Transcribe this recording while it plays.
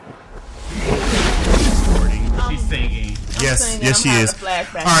Yes, she is. All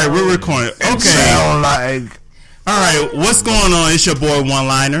right, we're recording. Okay. All right, what's going on? It's your boy One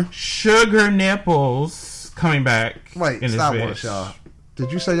Liner. Sugar Nipples coming back. Wait, stop once, y'all.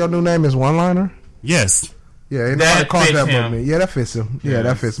 Did you say your new name is One Liner? Yes. Yeah, ain't nobody called that but me. Yeah, that fits him. Yeah,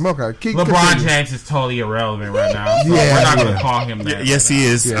 that fits him. Okay. LeBron James is totally irrelevant right now. So we're not going to call him that. Yes, he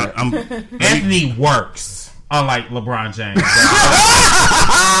is. Yeah. Anthony works, unlike LeBron James.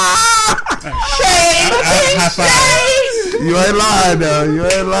 Shade. You ain't lying, though. You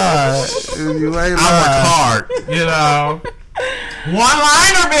ain't lying. I work hard. You know. One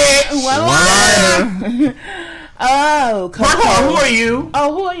liner, bitch. One liner. Oh, Coco, who are you?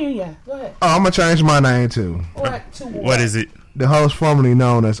 Oh, who are you? Yeah, go ahead. Oh, I'm gonna change my name too. What is it? The host formerly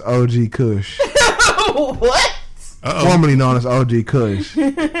known as OG Kush. What? Formerly known as OG Kush.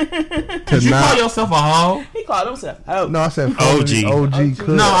 Did you call yourself a hoe? He called himself a hoe. No, I said OG Kush.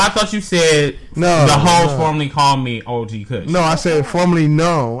 No, I thought you said the host formerly called me OG Kush. No, I said formerly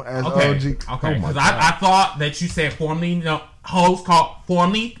known as OG. Okay, because I thought that you said formerly host called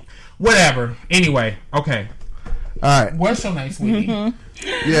formerly whatever. Anyway, okay. All right. What's your name, sweetie?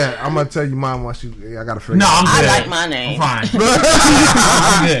 Yeah, I'm gonna tell you mine once you. I gotta figure. No, I'm good. I like my name. I'm fine.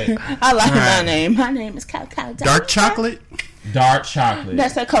 I'm good. I like my name. My name is Coco. Dark chocolate. Dark chocolate.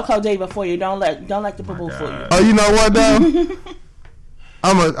 That's a Coco David for you. Don't let the boo boo fool you. Oh, you know what though?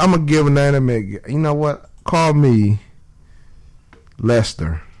 I'm gonna give a name to make. You know what? Call me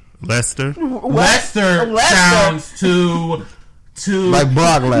Lester. Lester sounds too. Like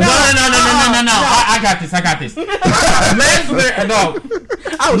Brock Lesnar. No. I got this.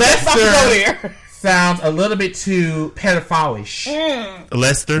 Lester sounds a little bit too pedophile-ish.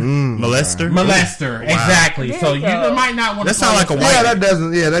 Lester? Molester? Wow. Exactly. So you might not want to. That sounds like a white.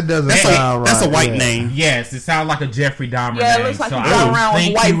 Yeah, that doesn't sound right. That's a white name. Yes, it sounds like a Jeffrey Dahmer name. Yeah, it looks like so you go around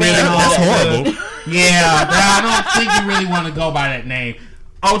with white man. That's horrible. Yeah, I don't think you really want to go by that name.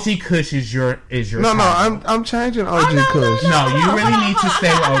 OG Kush is your No, I'm changing OG Kush. No, you really need to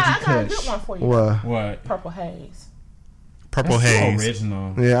stay with OG Kush. I got a good one for you. What? Purple Haze. Purple That's Haze. So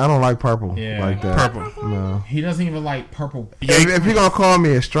original. Yeah, I don't like purple like that. Purple. No. He doesn't even like purple. If you're gonna call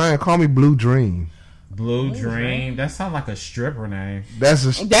me a strain, call me Blue Dream. Blue Dream. That sounds like a stripper name. That is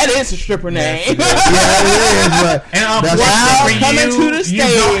a stripper name. Yeah, it is. But and coming to the stage.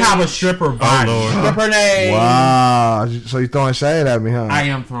 You don't have a stripper body. Stripper name. Wow. So you're throwing shade at me, huh? I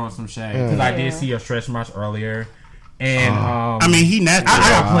am throwing some shade because I did see your stretch marks earlier. And I mean, he natural. I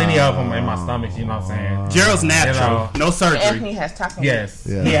got plenty of them in my stomach. You know what I'm saying? Gerald's natural. No surgery. Anthony has taco. Yes.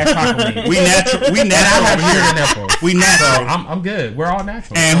 Yeah. He has taco meat. We natural. And I have sugar nipples. We natural. So I'm good. We're all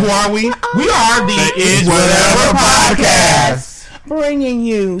natural. And who are we? We are the Is Whatever Podcast. Bringing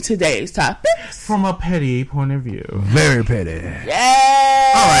you today's topics from a petty point of view. Very petty.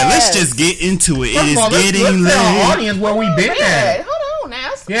 Yes. All right, let's just get into it. Let's getting tell late. our audience where we've been at. Hold on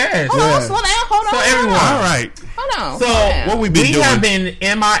now. Yes. Hold on, slow down. Hold on. So everyone. All right. Hold on. So what we been doing? We have been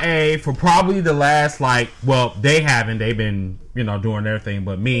MIA for probably the last they haven't. They've been doing their thing,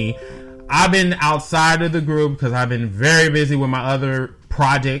 but me, I've been outside of the group because I've been very busy with my other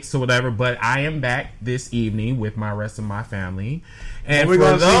projects or whatever. But I am back this evening with my rest of my family, and we're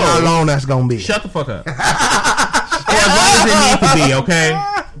gonna see how long that's gonna be. Shut the fuck up. Or as long as it needs to be, okay.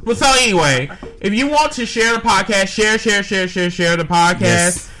 But so anyway, if you want to share the podcast, share the podcast.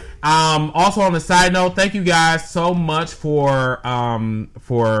 Yes. Also on the side note, thank you guys so much for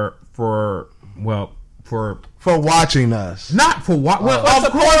watching us. Not for what? Well,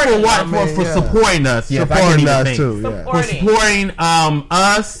 of course for supporting us. Yes, supporting us too. Yeah. For supporting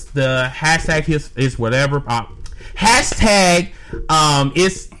us. The hashtag is whatever. Hashtag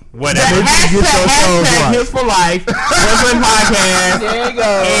is. Whatever. Hashtag Here's for Life. Wrestling Podcast. There you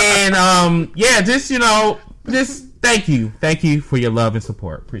go. And just thank you for your love and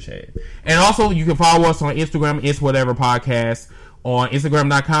support. Appreciate it. And also you can follow us on Instagram. It's Whatever Podcast on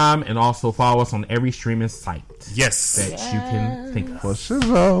Instagram.com, and also follow us on every streaming site. Yes. That you can think of. For sure.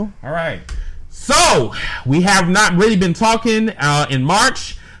 All right. So we have not really been talking in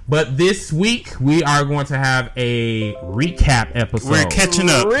March. But this week, we are going to have a recap episode. We're catching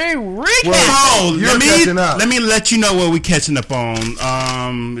up. Let me let you know what we're catching up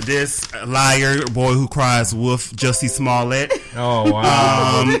on. This liar, boy who cries wolf, Jussie Smollett. Oh,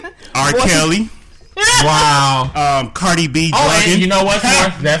 wow. R. Kelly. Wow. Cardi B. And you know what?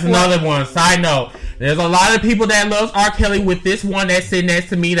 That's another one. Side note. There's a lot of people that loves R. Kelly with this one that's sitting next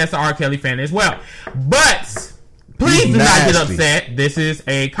to me that's an R. Kelly fan as well. But... please do not get upset. This is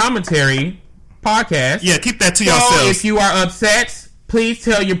a commentary podcast. Yeah, keep that to yourself. If you are upset, Please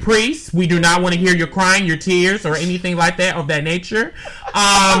tell your priest we do not want to hear your crying, your tears, or anything like that of that nature.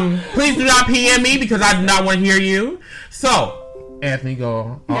 Please do not PM me because I do not want to hear you. So, Anthony,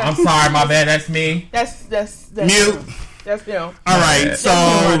 go. Oh, I'm sorry, my bad. That's me. That's Mute. That's them. All right, so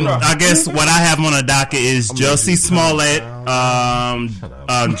I guess what I have on the docket is Jussie Smollett,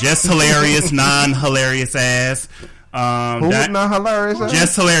 just hilarious, non-hilarious ass. Who's not hilarious?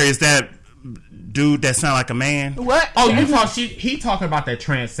 Just hilarious. That dude that sound like a man. What? Oh, he talking about that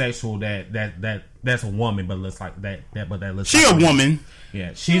transsexual that's a woman but looks like that but that looks. She like a woman.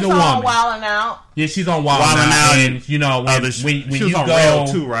 Yeah, she's a woman. Wilding out. Yeah, she's on Wilding Out, and you know when she you was on go Rail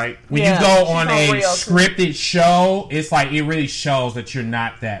too, right? When you go on a scripted show, it's like it really shows that you're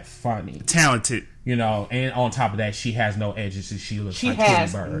not that funny, talented. You know, and on top of that, she has no edges. She looks like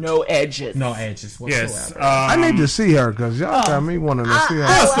has Kitty Bird. no edges. No edges whatsoever. Yes, I need to see her because y'all got me wanting to see her.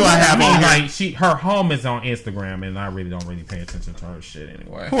 What else do I have on here? Like her home is on Instagram, and I really don't pay attention to her shit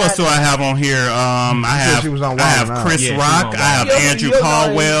anyway. Who else do I have on here? I have Chris Rock. I have Andrew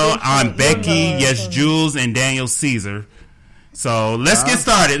Caldwell. I'm Becky. Yes, Jules and Daniel Caesar. So let's get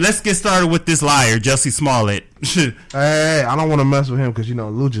started. Let's get started with this liar, Jussie Smollett. Hey, I don't want to mess with him because you know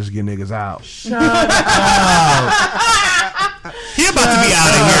Lou just get niggas out. Shut up. He about to be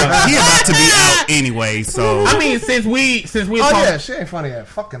out of here. He about to be out anyway. So I mean, since we yeah, she ain't funny at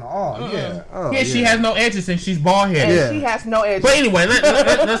fucking all. Yeah, she has no edges and she's bald headed. Yeah. She has no edges. But anyway,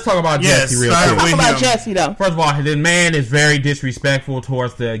 let's talk about Jussie real quick. Talk about Jussie though. First of all, the man is very disrespectful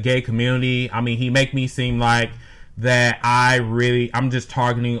towards the gay community. I mean, he make me seem like that I'm just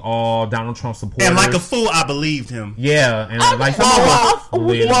targeting all Donald Trump supporters. And like a fool, I believed him. Yeah, and like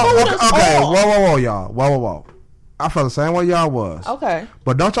whoa, y'all. Whoa. I felt the same way y'all was. Okay.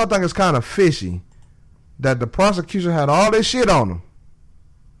 But don't y'all think it's kind of fishy that the prosecution had all this shit on him,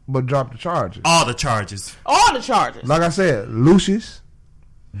 but dropped the charges? All the charges. Like I said, Lucius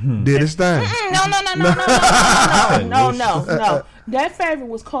did his thing. No. That favor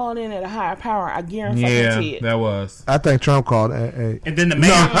was called in at a higher power. I guarantee it. That was. I think Trump called. And then the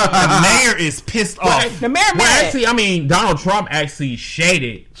mayor is pissed off. The mayor mad. Actually, I mean, Donald Trump actually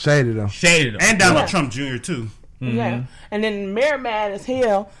shaded him. And Donald Trump Jr. too. Mm-hmm. Yeah. And then the mayor mad as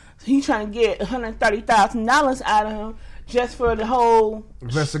hell. He trying to get $130,000 out of him just for the whole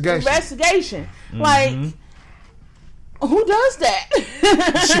investigation. Mm-hmm. Like, who does that?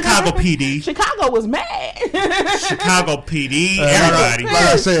 Chicago PD. Chicago was mad. Chicago PD. Everybody. Like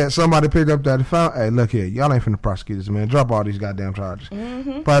I said, somebody picked up that phone. Hey, look here. Y'all ain't finna prosecute this, man. Drop all these goddamn charges.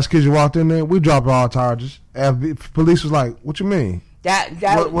 Mm-hmm. Prosecution walked in there. We dropped all charges. Police was like, what you mean? That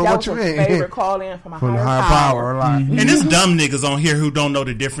was a favorite call in from a higher power. Like. And there's dumb niggas on here who don't know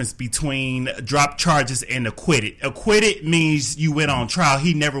the difference between drop charges and acquitted. Acquitted means you went on trial.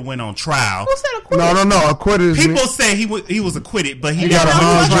 He never went on trial. Who said acquitted? No. Acquitted. People say he was acquitted, but he got a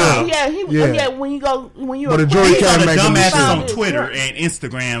hung trial. Yeah. When you but the jury can't make dumbasses on Twitter and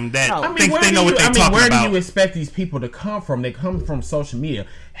Instagram that think they know what they're talking about. Where do you expect these people to come from? They come from social media.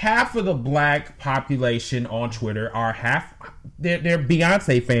 Half of the black population on Twitter are they're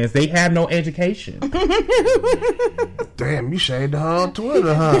Beyonce fans. They have no education. Damn, you shaded the whole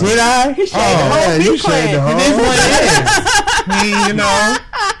Twitter, huh? Did I? You shaded the whole. It is what it is. You know.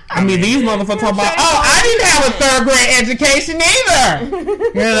 I mean, these motherfuckers talk about, I didn't have a third grade education either.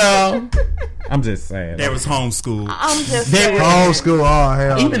 You know. I'm just saying. There was homeschool. I'm just saying. Homeschool, oh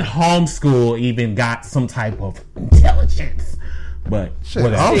hell. Even homeschool even got some type of intelligence. But shit,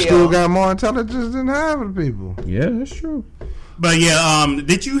 homeschool got more intelligence than half of the people. Yeah, that's true. But yeah,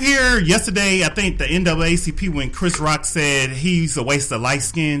 did you hear yesterday? I think the NAACP when Chris Rock said he's a waste of light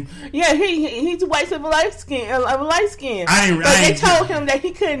skin. Yeah, he's a waste of light skin. But they told him that he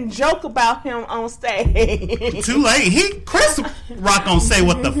couldn't joke about him on stage. Too late. Chris Rock don't say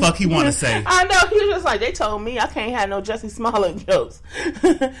what the fuck he want to say. I know. He was just like, they told me I can't have no Jussie Smollett jokes.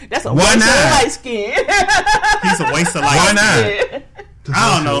 That's a waste of light skin. He's a waste of light skin.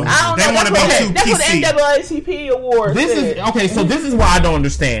 I don't know. They want to be too PC. That's what NAACP awards. So this is what I don't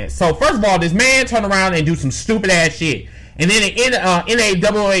understand. So first of all, this man turn around and do some stupid ass shit, and then in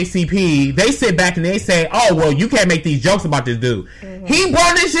NAACP they sit back and they say, "Oh well, you can't make these jokes about this dude. Mm-hmm. He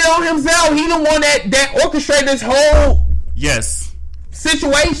brought this shit on himself. He the one that orchestrated this whole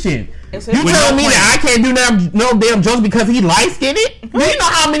situation." You telling me that I can't do no damn jokes because he light skinned? Do you know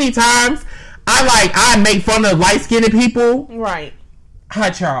how many times I make fun of light skinned people? Right. Hi,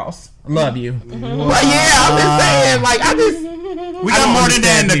 Charles. Love you. Mm-hmm. But yeah, I'm just saying, we got more than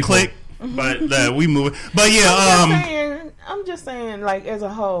that in the clique, but we move. But yeah, I'm just saying, like, as a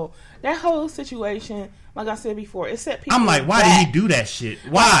whole, that whole situation, like I said before, it set people. I'm like, why did he do that shit?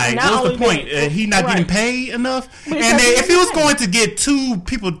 Why? What's the point? He not getting paid enough? And if he was going to get 2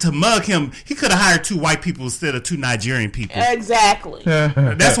 people to mug him, he could have hired 2 white people instead of 2 Nigerian people. Exactly.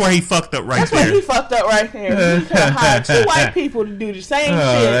 That's where he fucked up right there. That's where he fucked up right there. He could have hired 2 white people to do the same shit.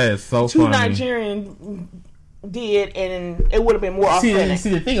 That is so 2 funny. Nigerian did, and it would have been more authentic.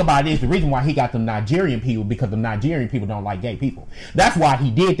 See, the thing about it is the reason why he got them Nigerian people, because the Nigerian people don't like gay people. That's why he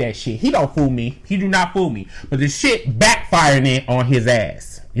did that shit. He don't fool me. He do not fool me. But the shit backfiring it on his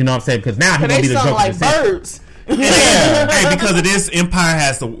ass. You know what I'm saying? Because now he's gonna be the joke. Like birds. Yeah. Hey, because of this, Empire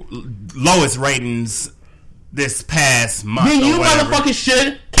has the lowest ratings this past month. Then you motherfuckers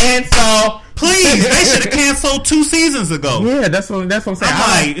should cancel. Please, they should have canceled 2 seasons ago. Yeah, that's what I'm saying.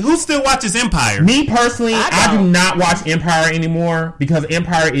 I'm like, who still watches Empire? Me personally, I do not watch Empire anymore because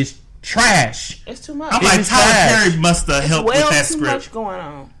Empire is trash. It's too much. I'm like, Tyler Perry must have helped with that script. Much going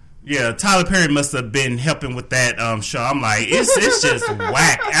on. Yeah, Tyler Perry must have been helping with that show. I'm like, it's just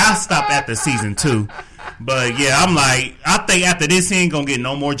whack. I'll stop after season 2. But yeah, I'm like, I think after this he ain't gonna get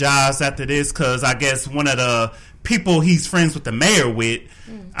no more jobs after this, because I guess one of the people he's friends with the mayor with,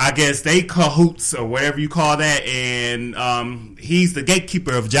 I guess they cahoots or whatever you call that, and he's the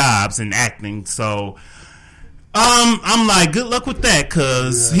gatekeeper of jobs and acting. So I'm like, good luck with that,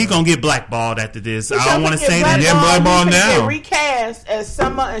 because he gonna get blackballed after this. I don't want to say that. Yeah, blackballed now. Get recast as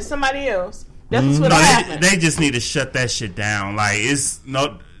somebody else. That's what's happening. They just need to shut that shit down. Like,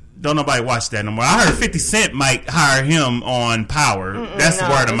 don't nobody watch that no more. I heard 50 Cent might hire him on Power. That's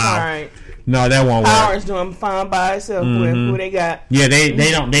word of mouth. Right. No, that won't work. Power's doing fine by itself with who they got. Yeah,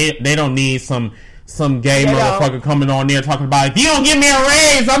 they don't need some gay motherfucker coming on there talking about, if you don't give me a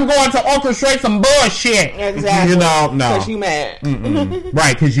raise, I'm going to orchestrate some bullshit. Exactly. You know, no. Because you mad.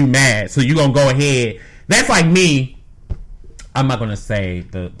 Right, because you mad. So you going to go ahead. That's like me. I'm not going to say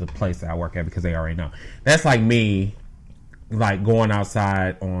the place that I work at because they already know. That's like me, like going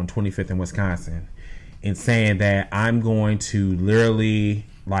outside on 25th in Wisconsin and saying that I'm going to literally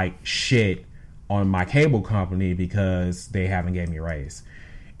like shit on my cable company because they haven't gave me a raise.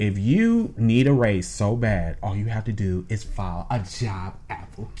 If you need a raise so bad, all you have to do is file a job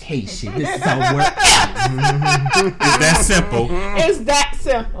application somewhere else. It's that simple. It's that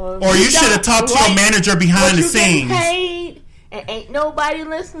simple. Or you should have talked to your manager behind the scenes. Paid and ain't nobody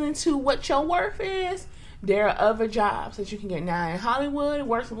listening to what your worth is. There are other jobs that you can get. Now in Hollywood, it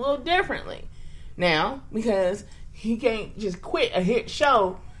works a little differently now, because he can't just quit a hit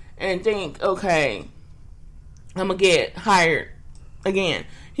show and think, okay, I'm gonna get hired again.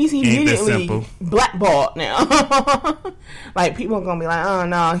 He's immediately blackballed now. Like, people are gonna be like, oh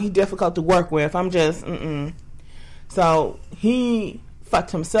no, he's difficult to work with. I'm just So he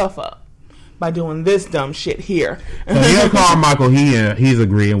fucked himself up by doing this dumb shit here. So Neil Carmichael, he's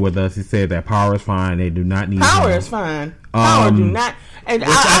agreeing with us. He said that Power is fine. They do not need Power is fine. Power do not. And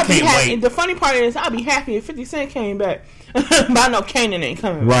I'll be happy. The funny part is, I'll be happy if 50 Cent came back. But I know Kanan ain't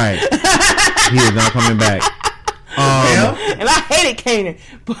coming back. Right. He is not coming back. And I hated Kanan,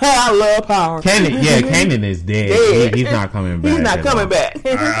 but I love Power. Kanan is dead. He's not coming back. He's not coming back.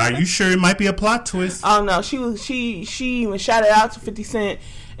 Are you sure it might be a plot twist? Oh no, she even shouted out to 50 Cent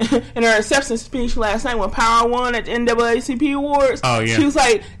in her acceptance speech last night when Power won at the NAACP Awards. Oh yeah, she was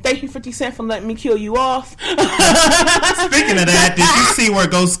like, "Thank you, 50 Cent, for letting me kill you off." Speaking of that, did you see where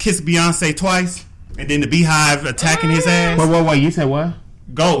Ghost kissed Beyonce twice, and then the Beehive attacking his ass? Wait, you said what?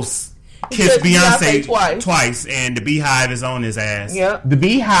 Ghost kissed Beyonce twice, and the Beehive is on his ass. Yep. The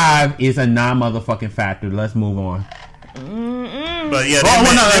Beehive is a non-motherfucking factor. Let's move on. But yeah,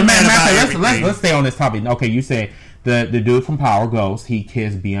 let's stay on this topic. Okay, you said the dude from Power Ghost, he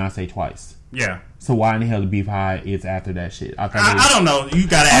kissed Beyonce twice. Yeah. So why in the hell the Beehive is after that shit? I don't know. You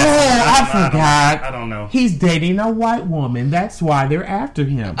gotta ask. Oh, I forgot. I don't know. He's dating a white woman. That's why they're after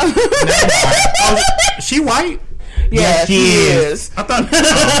him. She white? Yeah, she is. I thought.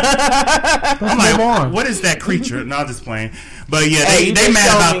 I'm like, what is that creature? No, I'm just playing. But yeah, they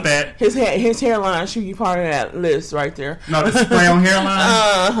mad about that. His hairline should be part of that list right there. No, the spray on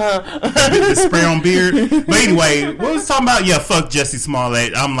hairline. The spray on beard. But anyway, what was talking about? Yeah, fuck Jussie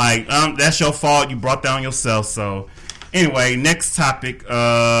Smollett. I'm like, that's your fault. You brought down yourself. So anyway, next topic. We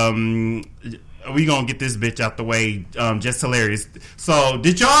gonna get this bitch out the way. Just hilarious. So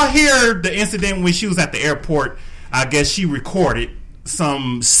did y'all hear the incident when she was at the airport? I guess she recorded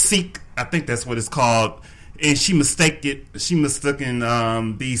some Sikh, I think that's what it's called, and she mistaken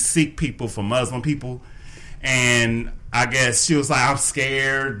these Sikh people for Muslim people, and I guess she was like, I'm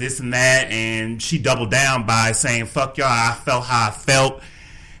scared, this and that, and she doubled down by saying, fuck y'all, I felt how I felt,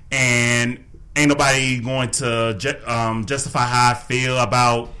 and ain't nobody going to justify how I feel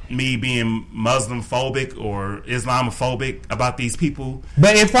about me being Muslim phobic or Islamophobic about these people.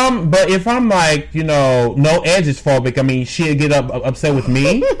 But if I'm like, no edges phobic, I mean, she'll get upset with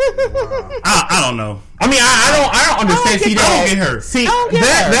me. I don't know. I mean, I don't understand. I don't get her. See,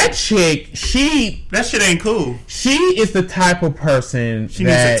 that chick, that shit ain't cool. She is the type of person she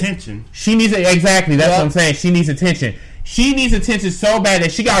needs attention. She needs exactly. That's what I'm saying. She needs attention. She needs attention so bad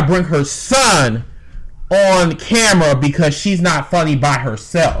that she gotta bring her son on camera because she's not funny by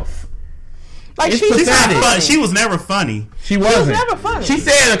herself. Like she's not funny. She was never funny. She wasn't. Never funny. She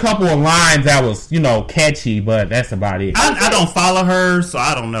said a couple of lines that was, catchy, but that's about it. I don't follow her, so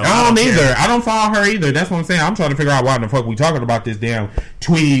I don't know. I don't either. I don't follow her either. That's what I'm saying. I'm trying to figure out why the fuck we talking about this damn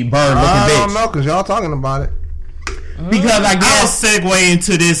Tweety Bird looking bitch. I don't know, because y'all talking about it. Because I guess I'll segue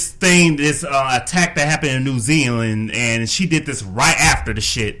into this thing, this attack that happened in New Zealand, and she did this right after the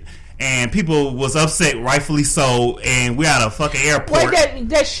shit. And people was upset, rightfully so, and we're at a fucking airport. Wait,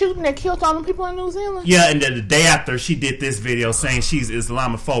 that shooting that killed all the people in New Zealand? Yeah, and then the day after, she did this video saying she's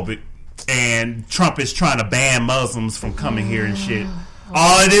Islamophobic, and Trump is trying to ban Muslims from coming here and shit.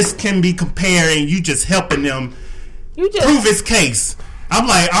 All of this can be compared, and you just helping them prove his case. I'm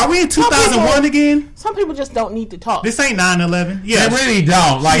like, are we in 2001 again? Some people just don't need to talk. This ain't 9/11. Yeah, they really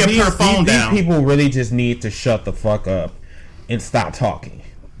don't. Like these down. People really just need to shut the fuck up and stop talking.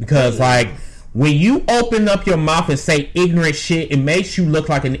 Because, when you open up your mouth and say ignorant shit, it makes you look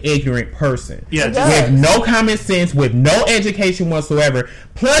like an ignorant person. Yeah, with no common sense, with no education whatsoever.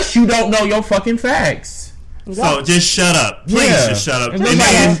 Plus, you don't know your fucking facts. So, just shut up. Please just shut up. And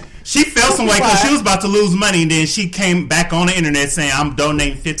then she felt some way because she was about to lose money, and then she came back on the internet saying, I'm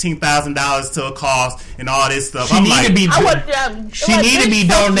donating $15,000 to a cause and all this stuff. She need to be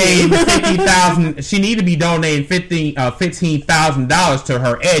donating $50,000. She need to be donating $15,000 to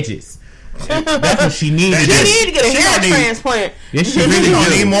her edges. That's what she needs. She need to get a hair transplant. She really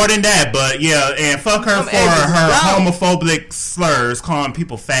don't need more than that. But yeah, and fuck her for her homophobic slurs, calling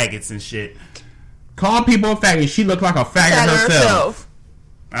people faggots and shit. Calling people faggots. She looked like a faggot herself.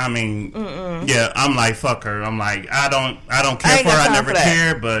 I mean, yeah, I'm like, fuck her. I'm like, I don't care for her. I never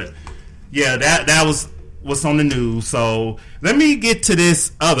cared, but yeah, that was what's on the news. So let me get to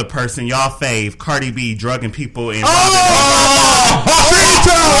this other person, y'all fave, Cardi B, drugging people and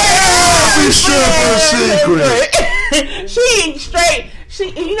She ain't straight.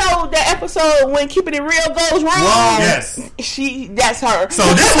 You know that episode when Keeping It Real goes wrong? Yes. That's her. So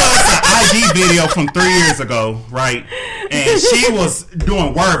this was an IG video from 3 years ago, right? And she was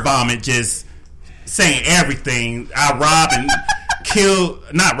doing word vomit, just saying everything. I rob and kill,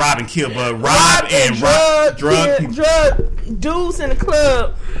 not rob and kill, but rob and drug dudes in the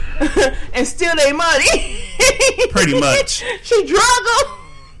club and steal their money. Pretty much. She drug them.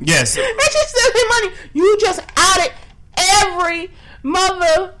 Yes. And she steal their money. You just outed every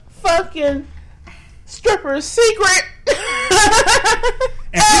motherfucking stripper's secret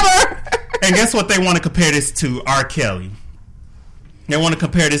ever. And guess what they want to compare this to? R. Kelly. They want to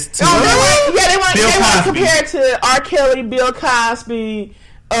compare this to they want to compare it to R. Kelly, Bill Cosby,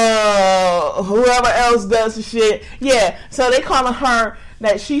 whoever else does the shit. Yeah, so they calling her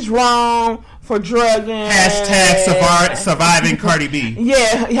that she's wrong for drugging. Hashtag surviving Cardi B.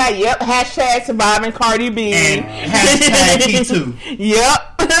 Yep. Hashtag surviving Cardi B. And hashtag me too.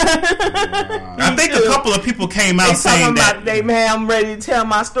 Yep. I think a couple of people came out saying that. I'm ready to tell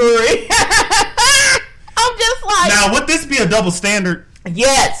my story. I'm just like. Now, would this be a double standard?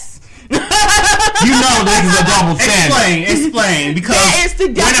 Yes. You know this is a double standard. Explain. Because when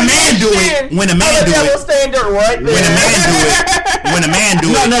a man do it, when a man do it, it's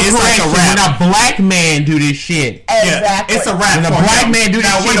like a rap. When a black man do this shit, exactly. It's a rap. When a black man do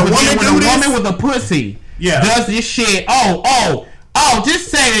this shit, when a woman with a pussy does this shit,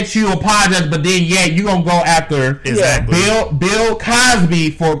 just say that you apologize, but then you gonna go after Bill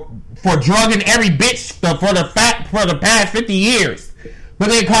Cosby for drugging every bitch for the past 50 years. But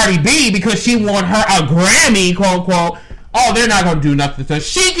then Cardi B, because she won her a Grammy, quote unquote, they're not gonna do nothing. So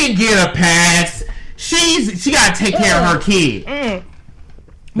she can get a pass. She gotta take care of her kid.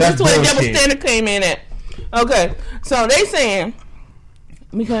 That's where the double standard came in at. Okay, so they saying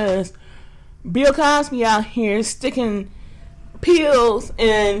because Bill Cosby out here sticking pills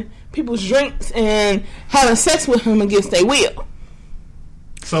in people's drinks and having sex with him against their will.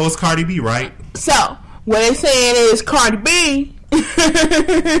 So it's Cardi B, right? So what they saying is Cardi B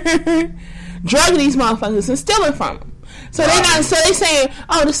drugging these motherfuckers and stealing from them. So they saying,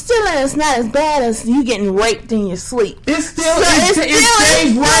 oh, the stealing is not as bad as you getting raped in your sleep. It's still it's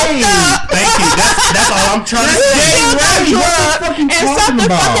rape. Thank you. That's all I'm trying to say. And something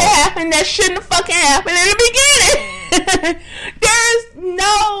fucking happened that shouldn't have fucking happened in the beginning. There is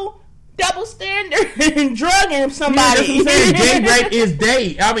no double standard in drugging somebody. Date rape is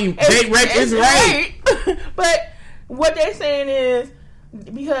date. I mean, date rape is rape. But what they're saying is,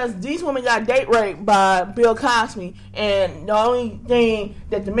 because these women got date raped by Bill Cosby, and the only thing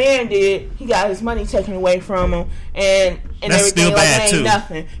that the man did, he got his money taken away from him, and that's everything still bad ain't too.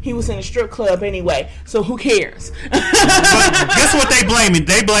 Nothing. He was in a strip club anyway, so who cares? But guess what they blaming?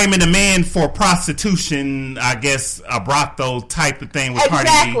 They blaming the man for prostitution. I guess a brothel type of thing with Cardi B.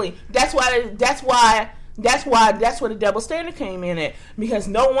 Exactly. That's why the double standard came in it, because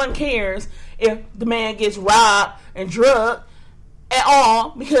no one cares if the man gets robbed and drugged at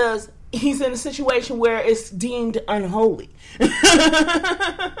all, because he's in a situation where it's deemed unholy. They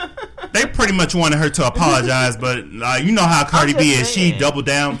pretty much wanted her to apologize, but you know how Cardi B is. She doubled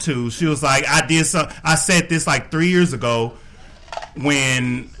down too. She was like, I said this like 3 years ago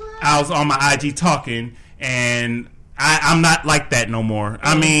when I was on my IG talking, and I'm not like that no more.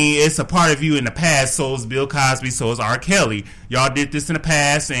 I mean, it's a part of you in the past. So is Bill Cosby. So is R. Kelly. Y'all did this in the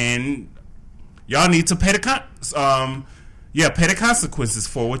past, and y'all need to pay the consequences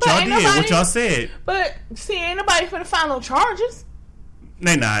for what y'all did, what y'all said. But see, ain't nobody finna file no charges.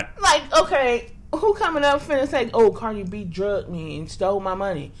 They not. Like, okay, who coming up finna say, "Oh, Cardi B drugged me and stole my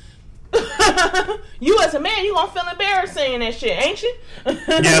money"? You as a man, you gonna feel embarrassed saying that shit, ain't you?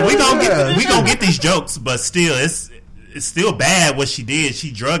 Yeah, we gonna get these jokes, but still, it's still bad what she did.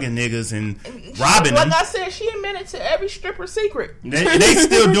 She drugging niggas and robbing them. Like I said, she admitted to every stripper secret. They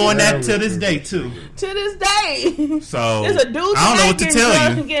still doing that to this day too. To this day. So there's a dude I don't know what to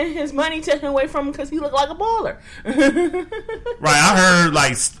tell you. Getting his money taken away from him because he looked like a baller. Right, I heard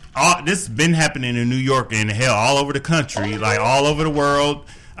like this been happening in New York and hell all over the country, like all over the world.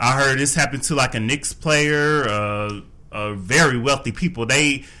 I heard this happened to like a Knicks player, very wealthy people.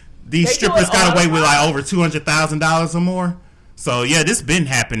 These strippers got away with like over $200,000 or more. So yeah, this been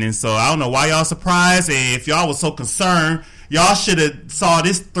happening. So I don't know why y'all surprised. And if y'all was so concerned, y'all should have saw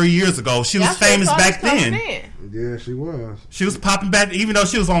this 3 years ago. She was famous back then. Yeah, she was. She was popping back, even though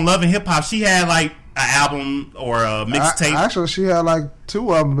she was on Love and Hip Hop. She had like an album or a mixtape. Actually, she had like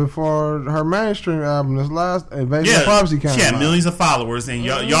 2 of them before her mainstream album. This last Invasion of Privacy came out. She had millions of followers, and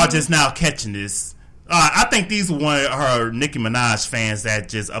y'all just now catching this. I think these were one of her Nicki Minaj fans that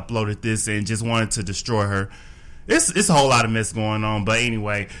just uploaded this and just wanted to destroy her. It's a whole lot of mess going on. But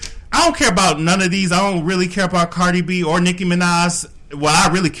anyway, I don't care about none of these. I don't really care about Cardi B or Nicki Minaj. What I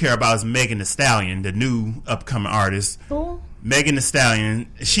really care about is Megan Thee Stallion, the new upcoming artist. Who? Megan Thee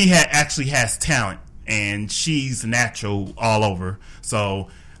Stallion. She actually has talent, and she's natural all over. So,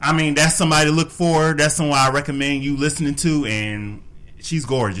 I mean, that's somebody to look for. That's someone I recommend you listening to, and she's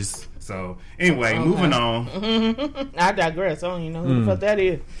gorgeous. So, anyway, moving on. I digress. I don't even know who the fuck that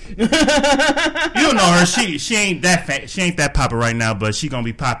is. You don't know her. She ain't that fat. She ain't that popping right now, but she gonna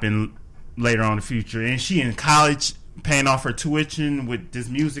be popping later on in the future. And she in college, paying off her tuition with this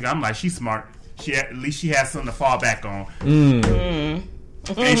music. I'm like, she's smart. At least she has something to fall back on. And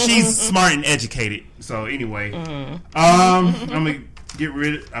she's smart and educated. So anyway, I'm gonna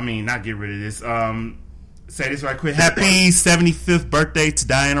not get rid of this. Say this right quick. Happy 75th birthday to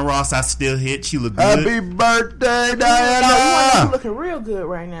Diana Ross. I still hit. She look good. Happy birthday, Diana. You looking real good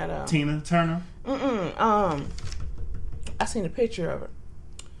right now, though. Tina Turner. I seen a picture of her.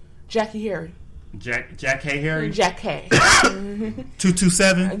 Jackie Harry. Jack Hay Harry. Jack Hay.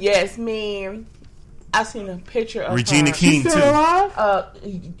 227. Yes, me. I seen a picture of Regina her. King too.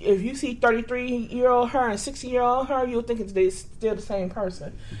 If you see 33-year-old her and 60-year-old her, you'll think they're still the same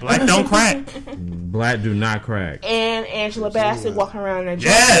person. Black don't crack. Black do not crack. And Angela Bassett walking around in a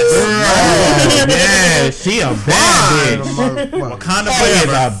yes, yeah, she a bad bitch. Wakanda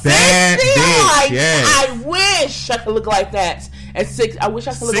forever. A bad bitch. Like, yes. I wish I could look like that at 6. I wish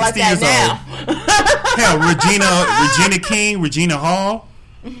I could look like that now. Hell, Regina King, Regina Hall,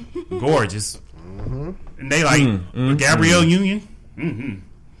 gorgeous. And they like Gabrielle Union.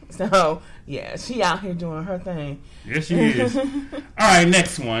 So yeah, she out here doing her thing. Yes, she is. All right,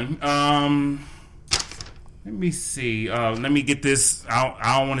 next one. Let me see. Let me get this.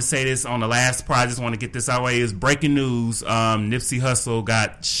 I don't want to say this on the last part. I just want to get this out of the way. It's breaking news. Nipsey Hussle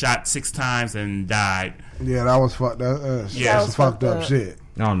got shot 6 times and died. Yeah, that was fucked up. That was fucked up shit.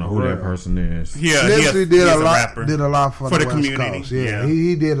 I don't know who that person is. Yeah, Nipsey did a lot for the West community. Coast. Yeah,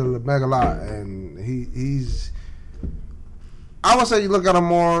 he did a mega lot, and he's. I would say you look at him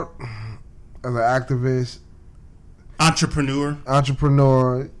more as an activist.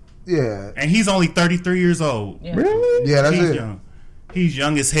 Entrepreneur. Yeah. And he's only 33 years old. Yeah. Really? Yeah, that's he's it. Young. He's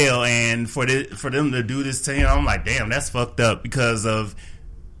young as hell, and for them to do this to him, I'm like, damn, that's fucked up because of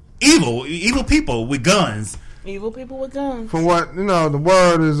evil people with guns. Evil people with guns. From what the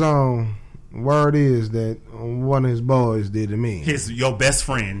word is that one of his boys did to me. Your best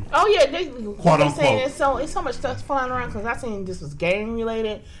friend. Oh yeah, they quote saying it's so much stuff flying around because I seen this was gang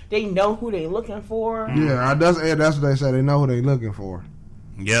related. They know who they looking for. Yeah, that's what they say. They know who they looking for.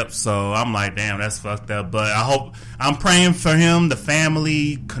 Yep. So I'm like, damn, that's fucked up. But I'm praying for him, the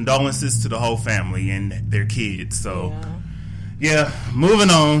family. Condolences to the whole family and their kids. So yeah,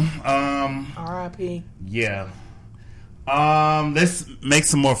 moving on. R.I.P. Yeah. Let's make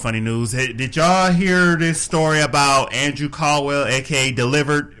some more funny news. Hey, did y'all hear this story about Andrew Caldwell, aka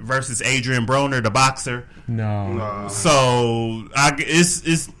Delivered, versus Adrian Broner, the boxer? No. So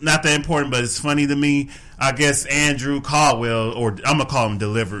it's not that important, but it's funny to me. I guess Andrew Caldwell, or I'm gonna call him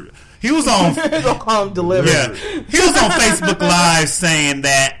Delivered. He was on. Gonna call him Delivered. Yeah, he was on Facebook Live saying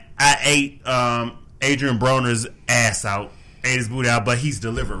that I ate Adrian Broner's ass out, ate his booty out, but he's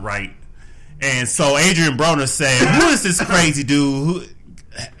delivered right. And so Adrian Broner said, "Who is this crazy dude?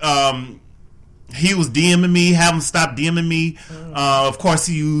 He was DMing me, have him stop DMing me. Of course,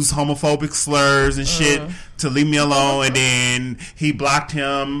 he used homophobic slurs and shit to leave me alone. And then he blocked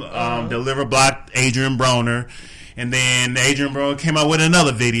him. Deliver blocked Adrian Broner, and then Adrian Broner came out with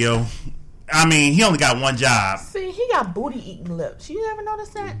another video. I mean, he only got one job. See, he got booty eating lips. You ever notice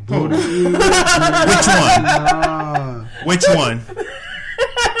that? Booty eating lips. Which one?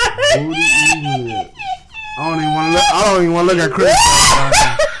 Booty eating lips. I don't even want to look at Chris.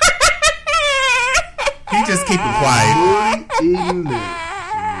 He just keep it quiet. Booty eating lips.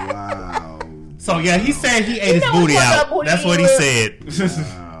 Wow. So yeah, he said he ate his booty out. That's what he said.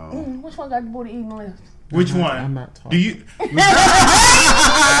 Wow. Which one got the booty eating lips? Which one? I'm not talking. Do you? That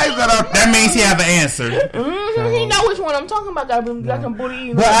means he have an answer. He know which one I'm talking about. Got some booty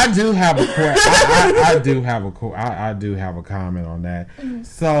eating But lips. I do have a I do have a comment on that.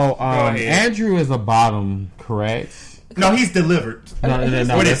 So Andrew is a bottom, correct? No, he's delivered. No.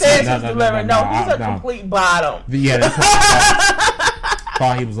 What it says he's delivered. No, he's a complete bottom. Yeah, that's what I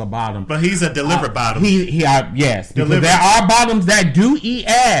thought he was a bottom. But he's a delivered bottom. Yes. Because Delivered. there are bottoms that do eat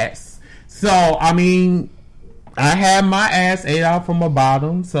ass. So, I mean, I had my ass ate out from a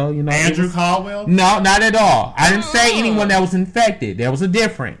bottom. So, Andrew Caldwell? No, not at all. I didn't say anyone that was infected. There was a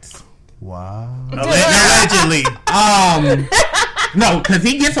difference. Wow. Allegedly. No, because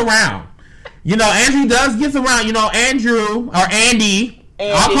he gets around. Andrew does get around. Andrew or Andy.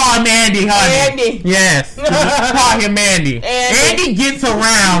 I'll call him Andy, honey. Andy. Yes. Call him Andy. Andy gets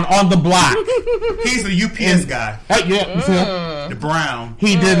around on the block. He's a UPS guy. The Brown.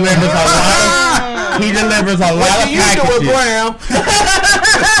 He delivers a lot. He delivers a lot of packages. Brown.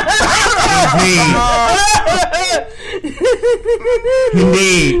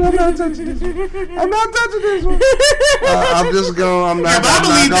 Indeed. I'm not touching this one. I'm just going. I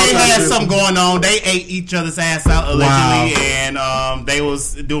believe they had something going on. They ate each other's ass out allegedly, and they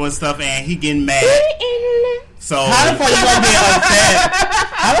was doing stuff, and he getting mad. So how the fuck you gonna be upset?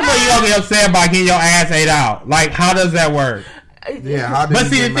 How the fuck you gonna be upset about getting your ass ate out? Like, how does that work? Yeah, but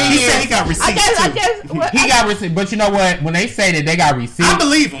see, the thing is, he got receipts he got receipts. But you know what? When they say that they got receipts, I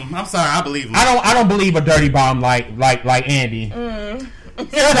believe him. I'm sorry, I believe him. I don't believe a dirty bomb like Andy.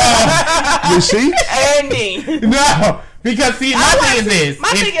 Receipts? Andy. No, because see, my thing is this. My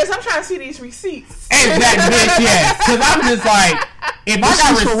thing is, I'm trying to see these receipts. Exactly, bitch. Yes, because I'm just like, if I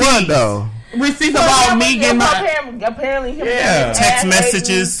got receipts, for what though? Receipts about me getting my apparently text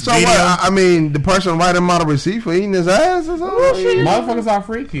messages. So video. What? I mean, the person writing him out a receipt for eating his ass or something. Motherfuckers are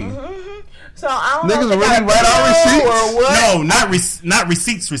freaky. So I don't niggas know really write out receipts or what? No, not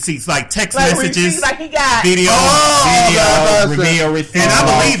receipts. Receipts like text messages, receipts, like he got video, video receipts. And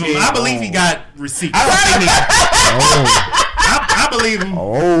I believe him. I believe he got receipts. I believe him.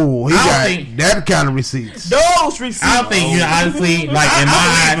 Oh, he got that kind of receipts. Those receipts. I don't think honestly, like in my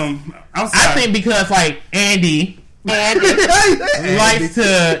eyes. I think because like Andy likes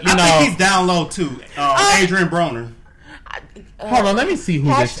to, I think he's down low too. Adrian Broner. Hold on, let me see who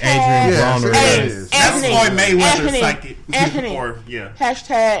this Adrian Broner is. That's Floyd Mayweather's psychic. Anthony.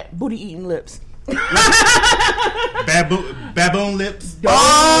 Hashtag booty eating lips. Baboon lips.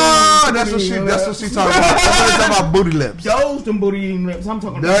 Oh, that's what she talking about. That's what talking about, booty lips. Those them booty eating lips. I'm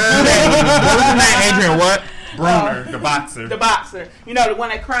talking about. What was his name? Adrian what? Broner, the boxer. The boxer. You know, the one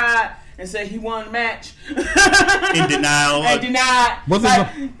that cried and said he won the match. In denial. And denied. What's like,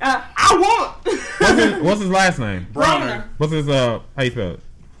 I won. What's his last name? Broner. What's his how you spell it?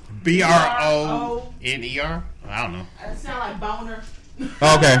 BRONER. I don't know. That sound like boner.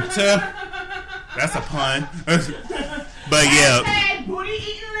 Okay. That's a pun. But yeah. Booty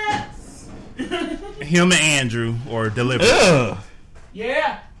eating lips. Him and Andrew or Delivery. Ugh.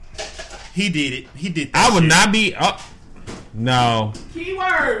 Yeah. He did it. He did that I would shit. not be. No.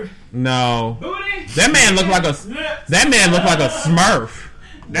 Keyword. No. Booty. That man looked like a. That man looked like a Smurf.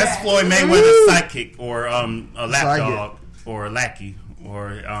 That's Floyd Mayweather's sidekick, or a lapdog, or a lackey,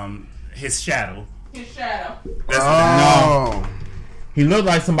 or his shadow. His shadow. No. He looked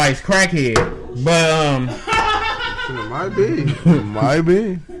like somebody's crackhead, but it might be. It might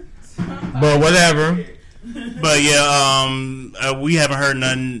be. But whatever. But yeah, we haven't heard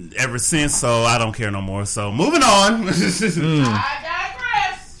nothing ever since, so I don't care no more. So moving on. I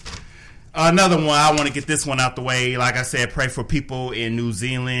digress. Another one, I want to get this one out the way. Like I said, pray for people in New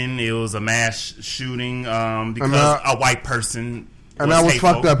Zealand. It was a mass shooting because a white person. And that was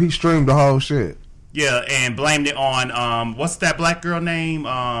fucked up. He streamed the whole shit. Yeah, and blamed it on what's that black girl name?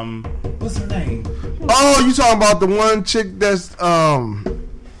 What's her name? Oh, you talking about the one chick that's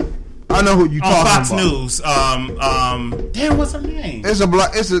I know who you talking Fox about. News. Damn, what's her name? It's a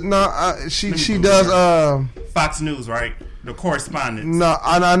black. It's a no. She does Fox News, right? The correspondent. No,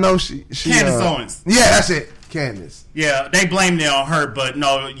 I know she. Candace Owens. Yeah, that's it. Candace. Yeah, they blamed it on her, but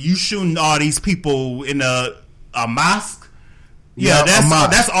no, you shooting all these people in a mosque. Yeah,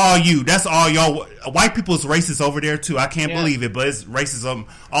 that's all you. That's all y'all. White people's racist over there too. I can't believe it, but it's racism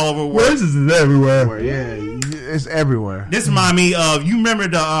all over the world. Racism is everywhere. Yeah, it's everywhere. This reminds me of, you remember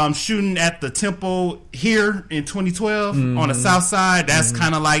the shooting at the temple here in 2012 on the south side? That's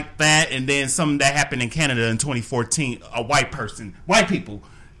kind of like that. And then something that happened in Canada in 2014. A white people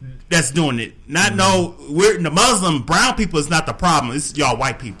that's doing it. We're the Muslim brown people is not the problem. It's y'all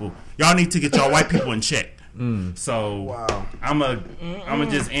white people. Y'all need to get y'all white people in check. So wow. I'm gonna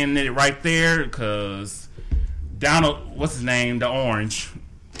just end it right there because Donald, what's his name, the orange,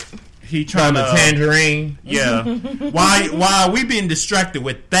 he trying to tangerine. Yeah. While we been distracted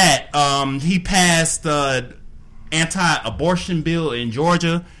with that, he passed the anti-abortion bill in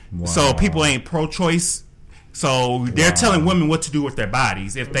Georgia. Wow. So people ain't pro-choice. So they're telling women what to do with their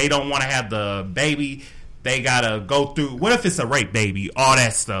bodies. If they don't want to have the baby, they gotta go through. What if it's a rape baby? All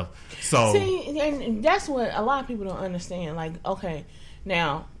that stuff. So see, and that's what a lot of people don't understand. Like, okay,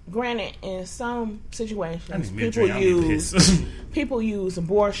 now, granted, in some situations, people use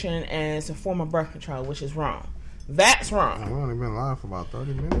abortion as a form of birth control, which is wrong. That's wrong. I've only been live for about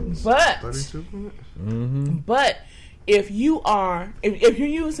 30 minutes. 32 minutes. Mm-hmm. But if you're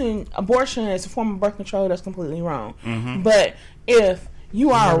using abortion as a form of birth control, that's completely wrong. Mm-hmm. But if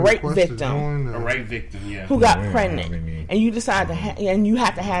you are a rape victim, who got pregnant, and you decide to and you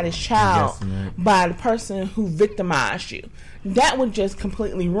have to have this child by the person who victimized you, that would just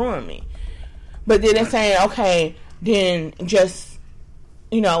completely ruin me. But then they're saying, okay, then just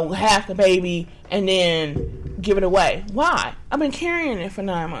have the baby and then give it away. Why? I've been carrying it for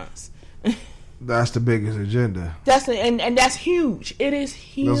 9 months. That's the biggest agenda. And that's huge. It is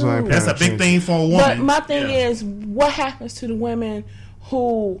huge. That's a big thing for a woman. But my thing is, what happens to the women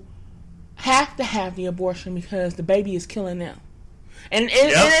who have to have the abortion because the baby is killing them? And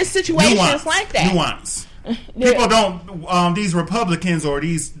in situations like that. Nuance. People don't, these Republicans or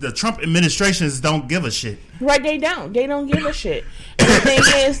the Trump administrations don't give a shit. Right, they don't. They don't give a shit. And the thing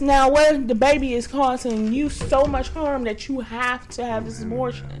is, now, what if the baby is causing you so much harm that you have to have this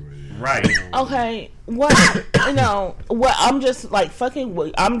abortion? Right. Okay, what, what, I'm just like,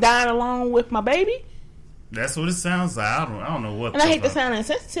 fucking, I'm dying along with my baby? That's what it sounds like. I don't know what. And I hate to sound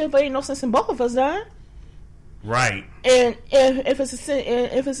insensitive, but ain't no sense in both of us dying. Right. And if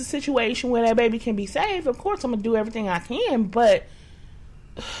it's a situation where that baby can be saved, of course I'm gonna do everything I can. But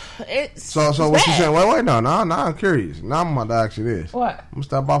it's so what you saying? Wait, no. I'm curious. Now I'm about to ask you this. What? I'm gonna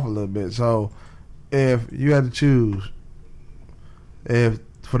step off a little bit. So, if you had to choose, if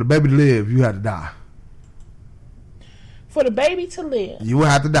for the baby to live, you had to die. For the baby to live, you would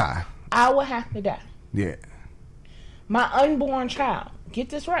have to die. I would have to die. Yeah. My unborn child. Get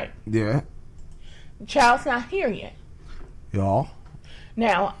this right. Yeah. The child's not here yet. Y'all.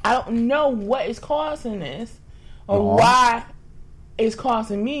 Now, I don't know what is causing this or why it's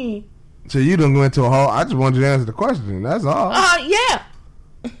causing me. So you don't go into a whole. I just wanted you to answer the question. That's all. Yeah.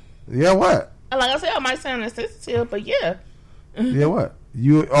 Yeah, what? Like I said, I might sound insensitive, but yeah. Yeah, what?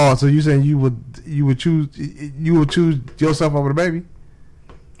 So you saying you would choose yourself over the baby?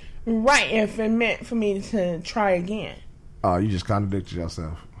 Right, if it meant for me to try again. Oh, you just contradicted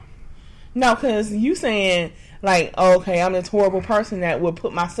yourself. No, because you saying, like, okay, I'm this horrible person that would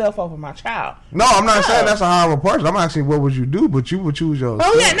put myself over my child. No, I'm not saying that's a horrible person. I'm asking what would you do, but you would choose yourself.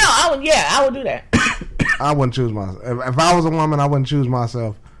 Oh, yeah, no, I would do that. I wouldn't choose myself. If I was a woman, I wouldn't choose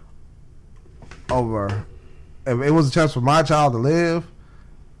myself over. If it was a chance for my child to live,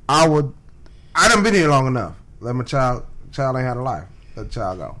 I would. I done been here long enough. Let my child ain't had a life. Let the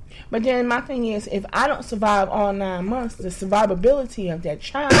child go. But then my thing is, if I don't survive all 9 months, the survivability of that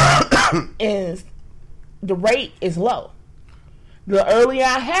child is, the rate is low. The earlier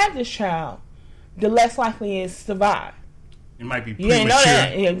I have this child, the less likely it is to survive. It might be premature. You ain't know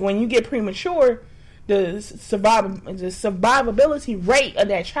that. When you get premature, the survivability rate of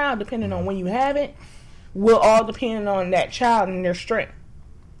that child, depending on when you have it, will all depend on that child and their strength.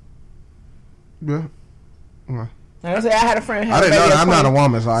 Yeah. Okay. Like I said, I had a friend. I didn't know that. I'm not a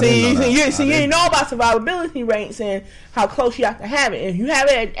woman, so I didn't know that. You didn't know about survivability rates and how close you have to have it. If you have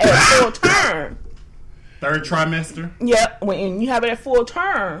it at full term, 3rd trimester. Yep. When you have it at full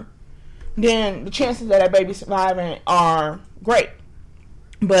term, then the chances that baby surviving are great.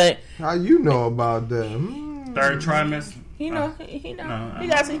 But how you know about that? 3rd trimester. He know. He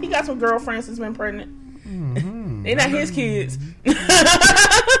got some girlfriends that's been pregnant. Mm-hmm. They're not his kids.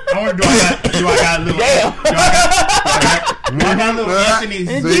 I wonder, do I got a little? Damn. Do I got little Anthony?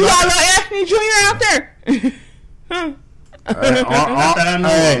 Do you got little Anthony Jr. out there?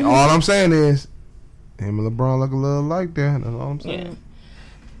 All I'm saying is, him and LeBron look a little like that. That's all I'm saying. Yeah.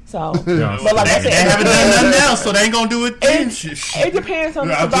 So, but like I said, they haven't done nothing else, so they ain't gonna do it. It depends on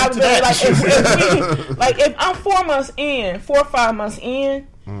the survivability. Like if I'm 4 months in, 4 or 5 months in,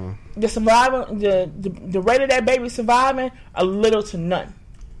 the rate of that baby surviving a little to none.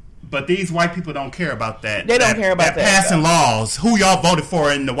 But these white people don't care about that. They don't care about that. Passing laws, who y'all voted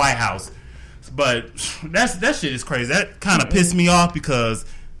for in the White House. But that shit is crazy. That kind of pissed me off because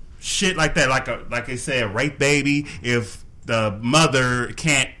shit like that, like they said, a rape baby. If the mother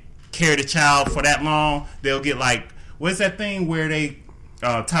can't carry the child for that long, they'll get what's that thing where they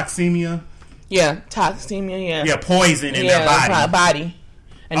toxemia? Yeah, toxemia. Yeah, poison in their body.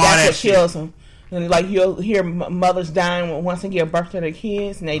 And that's what kills them. And you'll hear mothers dying once they give birth to their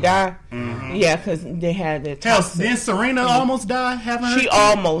kids and they die. Mm-hmm. Yeah, because they had the toxin. Then Serena almost died having her. She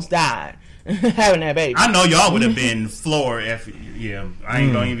almost died having that baby. I know y'all would have been floored if I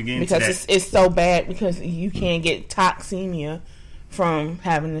ain't gonna even get into that. Because it's so bad because you can't get toxemia from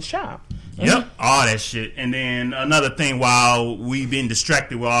having this child. Yep, all that shit. And then another thing, while we've been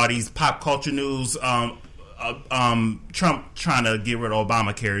distracted with all these pop culture news, Trump trying to get rid of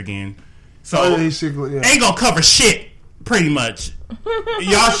Obamacare again. So basically, ain't gonna cover shit, pretty much.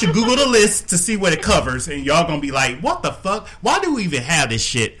 Y'all should Google the list to see what it covers, and y'all gonna be like, what the fuck? Why do we even have this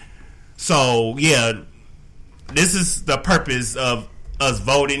shit? So, yeah, this is the purpose of us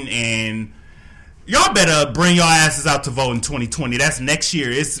voting, and y'all better bring your asses out to vote in 2020. That's next year.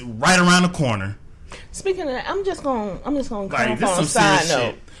 It's right around the corner. Speaking of that, I'm just gonna come on a side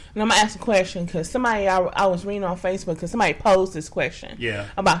note. And I'm going to ask a question because somebody, I was reading on Facebook because somebody posed this question. Yeah.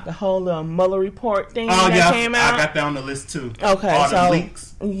 About the whole Mueller report thing that came out. I got that on the list too. Okay. All the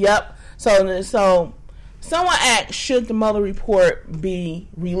leaks. Yep. So someone asked, should the Mueller report be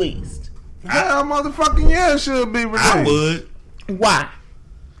released? Yeah, motherfucking yeah, it should be released. I would. Why?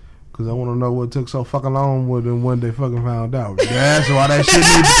 Because I want to know what took so fucking long with them when they fucking found out. That's why that shit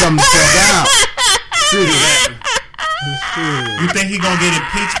need to come the fuck out. You think he gonna get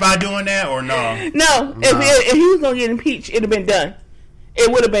impeached by doing that or no? No. If he was gonna get impeached, it'd have been done.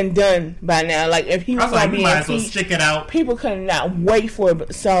 It would have been done by now. Like if he was gonna be impeached, well stick it out. People could not wait for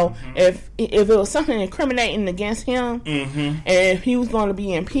it. So if it was something incriminating against him, and if he was going to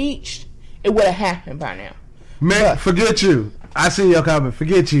be impeached, it would have happened by now. Man, forget you. I see your comment.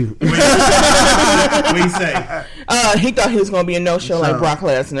 Forget you. What do you say? He thought he was going to be a no-show like Brock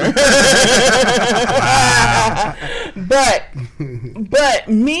Lesnar. But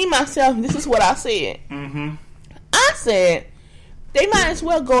me, myself, this is what I said. I said, they might as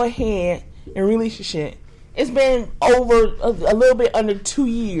well go ahead and release your shit. It's been over a little bit under 2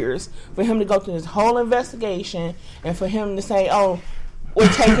 years for him to go through this whole investigation and for him to say, oh, we're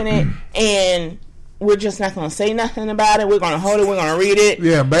taking it and we're just not going to say nothing about it. We're going to hold it. We're going to read it.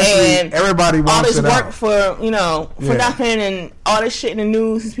 Yeah, basically, and everybody wants all this work out. for nothing, and all this shit in the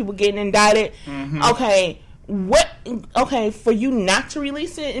news. These people getting indicted. Okay, for you not to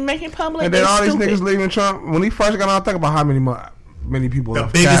release it and make it public, and then all these niggas leaving Trump. When he first got on, think about how many people. The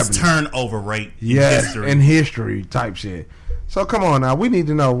biggest turnover rate in history type shit. So come on now, we need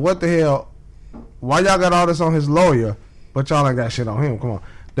to know what the hell. Why y'all got all this on his lawyer, but y'all ain't got shit on him? Come on.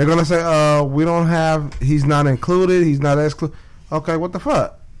 They're going to say, we don't have, he's not included, he's not excluded. Okay, what the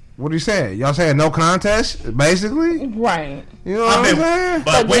fuck? What do you say? Y'all saying no contest, basically? Right. You know what I'm saying?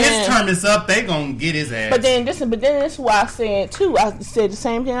 But when his term is up, they gonna get his ass. But then this is why I said too. I said the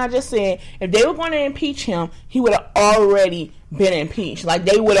same thing I just said. If they were going to impeach him, he would have already been impeached. Like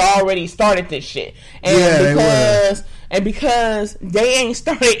they would have already started this shit. And because they ain't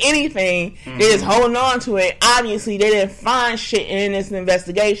started anything, they just holding on to it. Obviously, they didn't find shit in this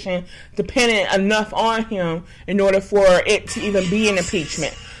investigation dependent enough on him in order for it to even be an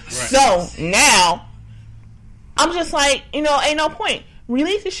impeachment. Right. So now, I'm just like, ain't no point.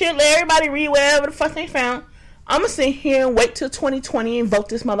 Release the shit, let everybody read whatever the fuck they found. I'm gonna sit here and wait till 2020 and vote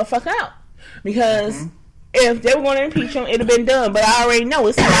this motherfucker out. Because if they were going to impeach him, it'd have been done. But I already know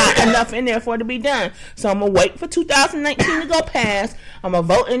it's not enough in there for it to be done. So I'm going to wait for 2019 to go past. I'm going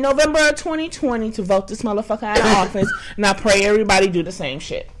to vote in November of 2020 to vote this motherfucker out of office. And I pray everybody do the same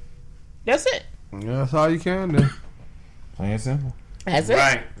shit. That's it. Yeah, that's all you can do. Plain and simple. That's it.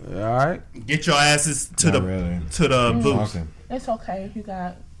 Right. All right. Get your asses to the booth. It's okay if you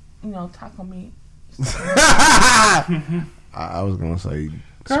got, taco meat. I was going to say...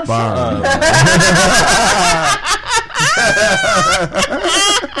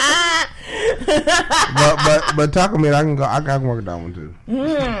 But taco meat, I can work that one too.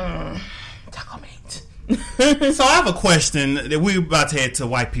 Taco meat. So I have a question that we're about to head to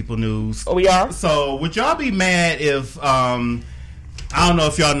white people news. Oh, we are? So would y'all be mad if I don't know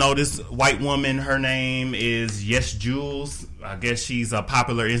if y'all know this white woman, her name is Yes Jules. I guess she's a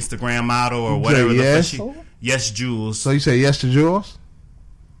popular Instagram model or whatever. Yes? Yes Jules. So you say yes to Jules?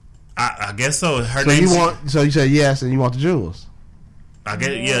 I guess so. Her name. So you say yes, and you want the jewels. I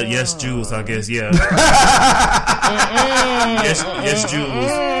guess yes, Jules. I guess yes, Jules.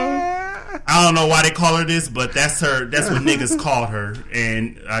 I don't know why they call her this, but that's her. That's what niggas call her,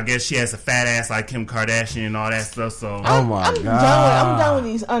 and I guess she has a fat ass like Kim Kardashian and all that stuff. So, oh my god, I'm done with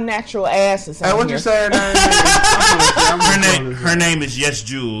these unnatural asses. Hey, what you saying? Her name is Yes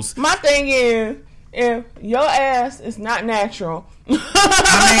Jules. My thing is, if your ass is not natural.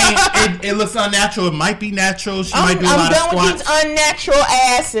 I mean, it looks unnatural. It might be natural. She might do a lot of squats. I'm done with these unnatural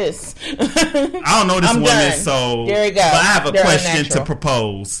asses. I don't know this woman, done. So there you go. But I have a question to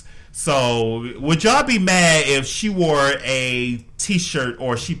propose. So, would y'all be mad if she wore a t-shirt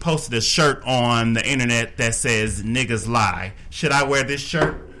or she posted a shirt on the internet that says "Niggas Lie"? Should I wear this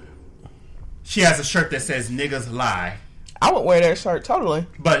shirt? She has a shirt that says "Niggas Lie." I would wear that shirt totally.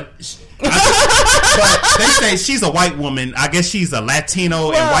 But they say she's a white woman. I guess she's a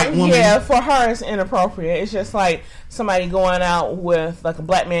Latino and white woman. Yeah, for her it's inappropriate. It's just like somebody going out with, like a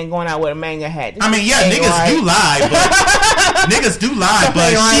black man going out with a manga hat. I mean, yeah, niggas do lie, but niggas do lie.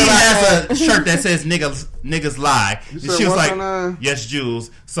 But she has a shirt that says "Niggas Lie." She was like, "Yes, Jules."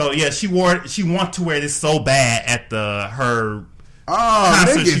 So yeah, she wants to wear this so bad at her. Oh,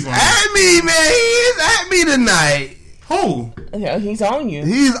 niggas at me, man. He is at me tonight. Who? Yeah, he's on you.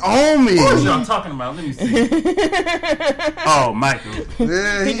 He's on me. What are y'all talking about? Let me see. Oh, Michael.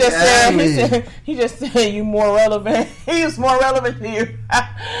 Yeah, he just said you more relevant. He was more relevant to you.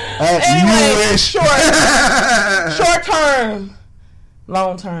 Anyway, short term,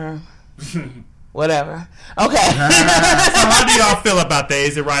 long term, whatever. Okay. So how do y'all feel about that?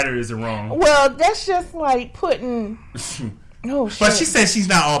 Is it right or is it wrong? Well, that's just like putting. Oh shit! But she said she's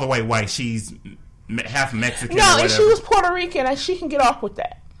not all the way white. She's half Mexican. No, and she was Puerto Rican, and she can get off with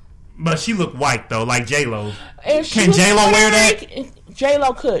that. But she looked white though, like J-Lo. Can J-Lo wear that?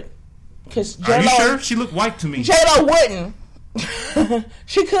 J-Lo could. Are you sure? She looked white to me. J-Lo wouldn't.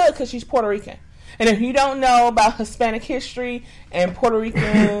 She could because she's Puerto Rican. And if you don't know about Hispanic history and Puerto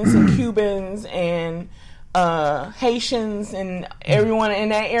Ricans and Cubans and Haitians and everyone in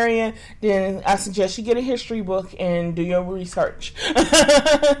that area, then I suggest you get a history book and do your research.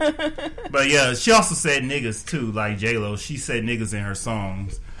 But yeah, she also said niggas too, like J-Lo. She said niggas in her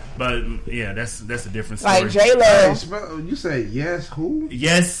songs. But yeah, that's a different story. Like J-Lo. You say yes, who?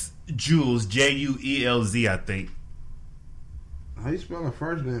 Yes, Jules, Juelz, I think. How you spell her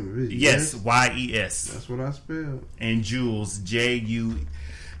first name? Yes, Yes. That's what I spelled. And Jules, Juelz.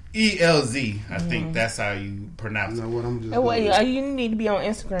 I think that's how you pronounce it. What I'm just you need to be on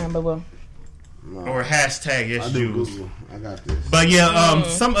Instagram, bubba. No. Or hashtag yes Jules. I got this. But yeah,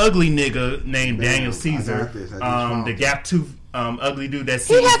 some ugly nigga named Daniel Caesar. The Gap Tooth ugly dude that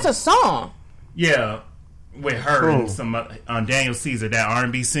he has a song. Yeah, with her and some Daniel Caesar, that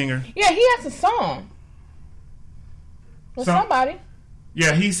R&B singer. Yeah, he has a song with somebody.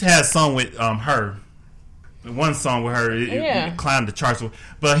 Yeah, he has a song with her. One song with her, it climbed the charts.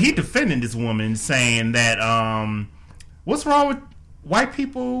 But he defended this woman, saying that what's wrong with white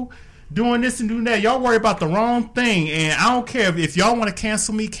people doing this and doing that. Y'all worry about the wrong thing, and I don't care if y'all want to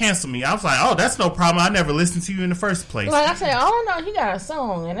cancel me, cancel me. I was like, oh, that's no problem. I never listened to you in the first place. Like I said, all I know, he got a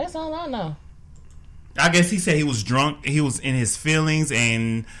song, and that's all I know. I guess he said he was drunk. He was in his feelings,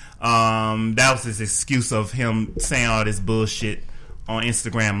 and that was his excuse of him saying all this bullshit on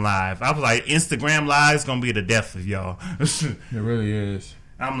Instagram Live. I was like, Instagram Live is gonna be the death of y'all. It really is.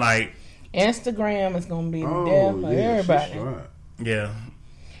 I'm like, Instagram is gonna be the death of everybody. Right. Yeah.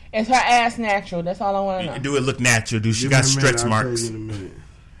 Is her ass natural? That's all I want to know. Do it look natural? Do she got stretch marks?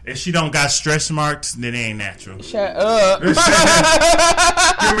 If she don't got stretch marks, then it ain't natural. Shut up. Give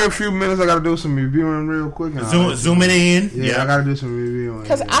me a few minutes. I gotta do some reviewing real quick. Zoom it in. Yeah, I gotta do some reviewing.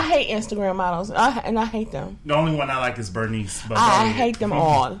 Because I hate Instagram models, and I hate them. The only one I like is Bernice. But I hate them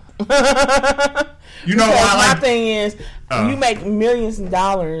all. You know what I like? My thing is, you make millions of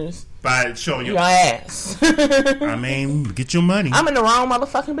dollars by showing your ass. I mean, get your money. I'm in the wrong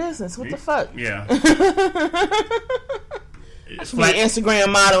motherfucking business. What the fuck? Yeah. I should be an Instagram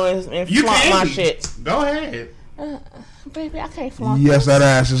model and flaunt my shit. Go ahead. Baby, I can't flaunt Yes, that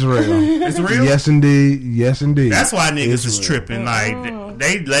ass is real. It's real? Yes, indeed. Yes, indeed. That's why niggas is tripping. Like,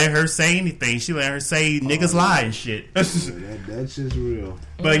 they let her say anything. She let her say niggas lie and shit. That's just real.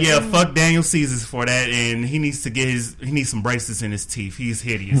 But yeah, fuck Daniel Caesars for that, and he needs to get he needs some braces in his teeth. He's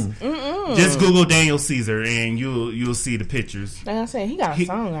hideous. Just Google Daniel Caesar and you'll see the pictures. Like I said, he got a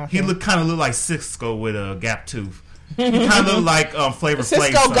song out there. He kind of look like Cisco with a gap tooth. He kind of look like Flavor Flav.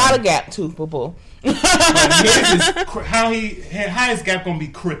 Cisco got a gap tooth, boo. How his gap gonna be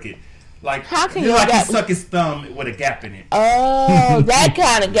crooked? Like, how can you like he suck his thumb with a gap in it? Oh, that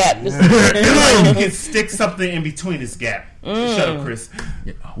kind of gap. It's like you can stick something in between his gap. Shut up, Chris.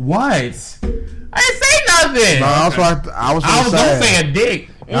 What? I didn't say nothing. No, I was gonna say a dick.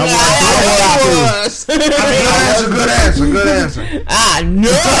 That's a good answer. Good answer. I know.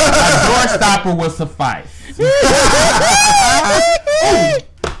 A door stopper will suffice.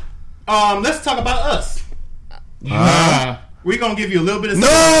 Let's talk about us. We're gonna give you a little bit of no,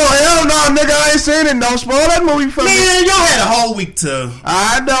 hell no, nigga, I ain't seen it. Don't spoil that movie for me. Man, y'all had a whole week to.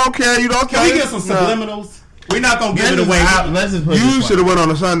 I don't care. You don't care. Can we get some subliminals? We're not gonna give it away. You should have went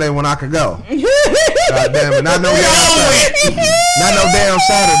on a Sunday when I could go. God damn it! Not no damn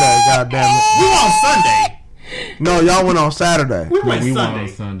Saturday. God damn it! We went on Sunday. No, y'all went on Saturday. We went on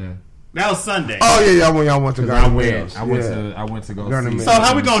Sunday. That was Sunday. Oh yeah, y'all went to Garden Mills. I went to go Garden see. Mills. So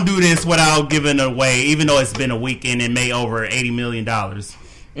how we gonna do this without giving it away? Even though it's been a weekend and made over $80 million. I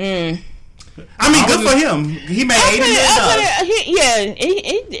mean, good for him. He made $80 million.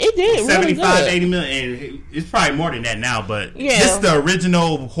 It did. 75, $80 million. It's probably more than that now, but this is the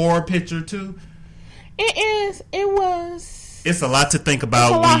original horror picture too. It is. It was. It's a lot to think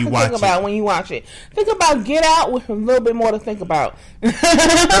about when you watch it. Think about Get Out with a little bit more to think about. But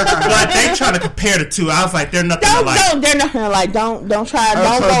they trying to compare the two. I was like, they're nothing alike. They're nothing alike. Don't try.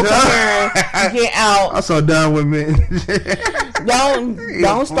 Don't go comparing Get Out. I'm so done with me.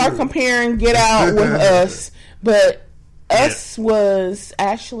 Don't start comparing Get Out with Us. But Us was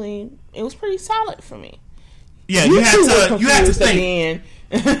actually, it was pretty solid for me. Yeah, you had to think.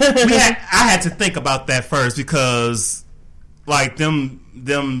 I had to think about that first because. Like them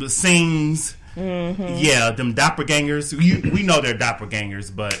scenes, yeah, them doppelgangers. We know they're doppelgangers,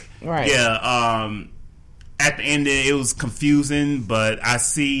 but yeah, at the end it was confusing. But I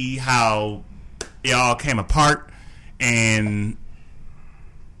see how it all came apart, and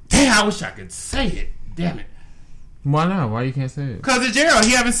damn, I wish I could say it. Damn it! Why not? Why you can't say it? Because it's Gerald.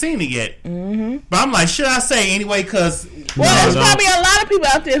 He haven't seen it yet. But I'm like, should I say it anyway? Because there's probably a lot of people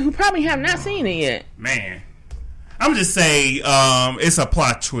out there who probably have not seen it yet. Man. I'm just saying, it's a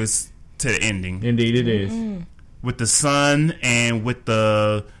plot twist to the ending. Indeed, it is. With the son and with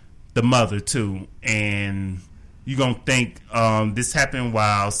the mother too, and you gonna think this happened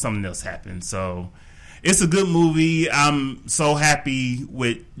while something else happened. So it's a good movie. I'm so happy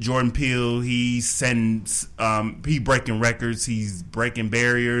with Jordan Peele. He's breaking records. He's breaking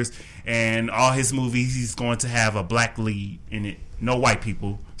barriers, and all his movies he's going to have a black lead in it. No white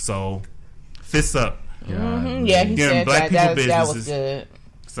people. So fists up. Yeah, he said that was good.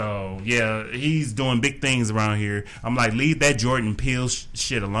 So yeah, he's doing big things around here. I'm like, leave that Jordan Peele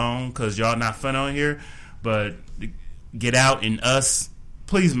shit alone because y'all not fun on here. But Get Out and Us,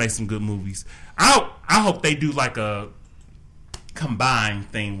 please make some good movies. I hope they do like a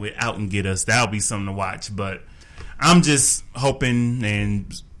combined thing with Out and Get Us. That'll be something to watch. But I'm just hoping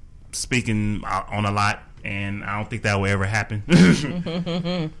and speaking on a lot, and I don't think that will ever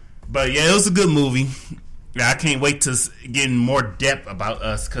happen. But yeah, it was a good movie. Yeah, I can't wait to get in more depth about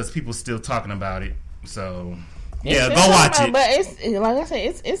Us because people still talking about it. So Yeah, go watch it. But it's like I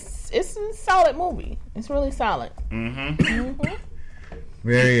said, it's a solid movie. It's really solid.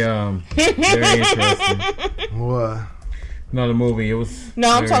 Very interesting. What? No, the movie. It was.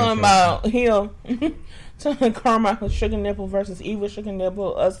 No, I'm talking about Hill. Talking Carmichael Sugar Nipple versus Eva Sugar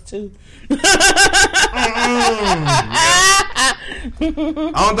Nipple. Us two. I don't think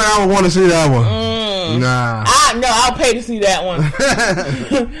I would want to see that one. Nah. I'll pay to see that one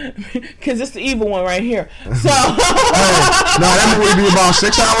because it's the evil one right here. So that movie would be about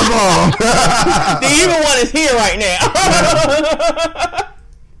 6 hours long. The evil one is here right now.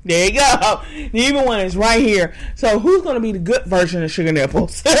 There you go. The evil one is right here. So who's going to be the good version of Sugar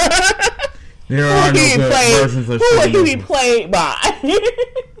Nipples? There are no good versions of Sugar Nipples. Who would he be played by?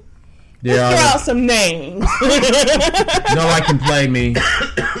 Let's throw out some names. Nobody can play me.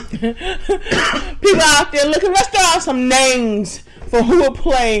 People out there looking, let's throw out some names for who would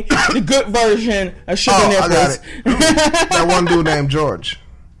play the good version of Sugar Nipples. I got it. That one dude named George.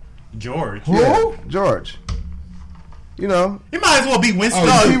 George? Who? Yeah, George. You know. He might as well be Winston.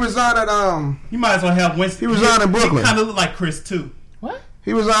 He resigned at You might as well have Winston. He resigned in Brooklyn. He kind of look like Chris too. What?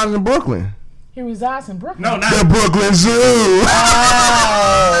 He resides in Brooklyn. He resides in Brooklyn. No, not the Brooklyn Zoo.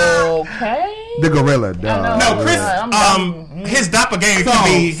 Oh, okay. The gorilla, dog. No, Chris. His doppelganger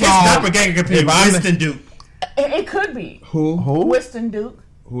could be Winston Duke. It could be. Who? Winston Duke.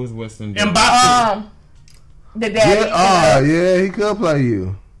 Who is Winston Duke? Mbaku. The daddy. Yeah, he could play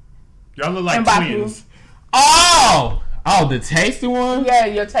you. Y'all look like Mbaku. twins. Oh, the tasty one? Yeah,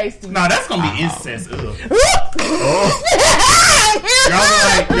 you're tasty. No, that's gonna be incest. Ugh.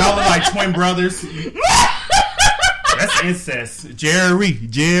 Y'all look like twin brothers. That's incest. Jerry.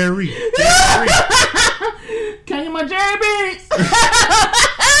 Can you my Jerry Beats?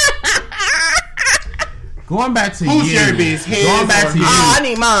 Going back to Who's you. Jerry Beats? Going back to you. I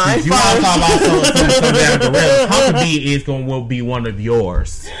need mine. You want to talk about some damn gorillas? Huckabee will be one of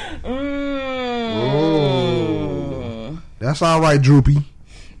yours. That's all right, Droopy.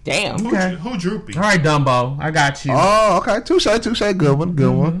 Damn. Okay. Who Droopy? All right, Dumbo. I got you. Oh, okay. Touche. Good one.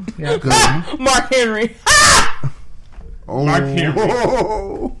 Yeah, good one. Mark Henry. Oh. Mark Henry.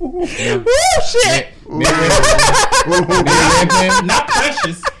 Woo, shit. Not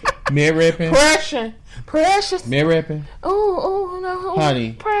Precious. Mid ripping. Precious. Mid ripping. Oh, no.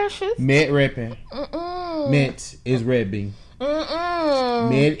 Honey. Precious. Mid ripping. Mint is ribbing.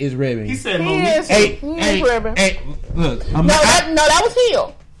 Mid is ribbing. He said he is ribbing. Hey, look. That was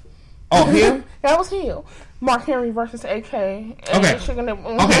Hill. Oh, Hill? That was Hill. Mark Henry versus AK. Okay.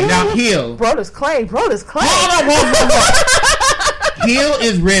 Now Hill. Brodus Clay. Hold on. Hill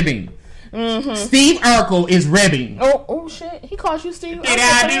is ribbing. Mm-hmm. Steve Urkel is ribbing. Oh shit! He called you Steve. Did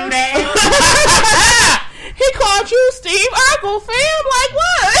I do that? He called you Steve Urkel, fam. Like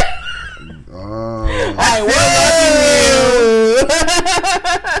what?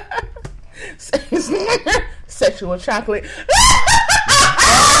 Sexual chocolate.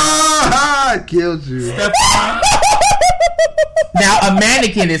 I killed you. Now a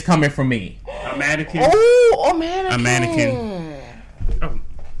mannequin is coming from me. A mannequin. Oh, a mannequin. A mannequin. Oh.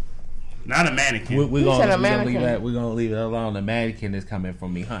 Not a mannequin. We're gonna leave it alone. The mannequin is coming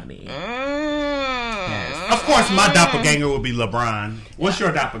from me, honey. Yes. Of course, my doppelganger will be LeBron. What's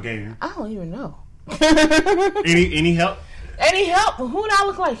your doppelganger? I don't even know. Any help? Any help? Who would I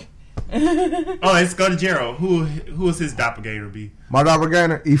look like? Let's go to Jero. Who is his doppelganger be? My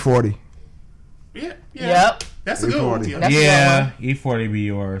doppelganger, E40. Yeah. Yep. That's a good one. Yeah, E40 be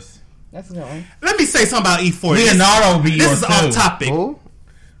yours. That's a good one. Let me say something about E40. Leonardo will be yours. This is off topic. Who?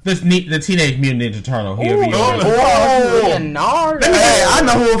 The Teenage Mutant Ninja Turtle. He'll be yours. Leonardo. Hey, I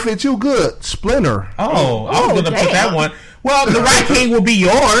know who will fit you good. Splinter. I was going to put that one. Well, the Rat King will be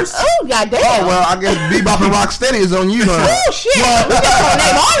yours. Oh, goddamn. Oh, well, I guess Bebop and Rocksteady is on you, huh? Oh, shit. We just gonna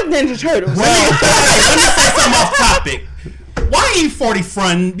name all the Ninja Turtles. Well, let me say something off topic. Why E40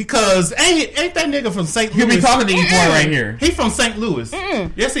 frontin'? Because ain't that nigga from St. Louis? You be talking to E40 right here. He from St. Louis.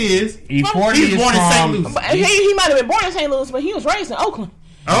 Yes, he is. E40 He's born in St. Louis. He might have been born in St. Louis, but he was raised in Oakland.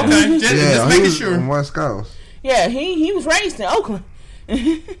 Okay, just making sure. On West Coast. Yeah, he was raised in Oakland.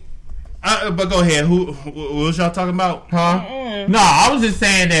 But go ahead. What was y'all talking about? Huh? No, I was just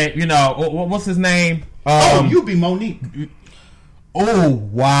saying that, what's his name? You be Monique. Oh,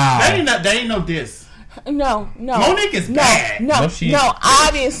 wow. That ain't no diss. No. Monique is bad. No,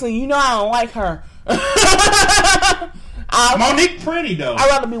 obviously, I don't like her. Monique pretty, though. I'd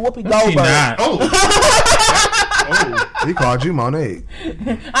rather be Whoopi Goldberg. He called you Monique.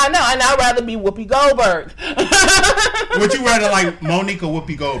 I know, and I'd rather be Whoopi Goldberg. Would you rather like Monique or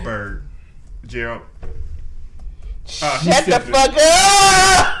Whoopi Goldberg, Gerald? Shut the fuck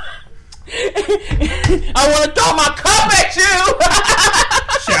up! I want to throw my cup at you.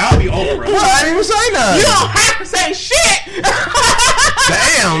 Shit, I'll be Oprah. Well, I didn't even say nothing. You don't have to say shit.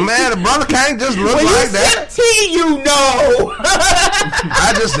 Damn, man, the brother can't just look when like you that. sip tea, you know.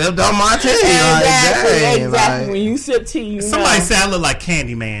 I just sipped on my tea. Exactly. Like, when you sip tea, you somebody know. said I look like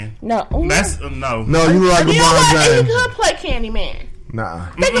Candyman. No, that's no. No, you look like you know LeBron what? James. You could play Candyman. Nah.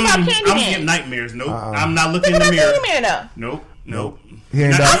 Think about Candyman. I'm getting nightmares. Nope. I'm not looking Think in the about mirror. Candyman, though. Nope. He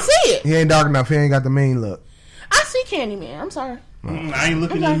ain't I dark. see it. He ain't dark enough. He ain't got the mean look. I see Candyman. I'm sorry. I ain't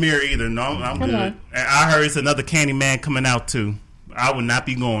looking in the mirror either. No, I'm good. And I heard it's another Candyman coming out too. I would not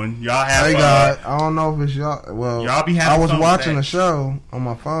be going. Y'all have Hey God, I don't know if it's y'all. Well, y'all be having I was fun watching with a show on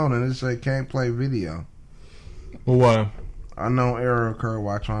my phone and it said can't play video. For what? I know error occurred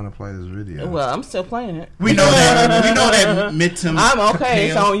while trying to play this video. Well, I'm still playing it. We know that. We know that midterm. I'm okay.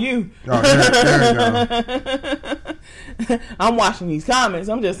 It's on you. Oh, there you go. I'm watching these comments.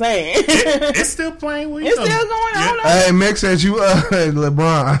 I'm just saying. It's still playing. It's still going on. Hey, Mick says you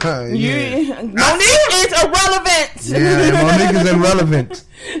LeBron. Monique is irrelevant. Yeah, Monique is irrelevant.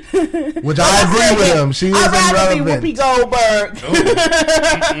 Which I agree with him. She is I'd rather irrelevant. be Whoopi Goldberg.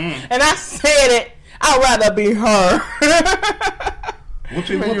 And I said it. I'd rather be her. What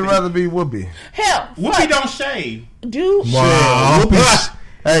you mean you'd rather be Whoopi? Hell, Whoopi don't shave. Dude, Wow. Whoopi,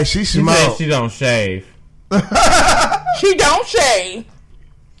 hey, she She smokes. said she don't shave. she don't shave.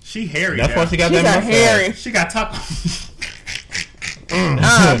 She hairy. That's why she got She's that a mustache. hairy. She got taco.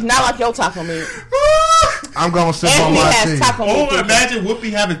 Not like your taco meat. I'm gonna sip And on he my has tea. taco meat. Oh, imagine Whoopi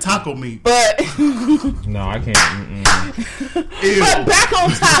having taco meat. But No, I can't. but back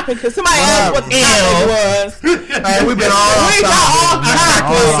on topic, because somebody asked what the topic was. Hey, we've been all We off got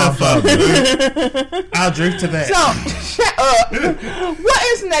off topic. I'll drink to that. So shut up. What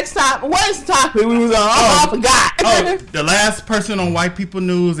is the next topic? What is the topic we was on? I forgot. The last person on White People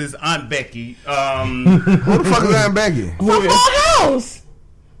News is Aunt Becky. Who the fuck is Aunt Becky? From Full House.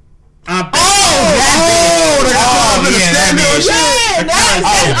 Aunt Becky.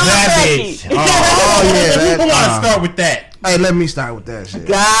 that bitch. Who want to start with that? Hey, let me start with that shit.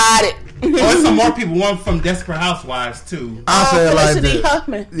 Got it. There's some more people. One from Desperate Housewives too. I'll say it like Felicity this.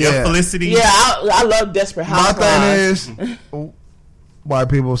 Huffman. Yeah, Felicity. Yeah, I love Desperate My Housewives. thing is, white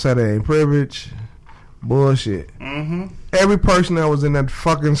people say they ain't privileged. Bullshit. Mm-hmm. Every person that was in that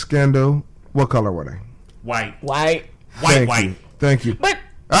fucking scandal, what color were they? White. Thank you. Thank you. But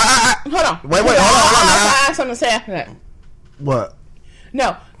hold on. Wait, hold on. I have something to say after that. What?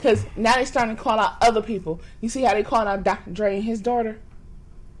 No, because now they're starting to call out other people. You see how they called out Dr. Dre and his daughter?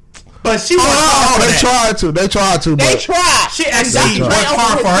 But she They tried to. They tried. She actually worked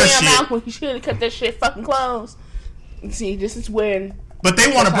hard for her shit. When he should have cut that shit fucking close. See, this is when. But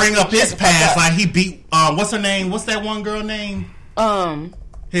they want to bring up his past, like he beat what's her name? What's that one girl name?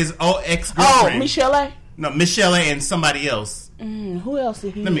 His old ex girlfriend. Oh, Michelle A. No, Michelle A. and somebody else. Who else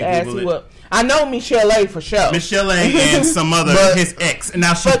did he Let me ask Google you it. up? I know Michelle A. for sure. Michelle A. and some other But- his ex, and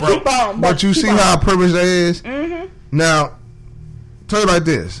now she But broke. keep on. But you see how privileged they is. Now, tell you like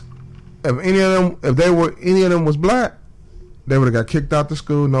this: if any of them was black, they would have got kicked out the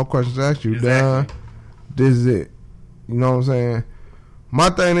school. No questions asked. You done. This is it. You know what I'm saying? My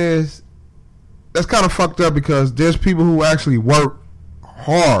thing is, that's kind of fucked up because there's people who actually work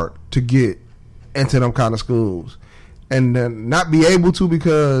hard to get into them kind of schools, and then not be able to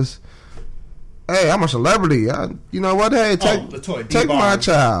because, hey, I'm a celebrity. You know what? Hey, take my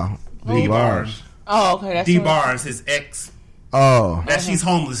child. D Bars. Oh, okay. That's D what- Bars, his ex. Oh. That she's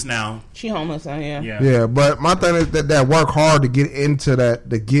homeless now. She homeless now, yeah. Yeah, but my thing is that work hard to get into that,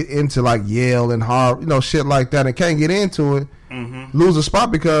 to get into like Yale and Harvard, shit like that, and can't get into it, lose a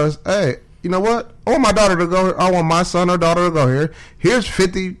spot because, hey, you know what? I want my daughter to go here. I want my son or daughter to go here. Here's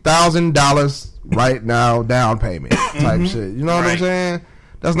 $50,000 right now, down payment type shit. You know what I'm saying?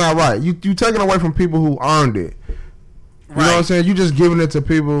 That's not right. You taking away from people who earned it. You know what I'm saying? You just giving it to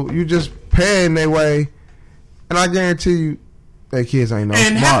people. You just paying their way, and I guarantee you, their kids ain't no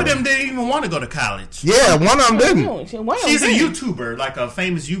And smarter. half of them didn't even want to go to college. Yeah, one of them didn't. She's a YouTuber, like a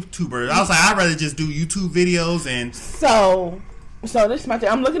famous YouTuber. I was like, I'd rather just do YouTube videos and. So this is my thing.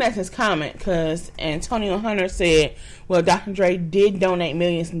 I'm looking at this comment because Antonio Hunter said, well, Dr. Dre did donate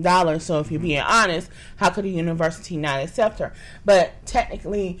millions of dollars, so if you're being honest, how could a university not accept her? But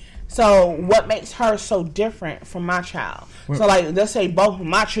technically, so what makes her so different from my child? So, like, let's say both of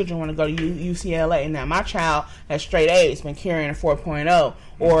my children want to go to UCLA. Now, my child has straight A's, been carrying a 4.0,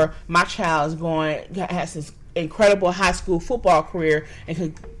 or my child has this incredible high school football career and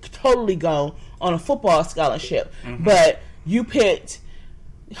could totally go on a football scholarship. But you picked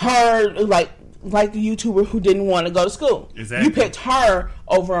her, like, like the YouTuber who didn't want to go to school. Exactly. You picked her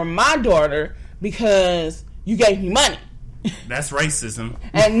over my daughter because you gave me money. That's racism.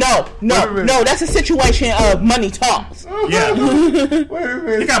 And no, that's a situation of money talks. Yeah. Wait a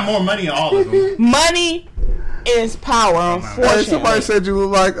minute. You got more money than all of them. Money is power, unfortunately. Hey, somebody said you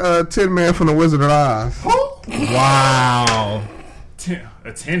look like Tin Man from the Wizard of Oz. Wow.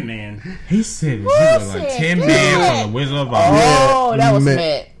 A Tin Man. He said you look like Tin Man from the Wizard of Oz. Oh, that was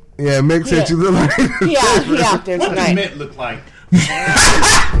Mitt. Yeah, Mick said you look like. He out there tonight. What does Mitt look like?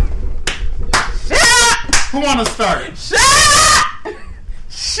 Who want to start?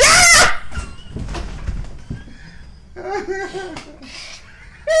 Shut up!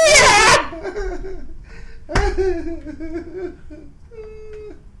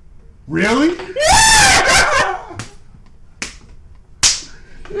 Really?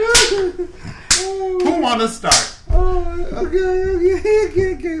 Who want to start?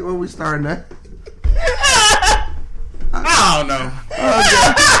 Okay. Where we starting at? I don't know.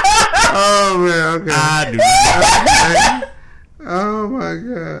 Okay. Oh man, okay. I do. Oh my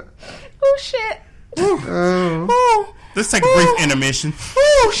god. Oh shit. Oh. Let's take a brief intermission.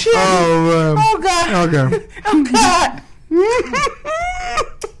 Oh shit. Oh man. Oh god. Okay. Oh god.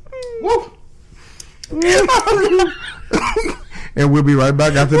 And we'll be right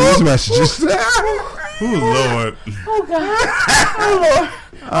back after these messages. Oh Lord. Oh god. Oh Lord.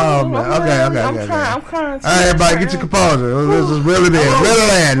 Oh man. Okay. I'm crying. All right, everybody, get your composure. Let's just reel it in. Reel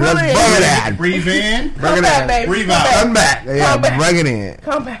it in. Let's bring it in. Breathe in. Bring it in. Baby. Breathe out. Come back. Yeah, bring it in.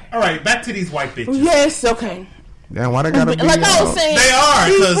 Come back. All right, back to these white bitches. Yes. Okay. Damn, why they gotta be? Like I was saying, They are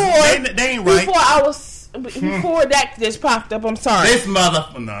because they ain't right. Before that just popped up. I'm sorry. This mother.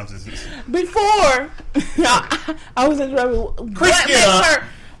 No, I'm just. Before I was interrupted.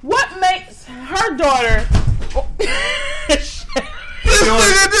 What makes her daughter? This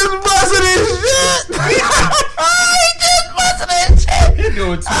nigga just busting his shit. He just busting his shit. You're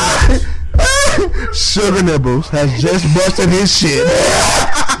doing too much. Sugar Nibbles has just busted his shit.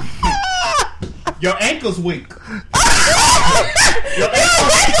 Your ankle's weak. Your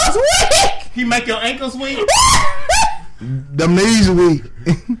ankle's weak. He make your ankles weak. Them knees weak.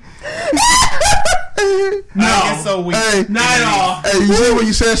 No, it's so weak. Hey, not at all. Hey, you see when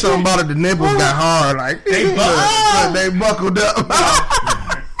you said something about it, the nipples got hard. Like they buckled up.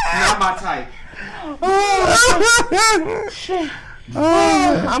 Not my type. Oh, shit.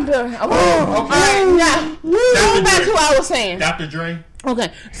 Oh, I'm done. Okay. All right, now going back to what I was saying. Dr. Dre.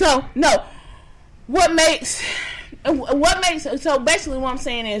 Okay, so no, what makes so basically what I'm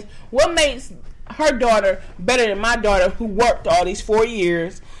saying is what makes her daughter better than my daughter who worked all these 4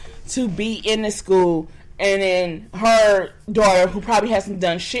 years to be in the school, and then her daughter who probably hasn't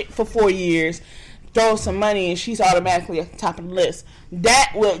done shit for 4 years throws some money and she's automatically at the top of the list.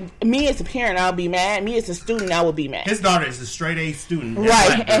 That would, me as a parent, I'll be mad. Me as a student, I would be mad. His daughter is a straight A student.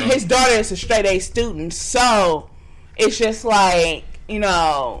 Right, and his daughter is a straight A student. So it's just like, you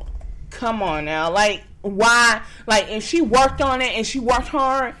know, come on now. Like, why? Like, if she worked on it and she worked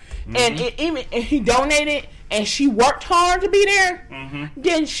hard, and even if he donated and she worked hard to be there,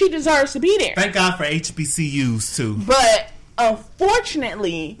 then she deserves to be there. Thank God for HBCUs too. But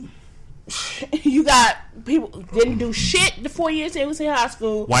unfortunately, you got people didn't do shit the 4 years they was in high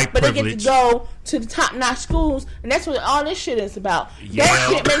school, white but privilege. They get to go to the top notch schools, and that's what all this shit is about. Yale, that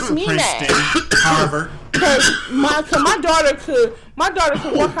shit makes me Princeton, mad. Harvard. Cause my daughter could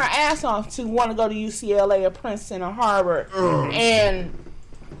work her ass off to want to go to UCLA or Princeton or Harvard,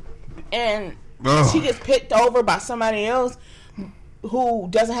 and she gets picked over by somebody else who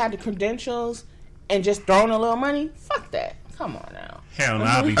doesn't have the credentials and just throwing a little money. Fuck that. Come on now. Hell no,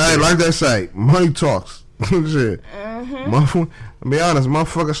 I'll be hey, like they say, money talks. Shit. I'll be honest,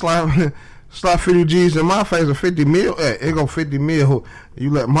 motherfucker slap 50 G's in my face or 50 mil. Hey, it go 50 mil.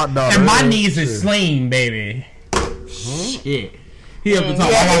 You let my daughter. And my knees are slim, baby. Shit. He up to talk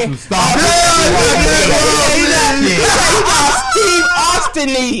about some stuff. Steve Austin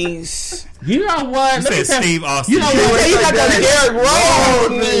knees. You know what? You said Steve Austin. You know what? He got the Derrick Rose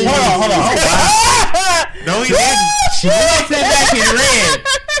knees. Hold on. No, he didn't. Sit back and read.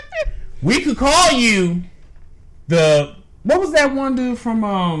 We could call you the. What was that one dude from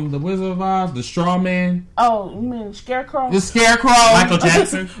the Wizard of Oz? The Straw Man? Oh, you mean Scarecrow? The Scarecrow. Michael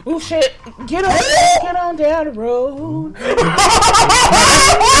Jackson. Oh shit! Get on down the road. No, there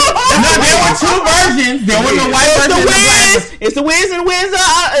were two versions. There was a white version. It's the Wiz and Wiz. So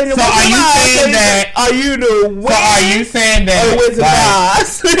are you saying that? Are you the Wiz? So are you saying that? Wiz of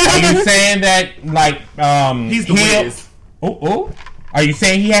Oz? Are you saying that like he's the Wiz? Oh. Are you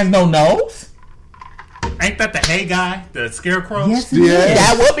saying he has no nose? Ain't that the Hay guy, the Scarecrow? Yes, yeah.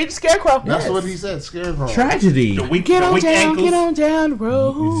 That would be the Scarecrow. That's what he said. Scarecrow. Tragedy. The weak Get on ankles. down the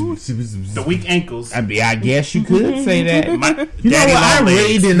road. The weak ankles. I mean, I guess you could say that. You know Daddy what? I long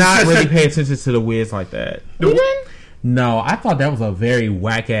really legs. did not really pay attention to the Wiz like that. You didn't? No, I thought that was a very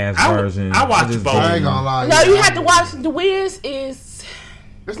whack ass version. I watched just both. I ain't gonna lie. No, you have to watch The Wiz is.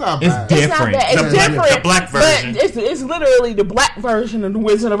 It's not It's bad. different. It's not bad. It's different. The black version. But it's literally the black version of The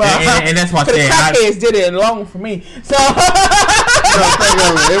Wizard of Oz. And that's why I the said crackheads did it long for me. So No,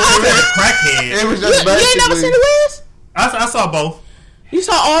 think of it. Crackhead. It was you just ain't never seen basically. The Wiz? I saw both. You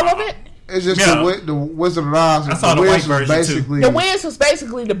saw all of it? It's just Yeah. the Wizard of Oz. I saw the white Wiz was version, too. basically The Wiz was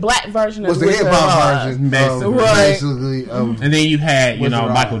basically the black version of was The the Wizard hip of hop Oz. version. Basically. Basically, And then you had, Wizard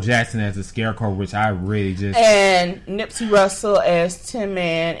of Michael Oz. Jackson as the Scarecrow, which I really just. And Nipsey Russell as Tin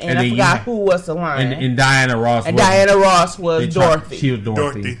Man, and I then you forgot had- who was the lion. And Diana Ross. And was- Diana Ross they was tried- Dorothy. She was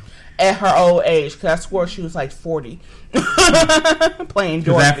Dorothy. At her old age, because I swore she was like 40. Playing Because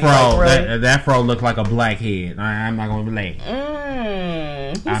Dorothy. that fro, like, really? that fro looked like a blackhead. I'm not going to relate. He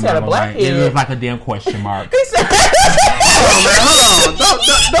I'm said not a gonna black lie. It head. looked like a damn question mark. He said, hold on.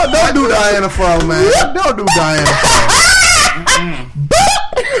 Don't do Diana Fro, man. Don't do Diana Fro.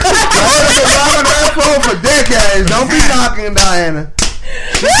 Diana's been knocking that Fro for decades. Don't be knocking Diana.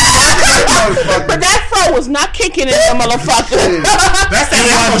 but that fro was not kicking in the motherfucker. That's that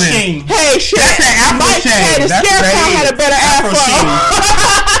Afro Sheen. Hey, shit. That's that Afro Mike shade. said the That's Scarecrow great. had a better afro.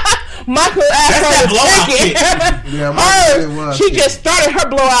 Michael That's that Afro was blowout kicking. kick. Yeah, Michael was She kicking. just started her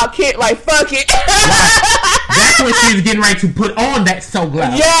blowout kick like, fuck it. That's when she was getting ready to put on that so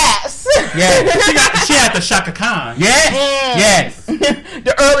glass. Yes. Yeah. She had the Shaka Khan. Yes. Yes.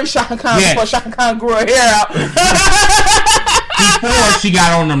 The early Shaka Khan Yes. before Shaka Khan grew her hair out. Before she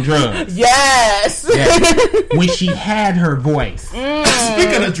got on them drugs. Yes. Yes. When she had her voice.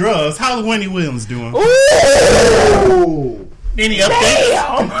 Speaking of drugs, how's Wendy Williams doing? Ooh. Any updates?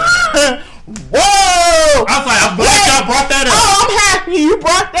 Damn. Whoa. I was like, I'm glad y'all brought that up. Oh, I'm happy you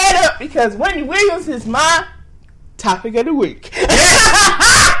brought that up because Wendy Williams is my topic of the week. Go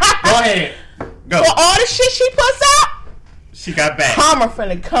ahead. Go. For all the shit she puts out, She got back. Palmer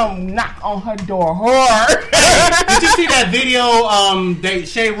finna come knock on her door hard. Did you see that video? They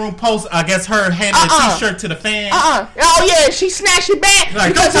Shade Room post. I guess her handing a T-shirt to the fan. Oh yeah, she snatched it back.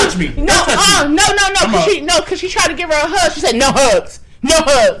 Like, don't touch me. No, Don't touch me. no. Because she tried to give her a hug. She said no hugs. No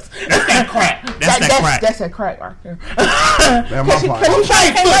hugs. That's that crack. That's that crack. That's that crack right there. That's my part. Because she tried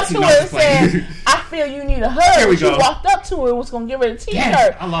to come up to No, her and I'm playing. said, "I feel you need a hug." Here we She go. walked up to her and was gonna give her a T-shirt.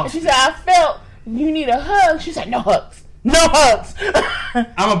 Damn, I lost and she it. said, "I felt you need a hug." She said, "No hugs. No hugs."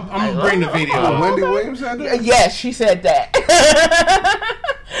 I'm gonna bring the video Oh, up. Wendy Williams had that? Yes, she said that.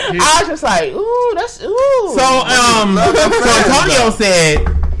 I was just like, ooh, that's ooh. So Antonio said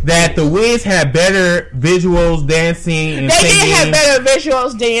that the Wiz had better visuals, dancing, and They singing. did have better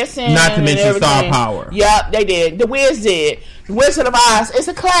visuals, dancing, Not to and mention star everything. power. Yep, they did. The Wiz did. The Wizard of Oz. It's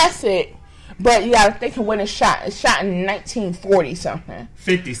a classic, but you gotta think of when it's shot. It's shot in 1940 something.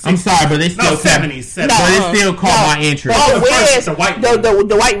 50, 60. I'm sorry, but they still No, 70s. But it still caught my interest. Oh, the first- Wiz, the white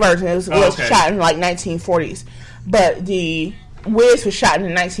the white version was okay. shot in like 1940s, but the Wiz was shot in the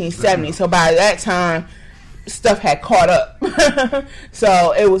 1970s. So by that time, stuff had caught up.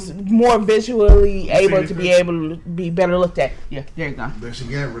 So it was more visually able to be better looked at. Yeah, there you go. But she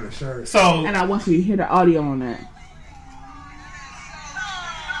got rid of shirt. So And I want you to hear the audio on that.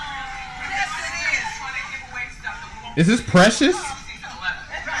 Is this Precious?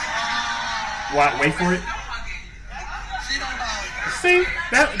 wait for it. See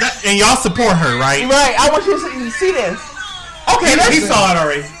that, and y'all support her, right? Right, I want you to see this. Okay, He saw it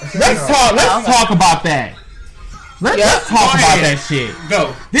already. let's talk about that. Let's talk Go about ahead. that shit.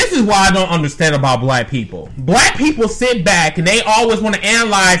 Go. This is why I don't understand about black people. Black people sit back and they always want to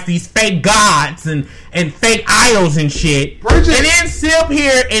analyze these fake gods and fake idols and shit. Bridget. And then sit up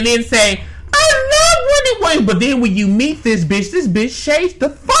here and then say, I love Wendy Williams. But then when you meet this bitch shades the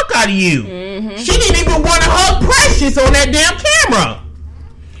fuck out of you. Mm-hmm. She didn't even want to hug Precious on that damn camera.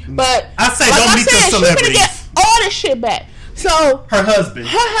 But I say like don't I meet said, the she's gonna celebrities. get all this shit back. So Her husband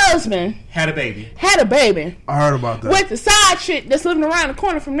her husband had a baby. had a baby I heard about that. with the side chick that's living around the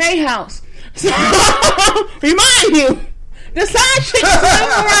corner from their house. So remind you, the side chick that's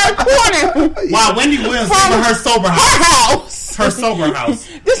living around the corner Wow, Wendy Williams from living her sober her house. house. Her sober house.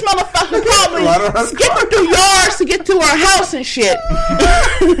 This motherfucker probably Right around the skipping through yards to get to her house and shit.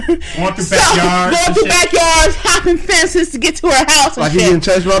 Going through backyards. Going and through shit. backyards, hopping fences to get to her house and Like he shit. getting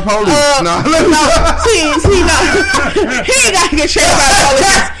chased by police. No, no. see, no. He ain't got to get chased by the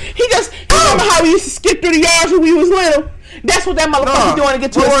police. He remember how we used to skip through the yards when we was little. That's what that motherfucker doing to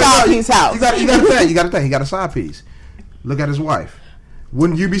get to his side piece house. You got to think. He got a side piece. Look at his wife.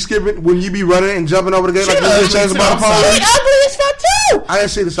 Wouldn't you be skipping? Wouldn't you be running and jumping over the gate like this? She ugly as fuck too. I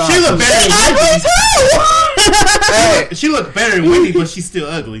didn't see the side. She look better than Wendy too. Hey, she look better than Wendy, but she's still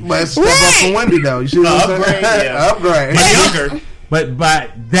ugly. But it's step up from Wendy though. You see what I'm saying? Upgrade. But younger. But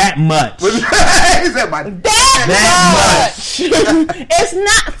that much. that much. It's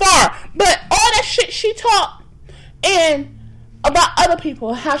not far. But all that shit she taught and about other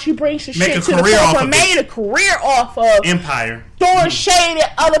people, how she brings the shit to the forefront, made a career off of Empire, throwing shade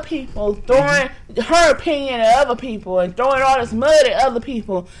at other people, throwing her opinion at other people, and throwing all this mud at other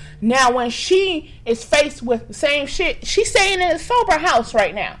people. Now, when she is faced with the same shit, she's staying in a sober house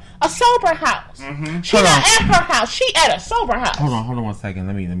right now. A sober house. She's not at her house. She at a sober house. Hold on 1 second.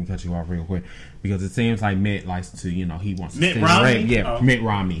 Let me cut you off real quick. Because it seems like Mitt likes to, he wants to Mitt Romney? Yeah, Oh. Mitt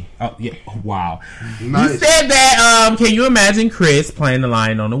Romney. Oh, yeah. Wow. Nice. You said that, can you imagine Chris playing the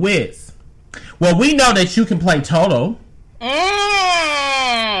lion on the Wiz? Well, we know that you can play Toto.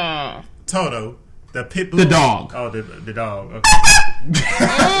 Toto, the pit bull. The dog. Oh, the dog. Okay.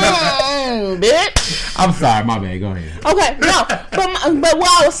 Bitch. I'm sorry, my bad. Go ahead. Okay, no, but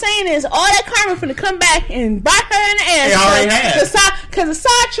what I was saying is all that karma finna come back and bite her in the ass. It already has. Because the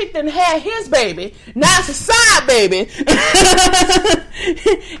side chick done had his baby. Now it's a side baby.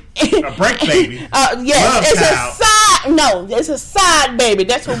 A break baby. Yes, it's child. a side. No, it's a side baby.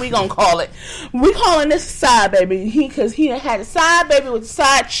 That's what we gonna call it. We calling this a side baby. Because he done had a side baby with a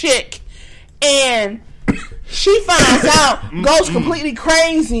side chick, and she finds out, goes completely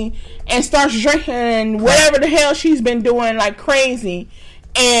crazy, and starts drinking whatever the hell she's been doing like crazy.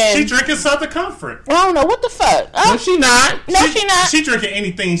 And She drinking Southern Comfort. I don't know what the fuck. No, she not. No, she not. She drinking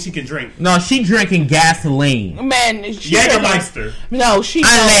anything she can drink. No, she drinking gasoline. Man, she Jägermeister. No, she.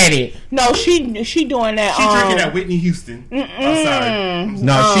 Unleaded. No, she doing that. She drinking that Whitney Houston. I'm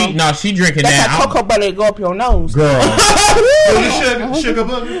sorry. She drinking That's that. that cocoa butter that go up your nose. Girl. Sugar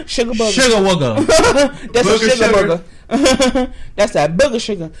booger. Sugar booger. Sugar wooger. That's Booger a sugar sugar. booger. That's that booger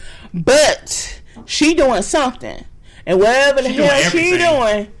sugar. But she doing something. And whatever the hell she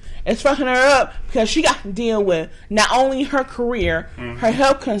doing is fucking her up because she got to deal with not only her career, her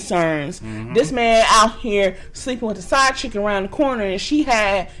health concerns. This man out here sleeping with a side chick around the corner, and she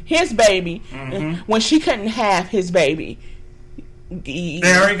had his baby when she couldn't have his baby. They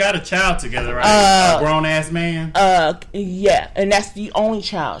already got a child together, right? A grown ass man. Yeah, and that's the only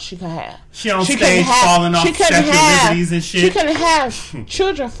child she could have. She on stage falling off Statue of Liberties and shit. She couldn't have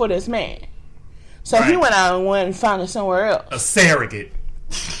children for this man. So he went out and went and found it somewhere else. A surrogate.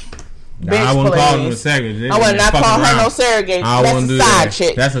 Nah, I wouldn't call him a surrogate. I would not call her no surrogate. That's a side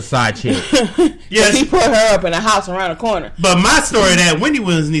chick. That's a side chick. Yes, he put her up in a house around the corner. But my story that Wendy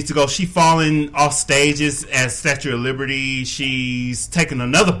Williams needs to go. She falling off stages at Statue of Liberty. She's taking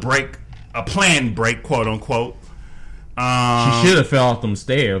another break, a planned break, quote unquote. She should have fell off them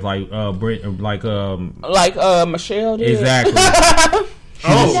stairs, like Michelle did. Exactly.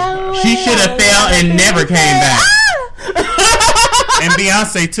 She should have fell and never came back. And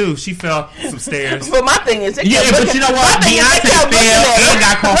Beyonce too. She fell some stairs. But my thing is, but you know what? Beyonce fell and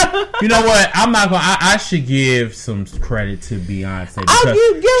got caught. You know what? I'm not gonna. I should give some credit to Beyonce because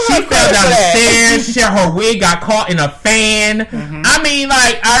she fell down the stairs. She, her wig got caught in a fan. I mean,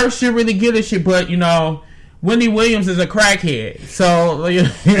 like, I should really give this shit, but Wendy Williams is a crackhead, so and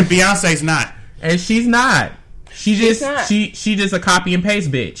Beyonce's not, and she's not. She just a copy and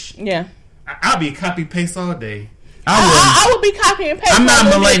paste bitch. Yeah, I'll be copy paste all day. I would be copy and paste. I'm not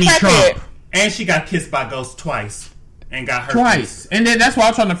Melania Trump. And she got kissed by Ghost twice and got hurt twice. And then that's why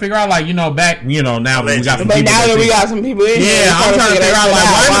I'm trying to figure out, like, now that we got some people. Now that we got some people in here, I'm trying to figure out, like,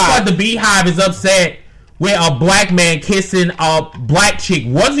 why the fuck the Beehive is upset with a black man kissing a black chick?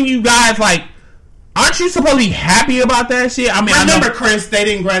 Wasn't you guys like? Aren't you supposed to be happy about that shit? I mean, remember, Chris, they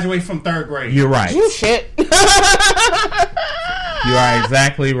didn't graduate from 3rd grade. You're right. You shit. You are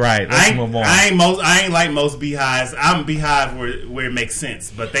exactly right. Let's move on. I ain't like most Beehives. I'm Beehive where it makes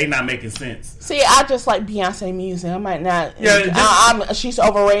sense, but they not making sense. See, I just like Beyonce music. I might not. Yeah, she's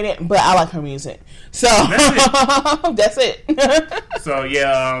overrated, but I like her music. So that's it. So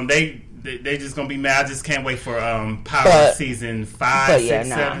yeah, they just gonna be mad. I just can't wait for Power season 5, 6,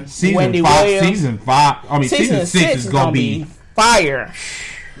 7. Season 5. I mean, season 6 is gonna be fire.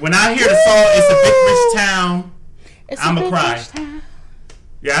 When I hear the song, "It's a Big Rich Town," I'm gonna cry.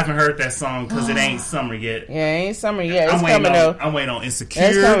 Yeah, I haven't heard that song because it ain't summer yet. Yeah, it ain't summer yet. It's coming though. I'm waiting on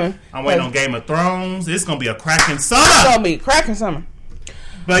Insecure. I'm waiting on Game of Thrones. It's gonna be a cracking summer. It's gonna be cracking summer.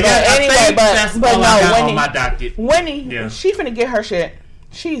 But yeah, anyway, I think that's all I got on my docket. Wendy, she finna get her shit.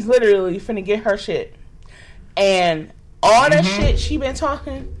 She's literally finna get her shit. And all that shit she been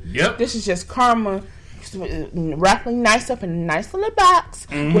talking. Yep. This is just karma. Wrapping nice up in a nice little box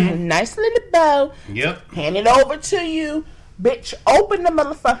with a nice little bow. Yep. Hand it over to you, bitch. Open the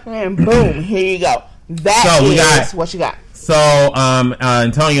motherfucker and boom, here you go. That is what you got. So,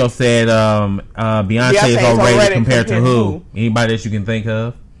 Antonio said Beyonce is overrated compared to who? Anybody that you can think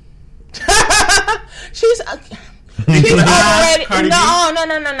of? She's overrated.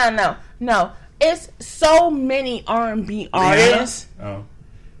 No. It's so many R&B artists. Oh.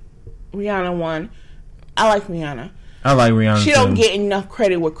 Rihanna won. I like Rihanna. I like Rihanna. She don't get enough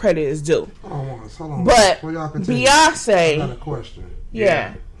credit where credit is due. Hold on. But Beyonce. I got a question.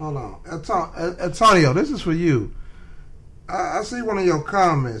 Yeah. Hold on. Antonio, this is for you. I see one of your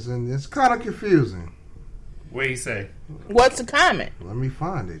comments, and it's kind of confusing. What do you say? What's the comment? Let me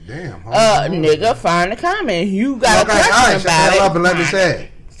find it. Damn. Nigga, find the comment. You got a question about it. Up and let me say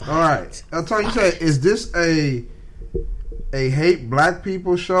it. All right. Antonio, you said, is this a hate black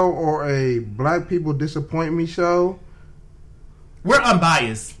people show or a black people disappoint me show? We're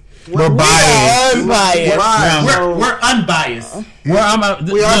unbiased. We're biased. We're unbiased.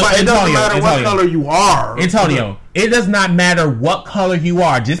 It doesn't matter what color you are. Antonio, it does not matter what color you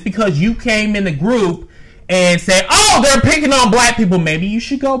are. Just because you came in the group and said, "Oh, they're picking on black people," maybe you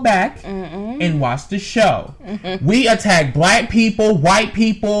should go back and watch the show. We attack black people, white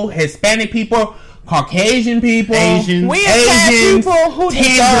people, Hispanic people, Caucasian people, Asians, people who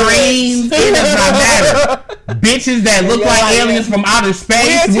tangerines. It does not matter. Bitches that look like aliens from outer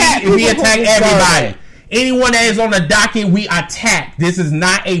space. We attack everybody. Anyone that is on the docket, we attack. This is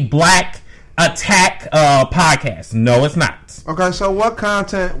not a black attack podcast. No, it's not. Okay, so what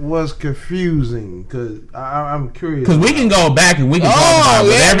content was confusing? Because I'm curious. Because we can go back and we can talk about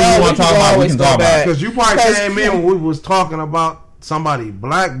whatever you want to talk about. We can talk about. Because you probably came in when we was talking about somebody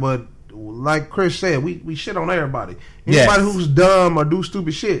black, but like Chris said, we shit on everybody. Anybody who's dumb or do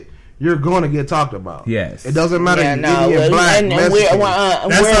stupid shit, you're going to get talked about. Yes. It doesn't matter if you're black, Mexican.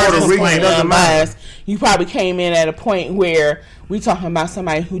 You probably came in at a point where we talking about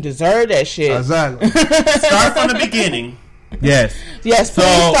somebody who deserved that shit. Exactly. Start from the beginning. Yes. Please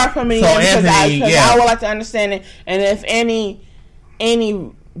start from the beginning because I would like to understand it. And if any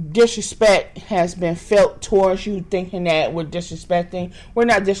disrespect has been felt towards you thinking that we're disrespecting, we're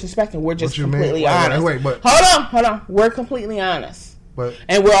not disrespecting. We're just completely honest. But hold on. We're completely honest.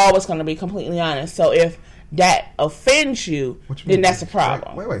 And we're always going to be completely honest. So if that offends you then that's a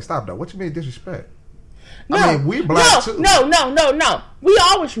problem. Wait, stop though. What you mean disrespect? No, I mean, we black too. No. We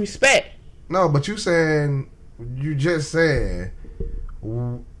always respect. No, but you just saying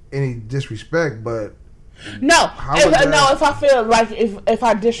any disrespect, but if I feel like if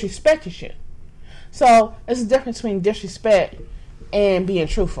I disrespected you. So it's a difference between disrespect and being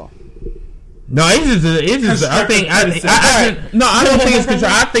truthful. No, it's just. I don't think it's constructive.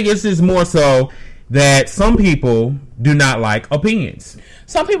 I think it's just more so that some people do not like opinions.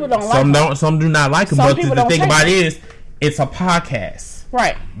 Some people don't like them. Some do not like them. But the thing about it is, it's a podcast,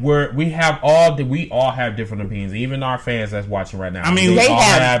 right? Where we all have different opinions. Even our fans that's watching right now. I mean, they all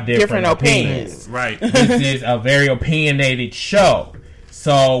have different opinions. Right. This is a very opinionated show.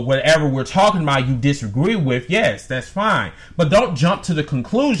 So whatever we're talking about you disagree with, yes, that's fine. But don't jump to the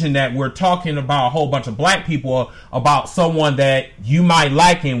conclusion that we're talking about a whole bunch of black people, about someone that you might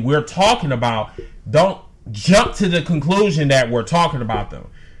like and we're talking about. Don't jump to the conclusion that we're talking about them.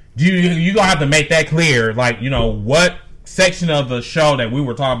 You gonna have to make that clear. Like, what section of the show that we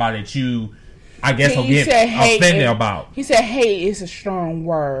were talking about that you, I guess, will get offended about. He said hate is a strong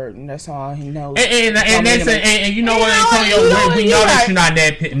word, and that's all he knows. And you know what, Antonio? We know that you're not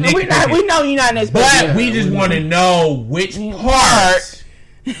that nitpicky. We know you're not that. But we just want to know which part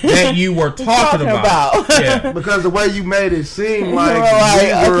that you were talking about. Yeah. Because the way you made it seem like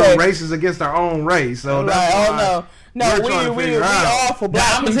we were racist against our own race. So that's we all for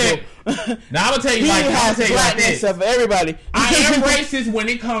black people. Now I'm gonna tell you like this. Of everybody. I am racist when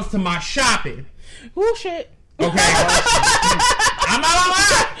it comes to my shopping. Oh shit. Okay. I'm not gonna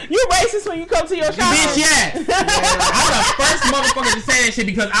lie. You racist when you come to your shopping. Bitch, yes. I'm the first motherfucker to say that shit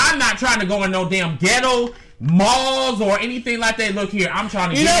because I'm not trying to go in no damn ghetto malls or anything like that. Look here, I'm trying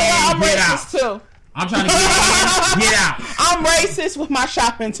to get in and get out. Too. I'm trying to get out. I'm racist with my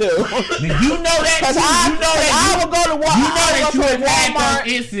shopping too. You know that. I will go to Walmart. You know that you have had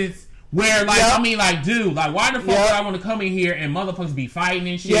those instances where, dude, why the fuck would I want to come in here and motherfuckers be fighting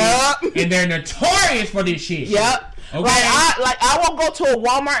and shit? Yep. And they're notorious for this shit. Yep. Okay. I won't go to a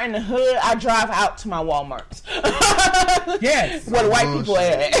Walmart in the hood. I drive out to my Walmarts. Yes. Where the white people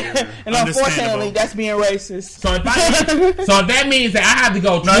at. Yeah. And unfortunately, that's being racist. So if that means that I have to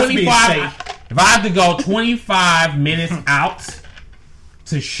go 25. If I have to go 25 minutes out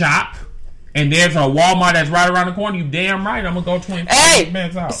to shop, and there's a Walmart that's right around the corner, you damn right I'm gonna go 25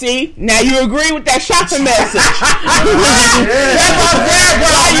 minutes out. See, now you agree with that shopping message. That's what I'm saying,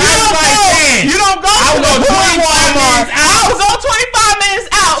 bro. You don't go I would go 25 minutes out. I would go 25 minutes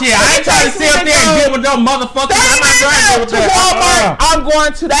out. Yeah, I ain't trying to sit up there and deal with them motherfuckers. I'm not trying to Walmart. I'm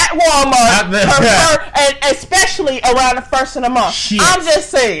going to that Walmart, and especially around the first of the month. Shit. I'm just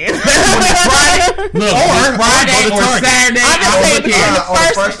saying. Friday or Saturday, I'm just saying between the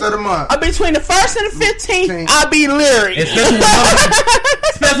first of the month. Between the 1st and the 15th, I'll be leery.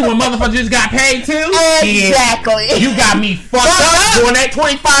 Especially when motherfuckers just got paid too. Exactly. Yeah. You got me fucked up doing that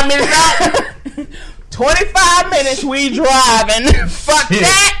 25 minutes out. 25 minutes we driving. Fuck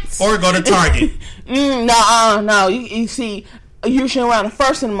that. Or go to Target. No. You see, usually around the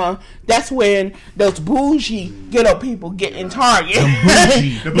 1st of the month, that's when those bougie ghetto people get in Target.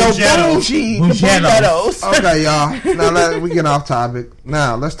 The bougettos. Okay, y'all. Now we get off topic.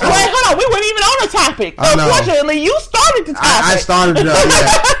 Now let's talk. Wait, hold on. We weren't even on the topic. Unfortunately, you started the topic. I started it.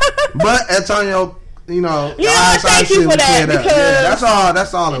 Yeah. But Antonio, thank you for that. Because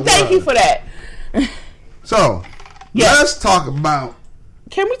that's all. It was. Thank you for that. So, let's talk about.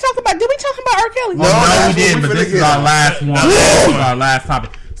 Can we talk about? Did we talk about R. Kelly? No, we didn't. But this is our last one. This is our last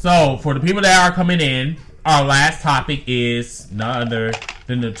topic. So, for the people that are coming in, our last topic is none other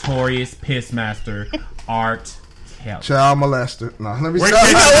than notorious pissmaster Art Kelly. Child molester. No, let me stop.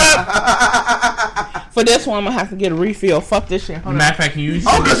 For this one, I'm gonna have to get a refill. Fuck this shit. Matter of fact, you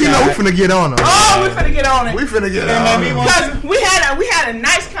because we finna get on it. We finna get on it. We finna get on it. Because we had a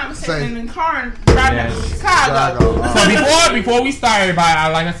nice conversation in the car driving to Chicago. So before we start,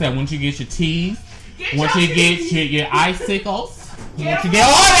 everybody, like I said, once you get your teas, once you get your icicles, once you get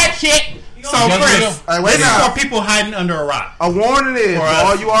all that shit. So Chris, this is for people hiding under a rock. A warning is for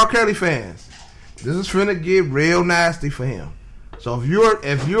all you R. Kelly fans. This is finna get real nasty for him. So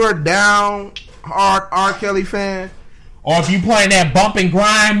if you're down hard R. Kelly fan, or if you playing that bump and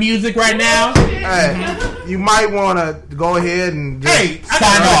grind music right now, you might want to go ahead and just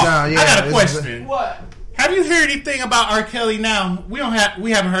sign off. I got a question. What? Have you heard anything about R. Kelly now? We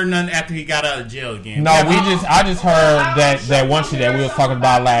haven't heard nothing after he got out of jail again. No, I just heard that one shit that we was talking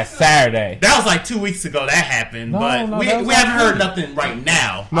about last Saturday. That was like 2 weeks ago that happened, but we haven't heard nothing right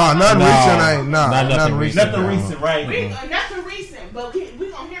now. No, nothing recent ain't nothing recent. Nothing recent, right? Nothing recent, but we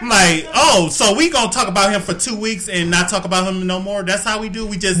gonna hear. Like, so we gonna talk about him for 2 weeks and not talk about him no more? That's how we do.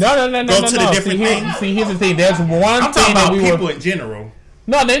 We just go to the different things. See, here's the thing. There's one I'm thing talking about people in general.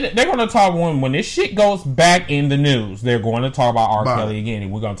 No, they're going to talk when this shit goes back in the news. They're going to talk about R. Kelly again,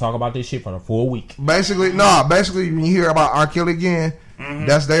 and we're going to talk about this shit for the full week. Basically, when you hear about R. Kelly again,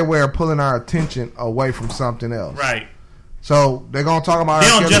 that's their way of pulling our attention away from something else. Right. So they're going to talk about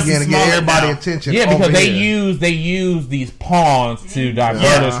R. Kelly again to get everybody's attention. Yeah, because they use these pawns to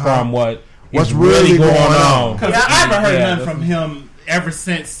divert us from what's really going on. Because I haven't heard nothing from him ever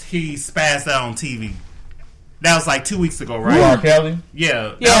since he spazzed out on TV. That was like 2 weeks ago, right? R. Kelly?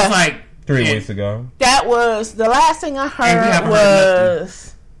 Yeah. That was like 3 weeks ago. That was the last thing I heard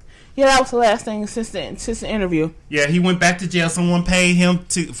was... Yeah, that was the last thing since the interview. Yeah, he went back to jail. Someone paid him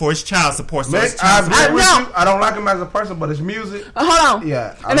for his child support. So I don't like him as a person, but his music... hold on.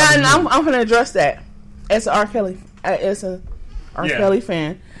 Yeah. I'm going to address that as an R. Kelly. As a R. Kelly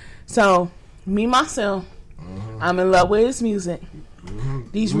fan. So, me, myself, I'm in love with his music.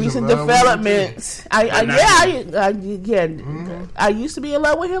 These recent developments, I used to be in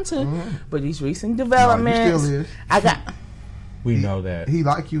love with him too, but these recent developments, you still is. We know that he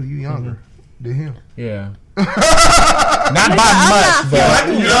like you younger than him. Yeah, not by much, but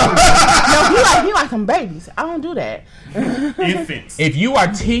he like them babies. I don't do that. Infants. If you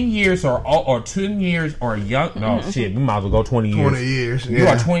are 10 years or 10 years or young, shit, we might as well go 20 years. 20 years. You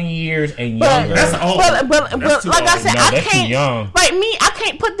are 20 years and younger. That's old. But like I said, I can't. Too young. Like me, I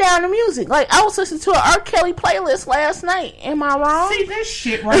can't put down the music. Like I was listening to an R. Kelly playlist last night. Am I wrong? See this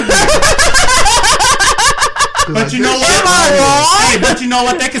shit right here. But you know what? Am I wrong? Hey, but you know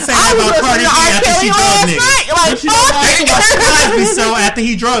what they can say about Cardi B after she drugged niggas. Like, they can watch the Cosby Show after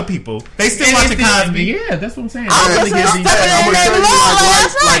he drugged people. They still watch the Cosby. Yeah, that's what I'm saying. I'm gonna tell you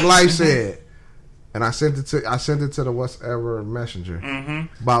like Life said, and I sent it to the whatever messenger.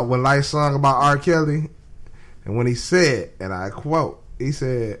 About when Life sung about R. Kelly, and when he said, and I quote, he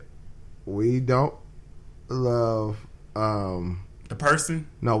said, "We don't love the person.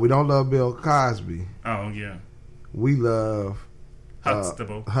 No, we don't love Bill Cosby. Oh yeah." We love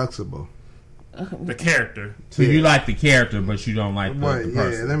Huxtable. The character. So you like the character, but you don't like the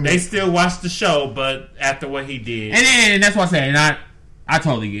person. They still watch the show, but after what he did. And that's what I say. And I I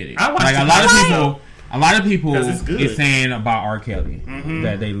totally get it. Like a lot of people is saying about R. Kelly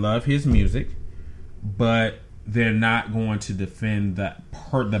that they love his music, but they're not going to defend the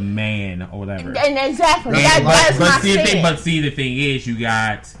man or whatever. And exactly. That's my thing. But see, the thing is, you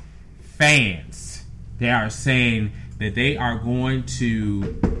got fans. They are saying that they are going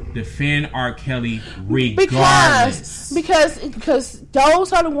to defend R. Kelly regardless. Because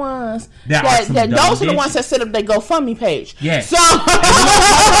those are the ones those are the ones that set up their GoFundMe page. Yes. So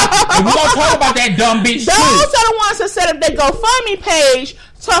and we're gonna talk about that dumb bitch those too. are the ones that set up their GoFundMe page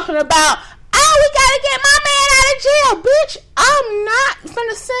talking about, oh, we gotta get my man out of jail, bitch. I'm not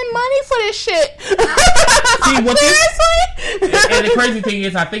finna send money for this shit. See, seriously? And the crazy thing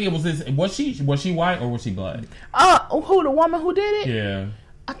is, I think it was this. Was she white or was she black? Who, the woman who did it? Yeah.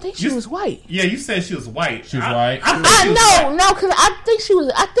 I think she was white. Yeah, you said she was white. She was white? No, because I think she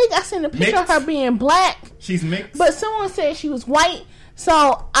was. I think I seen a picture of her being black. She's mixed. But someone said she was white.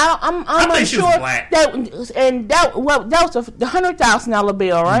 So I'm think she was black. That was the $100,000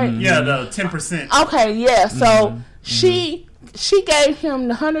 bill, right? Yeah, the 10%. Okay, yeah. So she gave him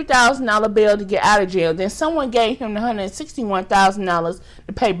the $100,000 bill to get out of jail. Then someone gave him the $161,000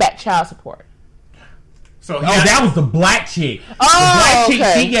 to pay back child support. So that was the black chick. The black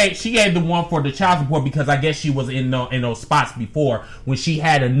chick, she gave the one for the child support because I guess she was in those spots before when she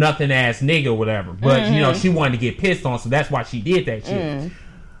had a nothing ass nigga or whatever. But she wanted to get pissed on, so that's why she did that shit.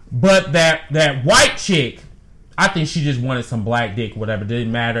 But that white chick, I think she just wanted some black dick, whatever. It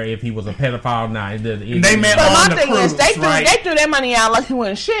didn't matter if he was a pedophile or not. They met but on my the thing cruise, is, they threw their money out like it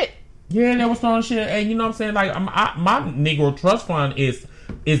wasn't shit. Yeah, they was throwing shit, and you know what I'm saying. Like my Negro Trust Fund is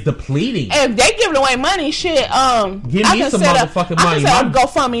depleting. And if they giving away money, shit. Give me some motherfucking money. I can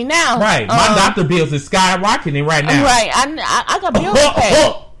GoFundMe now. Right, my doctor bills is skyrocketing right now. Right, I got bills to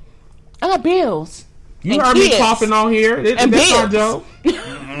pay. I got bills. You heard me coughing on here. And that's our joke.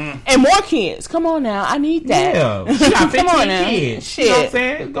 And more kids. Come on now. I need that. Yeah. She got 15 kids. Shit. You know what I'm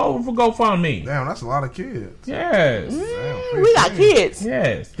saying? Go fund me. Damn, that's a lot of kids. Yes. Damn, we got kids.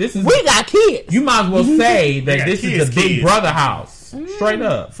 Yes. We got kids. You might as well say that this is the Big Brother house. Straight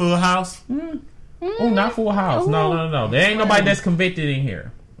up. Full House? Oh, not Full House. No. There ain't nobody that's convicted in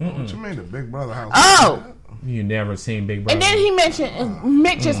here. What you mean the Big Brother house? Oh. You never seen Big Brother. And then he mentioned,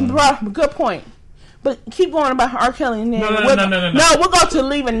 Mick just brought up a good point. But keep going about R. Kelly and then No, we'll go to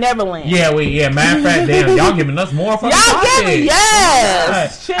Leaving Neverland. Yeah, matter of fact, damn, y'all giving us more fucking content.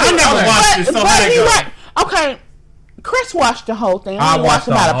 Yes. I never watched it, so I right. Okay, Chris watched the whole thing. I watched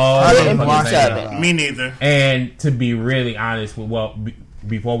about a piece of it. Me neither. And to be really honest, before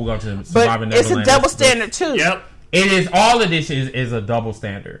we go to Surviving Neverland, it's a double standard too. Yep. It is. All of this is a double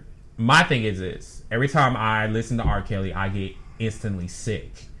standard. My thing is this: every time I listen to R. Kelly, I get instantly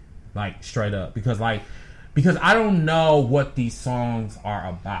sick. Like straight up, because I don't know what these songs are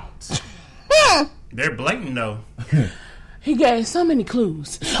about. They're blatant though. He gave so many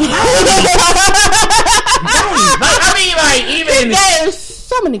clues. I mean, even he gave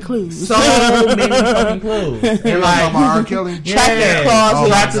so many clues. So many fucking clues. And like R. Kelly, trapped in the closet.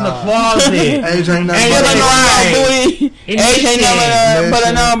 Trapped in the closet. Age ain't nothing but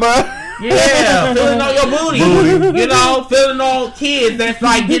a number. Yeah, feeling on your booty. You know, feeling on kids that's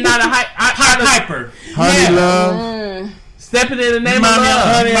like getting out of hyper. Honey love. Stepping in the name of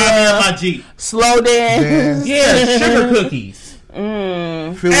love. Honey love my Jeep. Slow dance. Yeah, sugar cookies.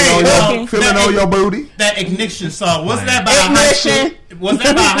 Feeling on your booty. That Ignition song. Was that by a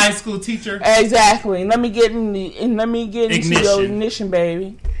high school teacher? Exactly. Let me get into your ignition,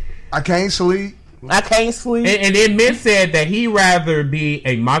 baby. I can't sleep. And then Mick said that he'd rather be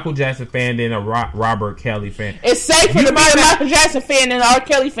a Michael Jackson fan than a Robert Kelly fan. It's safer to be a Michael Jackson fan than an R.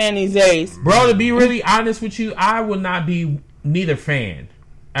 Kelly fan these days. Bro, to be really honest with you, I would not be neither fan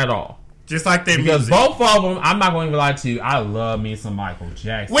at all. Just like their because music. Both of them, I'm not going to lie to you, I love me some Michael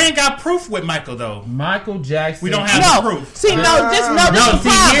Jackson. We ain't got proof with Michael, though. Michael Jackson. We don't have the proof. See,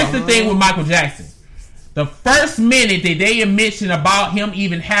 here's the thing with Michael Jackson. The first minute that they mentioned about him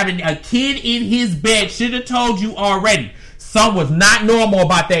even having a kid in his bed should have told you already. Something was not normal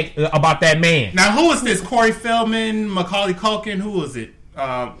about that man. Now, who is this? Corey Feldman, Macaulay Culkin? Who was it?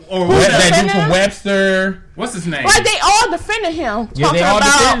 Or that dude from Webster. What's his name? Right, they all defended him. Yeah, they all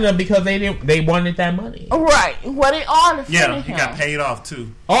defended him because they wanted that money. Right. Well, they all defended him. He got paid off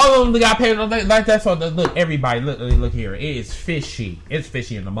too. All of them got paid off like that. So look, everybody, look here. It is fishy. It's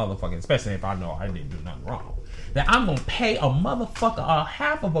fishy in the motherfucking, especially if I know I didn't do nothing wrong. That I'm gonna pay a motherfucker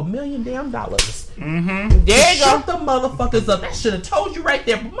 $500,000 damn. Mm-hmm. There you go. Shut the motherfuckers up. That should have told you right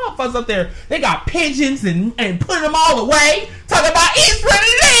there. But motherfuckers up there, they got pigeons and putting them all away. Talking about East Pretty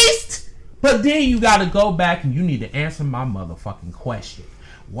East. But But then you got to go back and you need to answer my motherfucking question.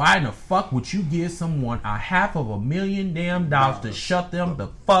 Why in the fuck would you give someone $500,000 damn to shut them the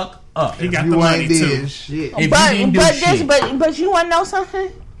fuck up? He got the money too. Shit. But you want to know something?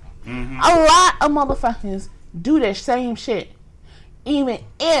 Mm-hmm. A lot of motherfuckers do that same shit, even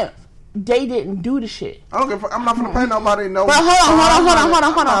if they didn't do the shit. I'm not gonna pay nobody no. But hold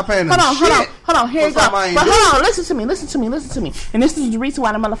on. Here you go. But hold on, listen to me. And this is the reason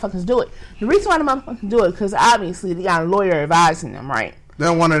why the motherfuckers do it. The reason why the motherfuckers do it because obviously they got a lawyer advising them, right? They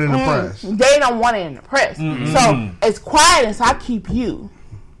don't want it in the press. They don't want it in the press. Mm-hmm. So as quiet as I keep you,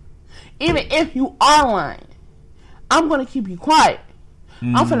 even if you are lying, I'm gonna keep you quiet.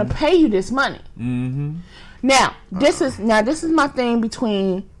 Mm-hmm. I'm gonna pay you this money. Mm-hmm. Now this is my thing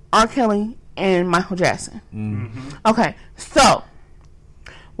between R. Kelly and Michael Jackson. Mm-hmm. Okay, so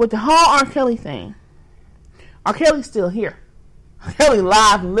with the whole R. Kelly thing, R. Kelly's still here. R. Kelly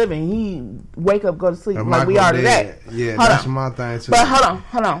live and living. He wake up, go to sleep like we are today. Yeah, that's my thing too. But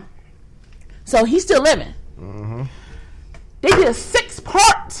hold on. So he's still living. Mm-hmm. They did a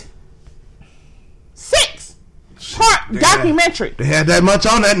 6-part documentary. They had that much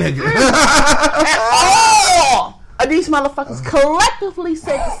on that nigga. And all of these motherfuckers collectively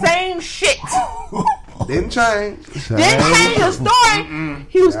said the same shit. Didn't change the story.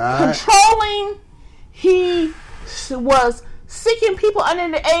 He was controlling. He was seeking people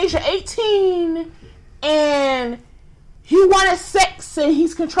under the age of 18, and he wanted sex, and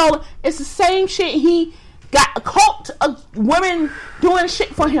he's controlling. It's the same shit. He got a cult of women doing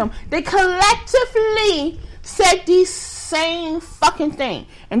shit for him. They collectively said the same fucking thing,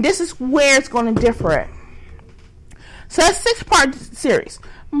 and this is where it's going to differ at. So that's 6-part series.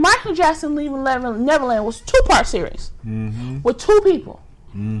 Michael Jackson Leaving Neverland was 2-part series with 2 people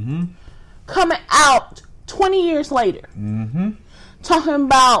coming out 20 years later, talking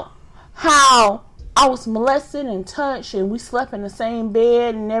about how I was molested and touched, and we slept in the same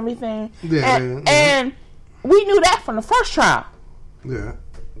bed and everything. And we knew that from the first trial. Yeah,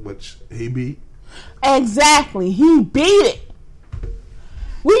 which he beat. Exactly, he beat it.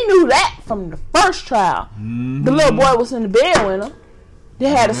 We knew that from the first trial. Mm-hmm. The little boy was in the bed with him. They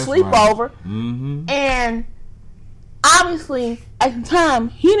had a sleepover. Right. Mm-hmm. And obviously, at the time,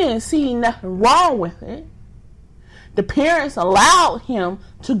 he didn't see nothing wrong with it. The parents allowed him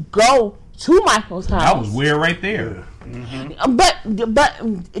to go to Michael's house. That was weird right there. Mm-hmm. But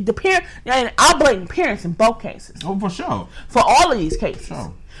the parent, and I'll blame the parents in both cases. Oh, for sure. For all of these cases. Sure.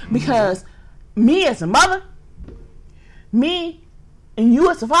 Mm-hmm. Because me as a mother, me and you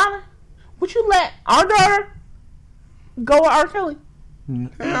as a father, would you let our daughter go with R. Kelly?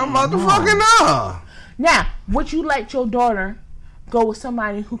 Hell, motherfucking no. Now, would you let your daughter go with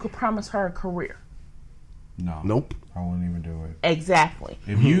somebody who could promise her a career? No. Nope. I wouldn't even do it. Exactly.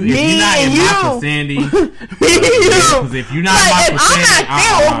 If you're not in my Sandy, because if you're not in my Sandy, I'm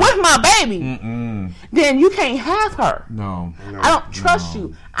not there with my baby, then you can't have her. No. I don't trust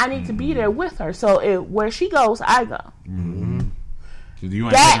you. I need to be there with her. So where she goes, I go. Mm-hmm. You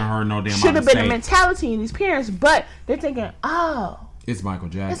ain't taking her no damn. Should have been the mentality in these parents, but they're thinking, oh, it's Michael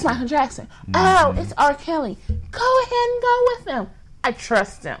Jackson. It's Michael Jackson. Mm-hmm. Oh, it's R. Kelly. Go ahead and go with them. I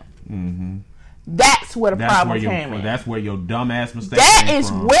trust them. Mm-hmm. That's where the problem came in. That's where your dumbass mistake came from. That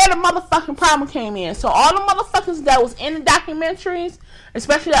is where the motherfucking problem came in. So all the motherfuckers that was in the documentaries,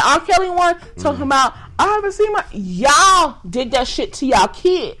 especially that R. Kelly one, talking about, I haven't seen my... Y'all did that shit to y'all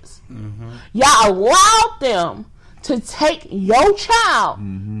kids. Mm-hmm. Y'all allowed them to take your child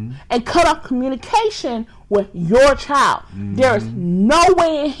and cut off communication with your child. There is no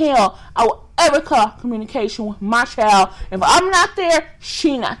way in hell I will ever cut off communication with my child. If I'm not there,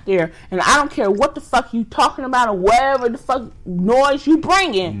 she not there. And I don't care what the fuck you talking about or whatever the fuck noise you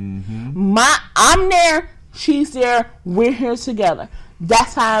bringing. I'm there, she's there, we're here together.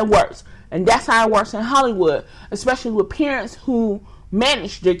 That's how it works. And that's how it works in Hollywood, especially with parents who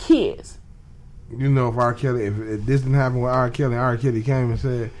manage their kids. You know, if R. Kelly, if this didn't happen with R. Kelly came and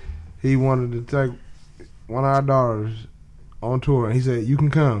said he wanted to take one of our daughters on tour, and he said, "You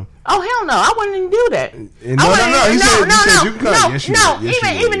can come." Oh hell no, I wouldn't even do that. No. He said you can come. Yes, you would.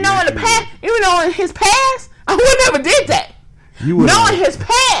 Even though in the past, even though in his past, I would never did that. Knowing his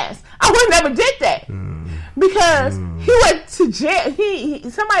past, I would never did that because he went to jail.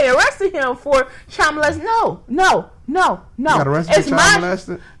 Somebody arrested him for child molestation. No. He got arrested for child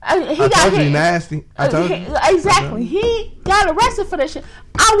molestation? I told you nasty. I told you. Exactly. He got arrested for that shit.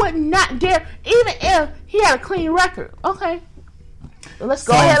 I would not dare, even if he had a clean record. Okay. Let's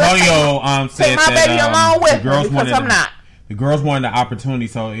go ahead. Antonio take my baby along with me because I'm not. The girls wanted the opportunity,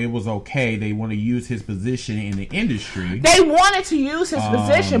 so it was okay. They want to use his position in the industry. They wanted to use his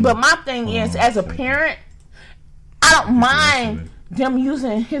position, but my thing is, as a parent, I don't mind them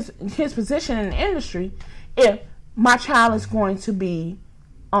using his position in the industry if my child is going to be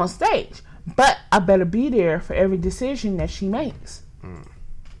on stage. But I better be there for every decision that she makes.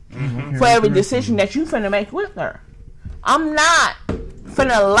 Mm-hmm. For every decision that you finna make with her. I'm not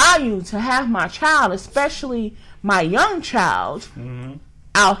finna allow you to have my child, especially my young child,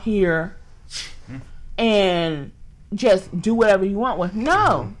 out here and just do whatever you want with.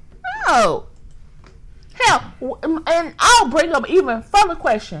 No. Hell, and I'll bring up even further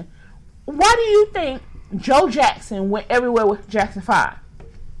question. Why do you think Joe Jackson went everywhere with Jackson 5?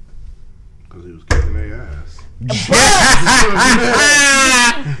 Because he was kicking their ass. But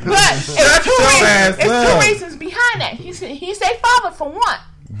it's two reasons behind that. He's their father for one.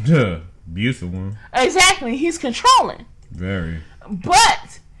 Abusive one. Exactly. He's controlling. Very.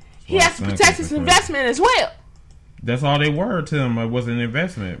 But he has to protect his investment as well. That's all they were to him. It was an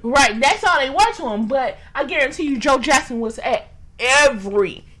investment. Right. That's all they were to him. But I guarantee you, Joe Jackson was at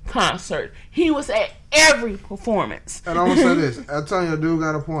every concert. He was at every performance. And I'm going to say this. Antonio do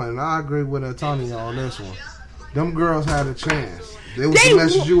got a point. And I agree with Antonio on this one. Them girls had a chance. It was the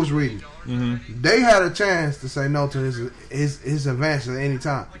message you was reading. Mm-hmm. They had a chance to say no to his advances at any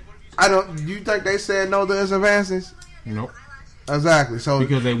time. You think they said no to his advances? Nope. Exactly. So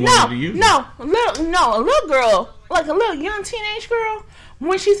because they wanted to use it. A little girl, like a little young teenage girl,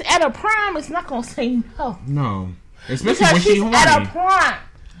 when she's at her prime, it's not gonna say no. No, especially because when she's at her prime.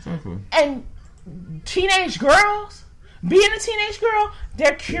 Exactly. And teenage girls, being a teenage girl,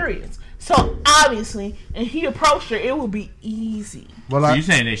 they're curious. So obviously, and he approached her, it would be easy. Well, so you're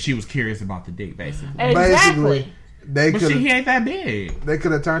saying that she was curious about the dick, basically. Exactly. But he ain't that big. They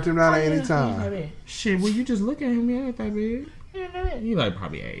could have turned him down at any time. Shit, well, you just look at him, he ain't that big. He like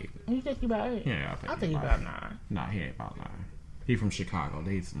probably 8. You think he about 8? Yeah, I think he about 9. Nah, he ain't about 9. He from Chicago.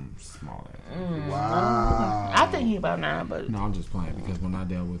 They some small ass. Wow. I think he about 9, but no, I'm just playing because when I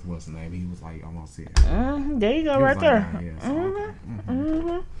dealt with what's the name, he was like almost 6. There you go, right there.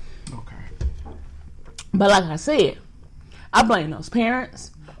 9, okay. But like I said, I blame those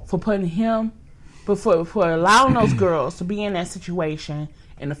parents for putting him, for allowing those girls to be in that situation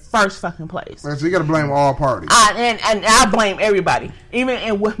in the first fucking place. So you got to blame all parties. And I blame everybody,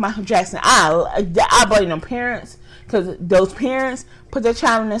 even with Michael Jackson. I blame them parents because those parents put their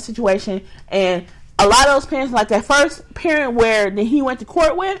child in that situation, and a lot of those parents, like that first parent where he went to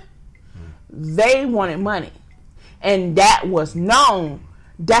court with, they wanted money, and that was known.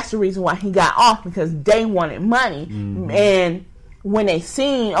 That's the reason why he got off, because they wanted money. Mm-hmm. And when they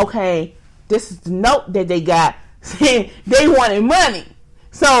seen, okay, this is the note that they got, saying they wanted money.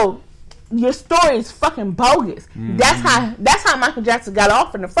 So your story is fucking bogus. Mm-hmm. That's how Michael Jackson got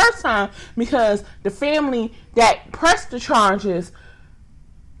off in the first time, because the family that pressed the charges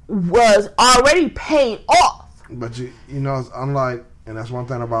was already paid off. But you know, it's unlike, and that's one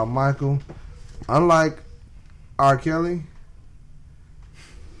thing about Michael, unlike R. Kelly.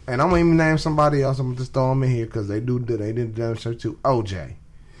 And I'm going to even name somebody else. I'm going to just throw them in here because they did demonstrate to OJ.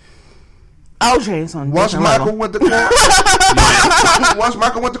 OJ is on once Michael level. Went to court. Once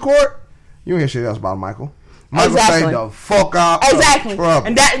Michael went to court, you ain't hear shit else about Michael. Michael stayed the fuck out exactly. of trouble.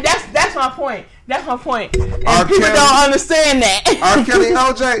 And that's my point. That's my point. And people don't understand that. R. Kelly and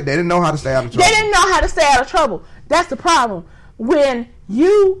OJ, they didn't know how to stay out of trouble. They didn't know how to stay out of trouble. That's the problem. When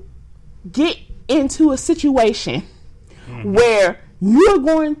you get into a situation where you're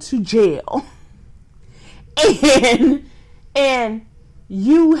going to jail and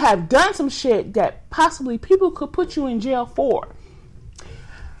you have done some shit that possibly people could put you in jail for.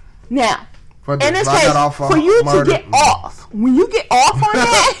 Now, in this case, for you to get off, when you get off on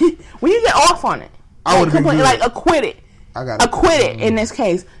that, I would have been like acquitted. I got acquitted in this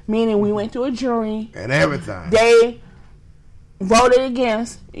case, meaning we went to a jury and everything. They voted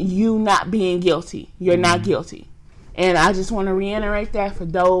against you not being guilty. You're not guilty. And I just want to reiterate that for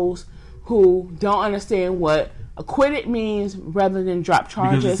those who don't understand what acquitted means, rather than drop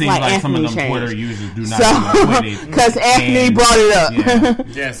charges. Because it seems like Anthony some of them Twitter users do not do acquitted. Because Anthony brought it up. Yeah.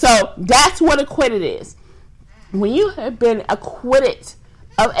 Yes. So that's what acquitted is. When you have been acquitted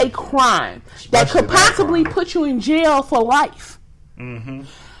of a crime that could possibly put you in jail for life,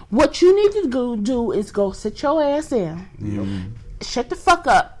 what you need to do is go sit your ass down. Shut the fuck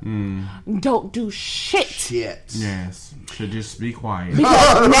up. Don't do shit. Yes. So just be quiet.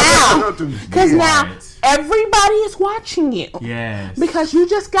 Because now everybody is watching you. Yes. Because you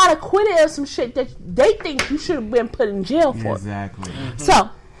just got acquitted of some shit that they think you should have been put in jail for. Exactly. So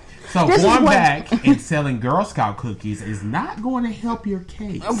So going back and selling Girl Scout cookies is not going to help your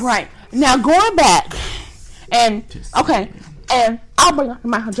case. Right. Now going back and and I'll bring up the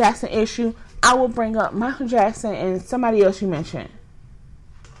Michael Jackson issue. I will bring up Michael Jackson and somebody else you mentioned.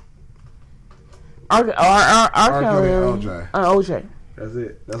 R. Kelly, OJ. That's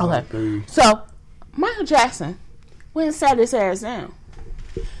it. That's okay. Like 3. So Michael Jackson went and sat his ass down.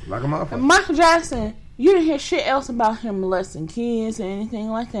 Like a motherfucker. Michael Jackson, you didn't hear shit else about him molesting kids or anything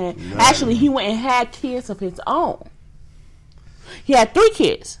like that. No. Actually, he went and had kids of his own. He had 3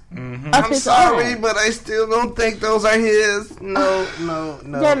 kids. Mm-hmm. I'm sorry, but I still don't think those are his. No.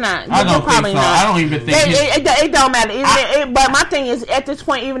 They're not. I don't think so. Not. I don't even think it don't matter. But my thing is, at this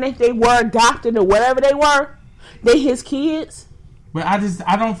point, even if they were adopted or whatever they were, they his kids. But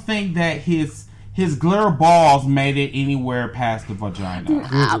I don't think that his glitter balls made it anywhere past the vagina.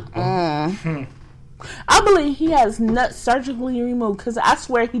 I believe he has nuts surgically removed because I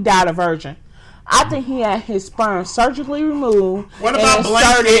swear he died a virgin. I think he had his sperm surgically removed. What about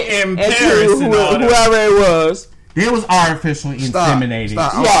Blanket in Paris and all that? Whoever it was. It was artificially inseminated.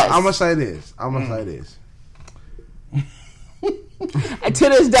 Stop. Yes. I'm going to say this. And to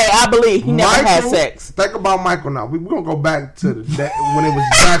this day, I believe he never had sex. Think about Michael now. We're going to go back to the day when it was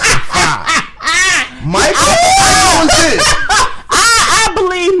Jackson 5. Michael was this. I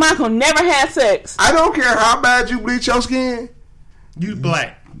believe Michael never had sex. I don't care how bad you bleach your skin. You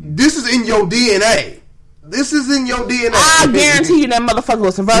black. This is in your DNA. I guarantee you that motherfucker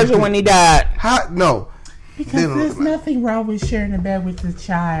was a virgin when he died. No. Because there's nothing wrong with sharing a bed with the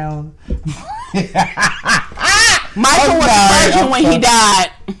child. Michael was a virgin when he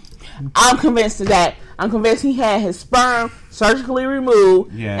died. I'm convinced of that. I'm convinced he had his sperm surgically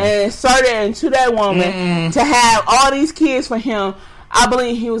removed and inserted into that woman to have all these kids for him. I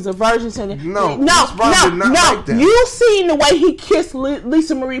believe he was a virgin. No. Like you seen the way he kissed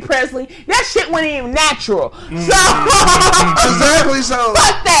Lisa Marie Presley? That shit wasn't even natural. So exactly. So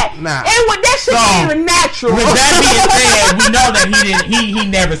fuck that. Nah. That shit wasn't even natural. With that being said, we know that he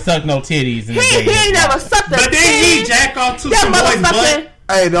never sucked no titties. He never sucked a titty. But then he jack off to some boy's butt.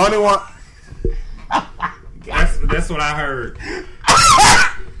 Hey, the only one. That's what I heard.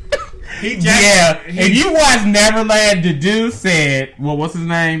 If you watch Neverland, the dude said, well, what's his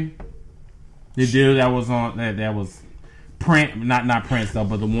name? The dude that was on that was Prince, not Prince though,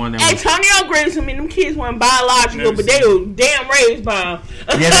 but the one that was Antonio agrees with me. Them kids weren't biological, but they were damn raised by him.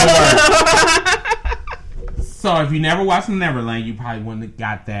 Yeah, they were. So if you never watched Neverland, you probably wouldn't have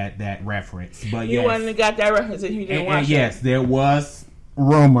got that reference. But you wouldn't have got that reference if you didn't watch it. Yes, there was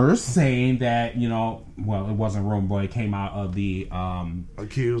rumors saying that, well, it wasn't rumor, but it came out of the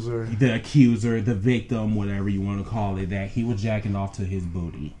accuser, the victim, whatever you want to call it, that he was jacking off to his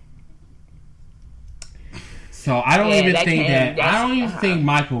booty. So I don't even think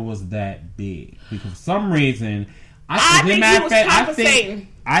Michael was that big, because for some reason I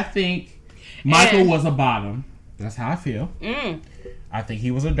think Michael was a bottom. That's how I feel. I think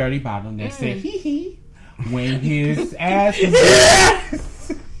he was a dirty bottom that said hee hee when his ass was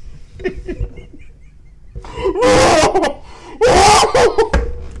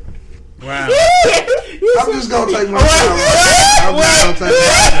Wow. I'm just gonna take my time.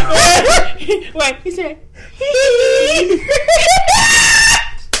 Wait, he said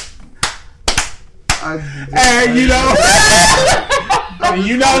and you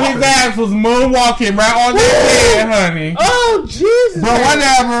know his ass was moonwalking right on their head, honey. Oh Jesus! But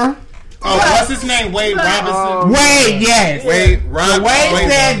whatever. Oh, what's his name? Wade Robinson. Wade, yes. Wade Robinson. Wade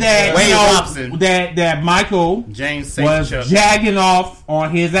said that Wade Robinson. that Michael James was jacking off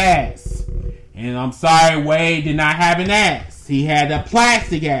on his ass. And I'm sorry, Wade did not have an ass. He had a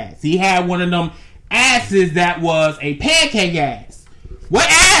plastic ass. He had one of them asses that was a pancake ass. What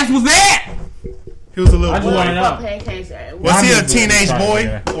ass was that? He was a little boy. Was he a teenage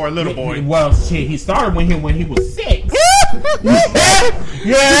boy or a little boy? Well, shit, he started when he was 6. But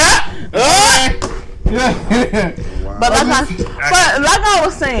like I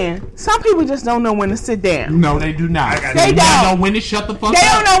was saying, some people just don't know when to sit down. No, they do not. They don't know when to shut the fuck up. They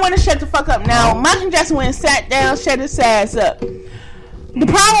don't know when to shut the fuck up. Now, Michael Jackson went and sat down, shut his ass up. The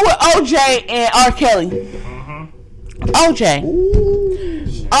problem with OJ and R. Kelly.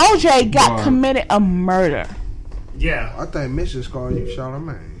 OJ got committed a murder. Yeah. I think Mrs. called you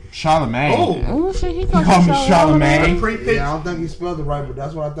Charlamagne. Oh shit, he called me Charlamagne. Yeah, I don't think he spelled it right, but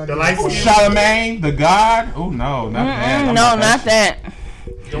that's what I think. Charlamagne, the God? Oh, no, not that. No, not that.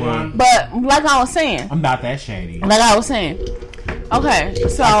 But like I was saying, I'm not that shady. Like I was saying. Okay,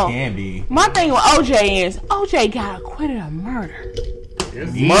 so I can be. My thing with OJ is OJ got acquitted of murder.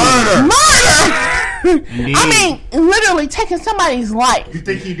 Murder! I mean, literally taking somebody's life. You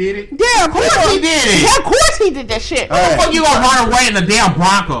think he did it? Yeah, of course he did it. Yeah, of course he did that shit. What the fuck you gonna run away in the damn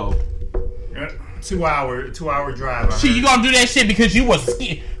Bronco? 2 hour drive. See, you gonna do that shit because you was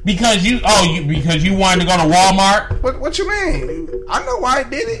because you wanted to go to Walmart? What you mean? I know why he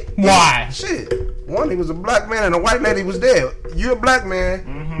did it. Why? Shit. One, he was a black man and a white lady was there. You a black man,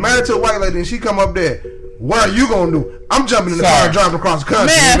 married to a white lady, and she come up there. What are you gonna do? I'm jumping in the car and driving across the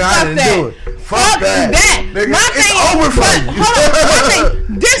country. Man, I didn't do it. Fuck that. Nigga, it's over for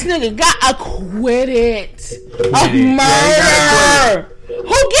you. This nigga got acquitted of murder.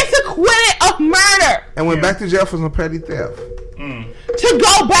 Who gets acquitted of murder? And went back to jail for some petty theft. To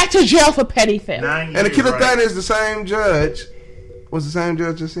go back to jail for petty theft. And the killer thing is the same judge. Was the same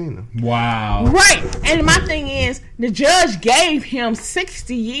judge that seen him. Wow. Right. And my thing is, the judge gave him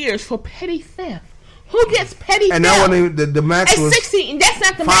 60 years for petty theft. Who gets petty theft? And that wasn't even the max was 60. That's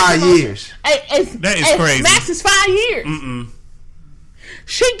not the 5 years. That is crazy. Max is 5 years.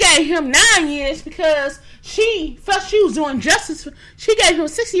 She gave him 9 years because she felt she was doing justice. She gave him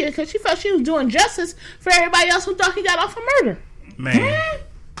 6 years because she felt she was doing justice for everybody else who thought he got off for murder. Man.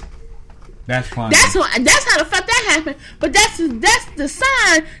 That's funny. That's how the fuck that happened. But that's the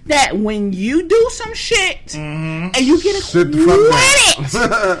sign that when you do some shit and you get acquitted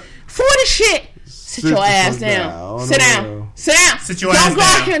for the shit, sit your ass down. Sit down. Sit your ass down. Don't go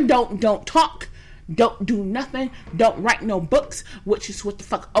out here and don't talk. Don't do nothing. Don't write no books, which is what the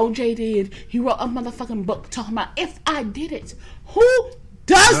fuck OJ did. He wrote a motherfucking book talking about if I did it. Who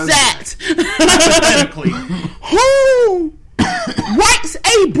does that? Who writes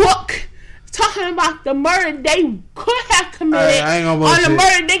a book talking about the murder they could have committed on the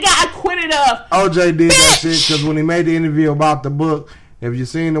murder they got acquitted of? OJ did that shit because when he made the interview about the book, if you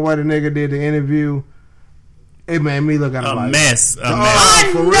seen the way the nigga did the interview, it made me look at him like a mess.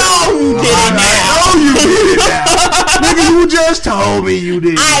 I know you did it now. I know you did it now. Nigga, you just told me you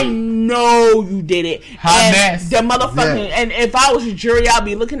did it. I know you did it. Hot mess. The motherfucking, and if I was a jury, I'd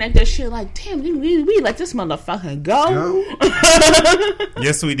be looking at that shit like, damn, we let this motherfucker go.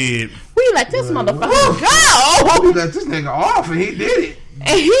 Yes, we did. We let this motherfucker go. We let this nigga off, and he did it.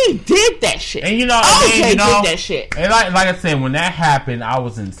 And he did that shit. And you know, did that shit. And like I said, when that happened, I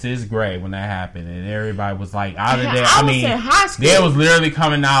was in 6th grade when that happened, and everybody was like out of there. I mean, in high school. They was literally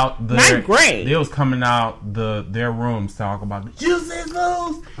coming out. 9th grade. They was coming out their rooms talking about the juices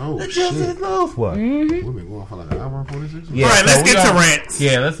loose. The juices loose. What? We've been going for like an hour and 46. Yeah, all right, let's get to rants.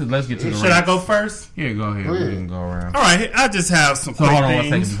 Yeah, let's get to the rants. Should I go first? Yeah, go ahead. We can go around. All right, I just have some quick hold on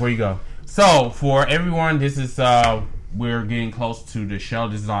things. 1 second before you go. So for everyone, this is we're getting close to the show.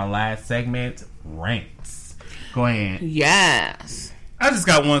 This is our last segment, rants. Go ahead. Yes. I just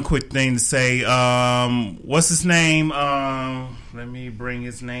got one quick thing to say. What's his name? Let me bring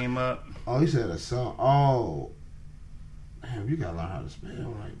his name up. Oh, he said a song. Oh, damn, you gotta learn how to spell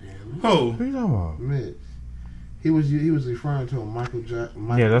right there. Who? Who you talking about? Mitch. He was referring to a Michael Jackson.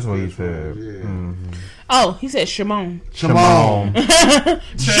 Yeah, that's what he said. Yeah. Mm-hmm. Oh, he said Shimon. Shimon.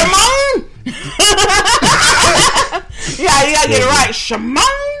 Shimon. Yeah, you gotta get it right. Shimon.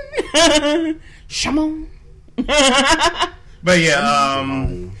 Shimon. But yeah,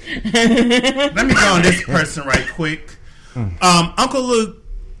 let me go on this person right quick. Uncle Luke,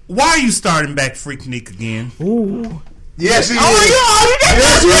 why are you starting back Freaknik again? Ooh. Yes, he is. Oh, you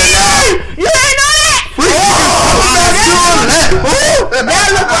ain't know that? That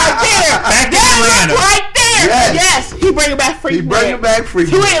look right there. Back to Atlanta. Right there. Yes. He bringing back Freaknik. He bringing back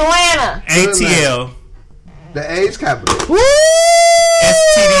Freaknik to Atlanta. ATL. The AIDS capital. STDs,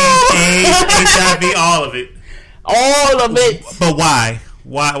 AIDS, HIV, all of it. All of it. But why?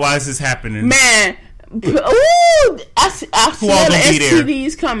 Why is this happening? Man. Ooh, I smell the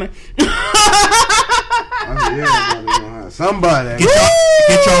STDs coming. Somebody.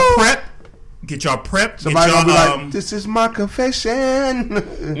 Get y'all prep. Get y'all prep. Somebody gonna be like, this is my confession.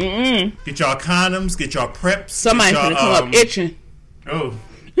 Get y'all condoms. Get y'all preps. Somebody's gonna come up itching. Oh.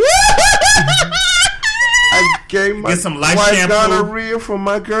 I gave my get some life wife shampoo. gonorrhea from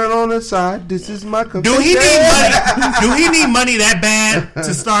my girl on the side. This is my confession. Do he need money? Do he need money that bad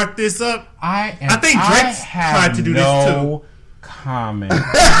to start this up? I think Drex tried to do this too. Comment. Wait,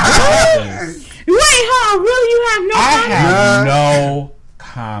 hold on. Really, you have no comment? I have no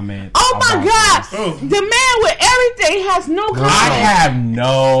comment. Oh my God! Oh. The man with everything has no comment. I have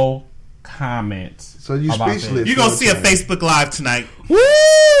no comment. So you speechless. You're gonna see a Facebook Live tonight. Woo!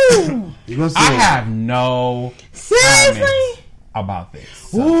 You gonna see I have no seriously about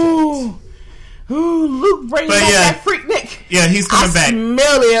this. Ooh, Luke bringing back that Freaknik. Yeah, he's coming back. I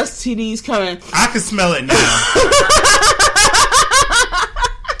smell the STDs coming. I can smell it now.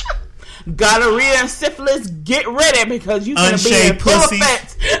 gonorrhea and syphilis, get ready because you gonna be in full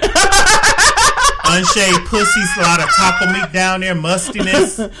effect. Unshaved pussies, a lot of taco meat down there,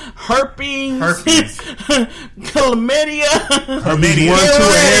 mustiness, herpes, chlamydia, herpes 1, 2,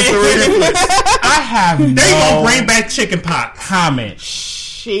 and I have they gonna bring back chicken pox. Comment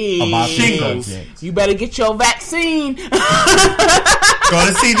about shingles. You better get your vaccine. Go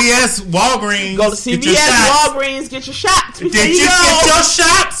to CVS, Walgreens. Go to CVS, Walgreens, get your shots. Did you get your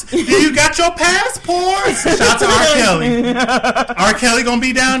shots? Did you got your passports? Shout out to R. Kelly. R. Kelly gonna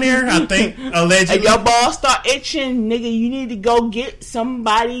be down there, I think, allegedly. If your balls start itching, nigga, you need to go get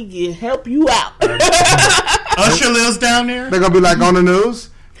somebody to help you out. Usher lives down there. They're gonna be like on the news.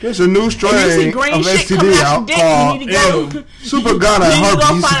 There's a new strain of STD out called Super Ghana herpes. You need to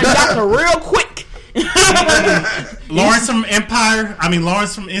go find a doctor real quick. Lawrence from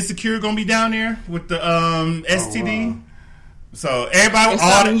Lawrence from Insecure gonna be down there with the STD. Wow. So everybody,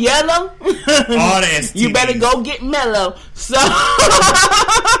 all the yellow, all the STDs. You better go get mellow. So, all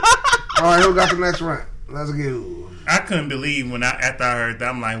right, who got the next round? Let's go. I couldn't believe after I heard that.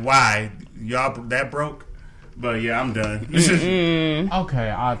 I'm like, why y'all that broke? But yeah, I'm done.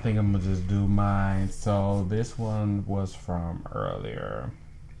 Okay, I think I'm gonna just do mine. So this one was from earlier.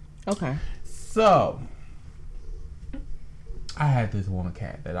 Okay. So I had this one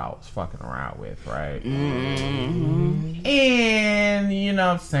cat that I was fucking around with, right? Mm-hmm. And you know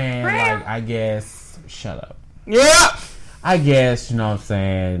what I'm saying? Like, I guess shut up. Yeah. I guess, you know what I'm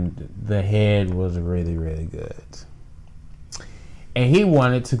saying, the head was really, really good. And he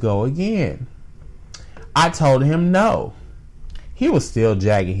wanted to go again. I told him no. He was still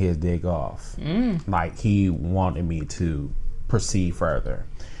jagging his dick off. Like he wanted me to proceed further.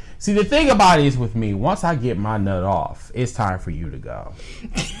 See, the thing about it is with me, once I get my nut off, it's time for you to go.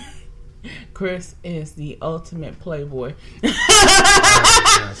 Chris is the ultimate playboy. Like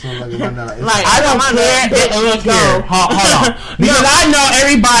I don't care. Look here. Hold on. Because I know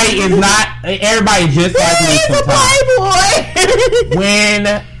everybody just like me sometimes.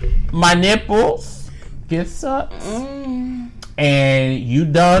 When my nipples get sucked and you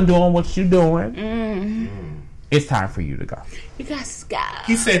done doing what you doing, it's time for you to go. You got Scott.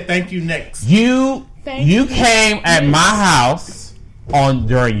 He said thank you next. You came at my house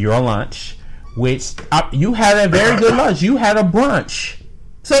during your lunch, which you had a very good lunch. You had a brunch.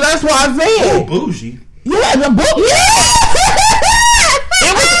 So that's why I said. Oh, bougie. Yeah, the book. Yeah.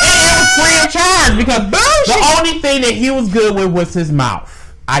 It was free of charge because the only thing that he was good with was his mouth.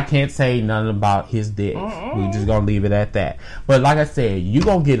 I can't say nothing about his dick. We just gonna leave it at that. But like I said, you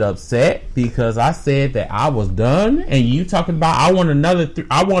gonna get upset because I said that I was done, and you talking about I want another.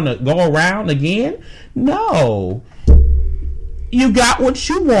 I want to go around again. No, you got what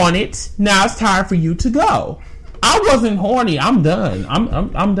you wanted. Now it's time for you to go. I wasn't horny. I'm done.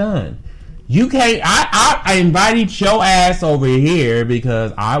 I'm done. You can't. I invited your ass over here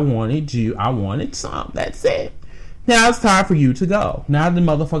because I wanted you. I wanted some. That's it. Now it's time for you to go. Now the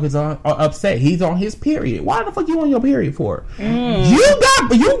motherfucker's upset. He's on his period. Why the fuck you on your period for? You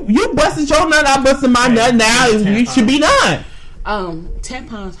busted your nut. I busted my nut. Now you should be done.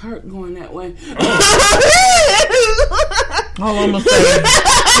 Tampons hurt going that way. All I'm gonna say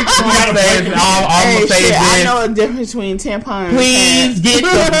is I know the difference between tampons. Please get the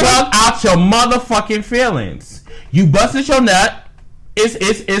fuck out your motherfucking feelings. You busted your nut.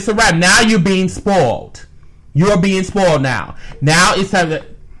 It's a wrap. Now you're being spoiled. You're being spoiled now. Now it's time to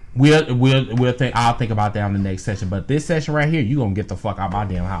we'll think. I'll think about that in the next session. But this session right here, you gonna get the fuck out of my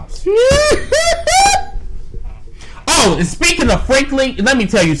damn house. Oh, and speaking of Franklin, let me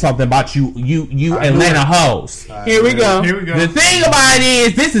tell you something about you Atlanta hoes. Here we go. The thing about it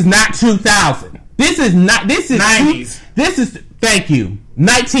is, this is not 2000. This is 90s. This is, thank you,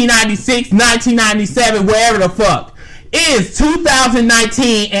 1996, 1997, wherever the fuck. It is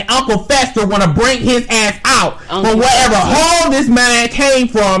 2019, and Uncle Fester want to bring his ass out from wherever hole this man came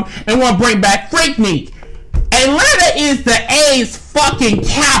from and want to bring back Freaknik. Atlanta is the A's fucking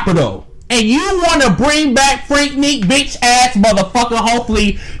capital. And you want to bring back Freaknik, bitch ass motherfucker.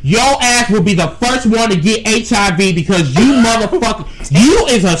 Hopefully, your ass will be the first one to get HIV because you motherfucker, you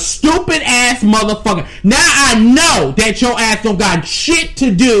is a stupid ass motherfucker. Now I know that your ass don't got shit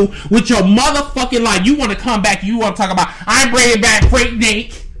to do with your motherfucking life. You want to come back, you want to talk about, I'm bringing back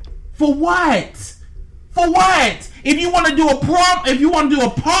Freaknik. For what? For what? If you want to do a porno, hey, go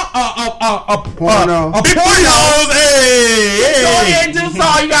ahead and do so.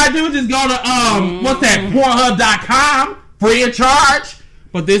 All you gotta do is just go to what's that? Pornhub.com, free of charge.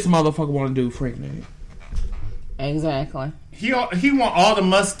 But this motherfucker want to do Freaknik. Exactly. He want all the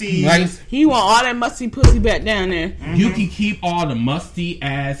musty. Like, he want all that musty pussy back down there. Mm-hmm. You can keep all the musty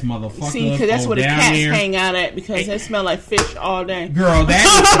ass motherfuckers. See, because that's where the cats hang out at because they smell like fish all day. Girl, that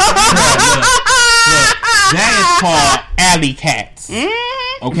is called alley cats.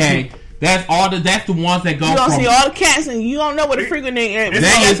 Mm-hmm. Okay. That's the ones that go. You don't see all the cats, and you don't know what the frequent nigga.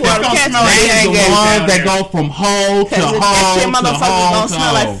 That's where all the cats are. They the ones that go from hole to hole to hole. Motherfuckers gonna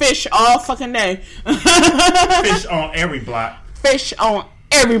smell like fish all fucking day. Fish on every block. Fish on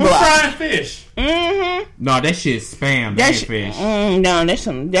every block. Who's frying fish? Mm-hmm. No, that shit's spam. That ain't fish. No, that's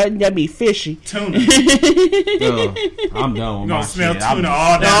some. That be fishy. Tuna. I'm done with my smell shit. Tuna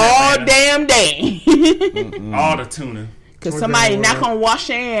all damn day. All the tuna. Because somebody not going to wash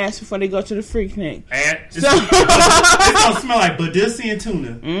their ass before they go to the Freaknik. It's going to smell like Badissi and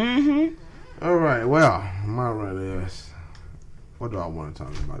tuna. Mm-hmm. All right, well, my rant is... What do I want to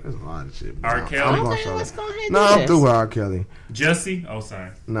talk about? There's a lot of shit. R. Kelly? I'm through with R. Kelly. Jussie? Oh,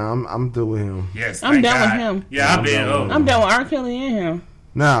 sorry. No, I'm through with him. Yes, I'm done with him. Yeah, I'm done with R. Kelly and him.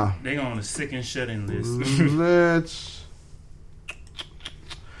 Now... They on a sick and shut-in list. Let's...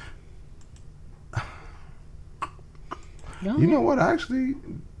 You know what? Actually,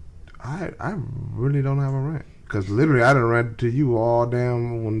 I really don't have a rant because literally I done ranted to you all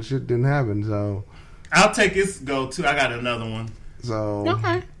damn when shit didn't happen. So I'll take this go too. I got another one. So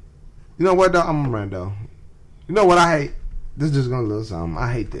okay. You know what? Though I'm a rant though. You know what I hate? This is just gonna look something.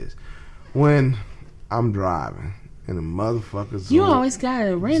 I hate this when I'm driving and the motherfuckers. You always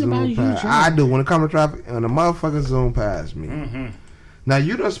gotta rant about you. I do when it comes to traffic and the motherfuckers zoom past me. Mm-hmm. Now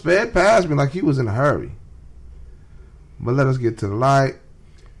you done sped past me like you was in a hurry. But let us get to the light.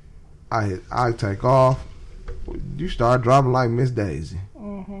 I take off. You start driving like Miss Daisy.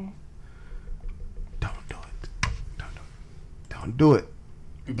 Mm-hmm. Don't do it. Don't do it.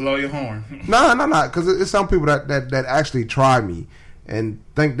 Blow your horn. No. Because it's some people that actually try me and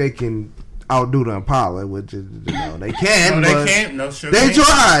think they can outdo the Impala, which is, they can. No, they can't. No, sure they can't.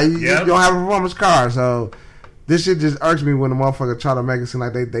 Try. You don't have a performance car, so this shit just irks me when the motherfucker try to make it seem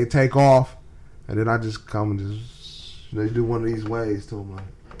like they take off, and then I just come and just. They do one of these ways to them, like.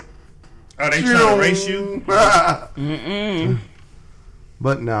 Oh, they trying to race you?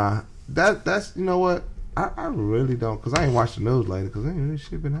 But nah, that's you know what? I really don't, because I ain't watched the news lately, because ain't this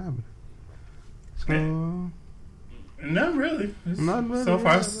shit been happening. So not really. Not really. So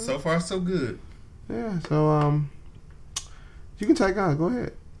far, so good. Yeah. So you can take on. Go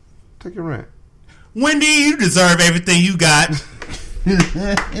ahead, take your rant. Wendy, you deserve everything you got.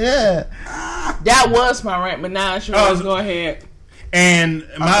 Yeah. That was my rant, but now go ahead. And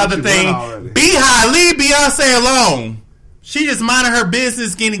my other thing, Beehive, leave Beyonce alone. She just minding her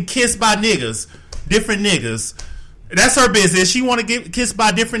business, getting kissed by niggas, different niggas. That's her business. She want to get kissed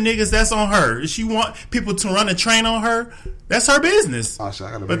by different niggas. That's on her. If she want people to run a train on her, that's her business.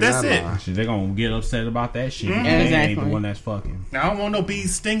 But that's it. They're gonna get upset about that shit. Mm-hmm. They ain't the one that's fucking. Now, I don't want no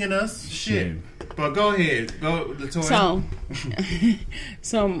bees stinging us. Shit. But go ahead. Go, Latoya.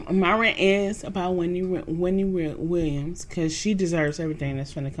 So my rant is about Wendy Williams because she deserves everything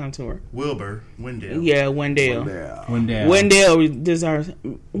that's going to come to her. Wendell. Yeah, Wendell deserves.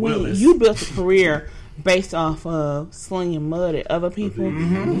 You built a career based off of slinging mud at other people.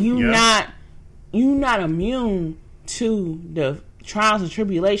 Mm-hmm. You not immune to the trials and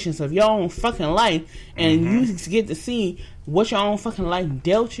tribulations of your own fucking life, and you get to see what your own fucking life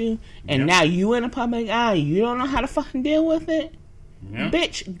dealt you, and now you in the public eye, you don't know how to fucking deal with it.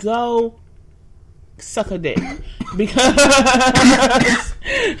 Bitch, go suck a dick because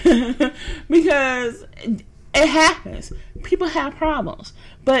it happens. People have problems,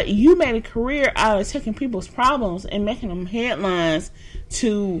 but you made a career out of taking people's problems and making them headlines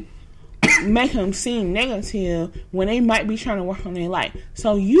to make them seem negative when they might be trying to work on their life.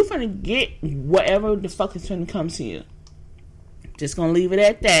 So you finna get whatever the fuck is finna come to you. Just gonna leave it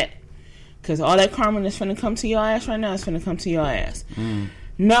at that, because all that karma that's finna come to your ass right now is finna come to your ass.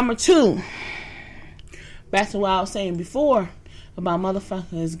 Number 2, back to what I was saying before about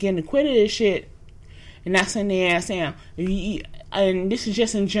motherfuckers getting acquitted of this shit and not sending their ass down. And this is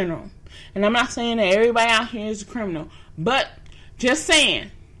just in general. And I'm not saying that everybody out here is a criminal, but just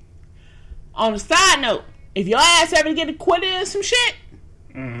saying. On the side note, if your ass ever get acquitted of some shit,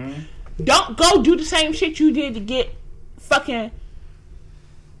 don't go do the same shit you did to get fucking,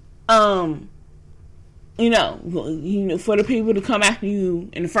 for the people to come after you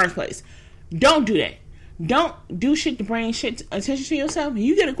in the first place. Don't do that. Don't do shit to bring attention to yourself.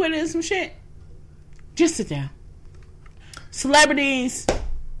 You get acquitted of some shit, just sit down. Celebrities,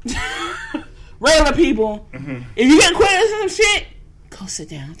 regular people, if you get acquitted of some shit, go sit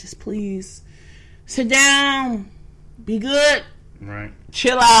down. Just please sit down. be good. Right.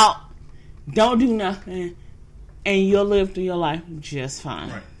 Chill out. Don't do nothing. And you'll live through your life just fine.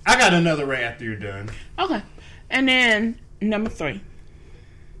 Right. I got another rant after you're done. Okay. And then number 3.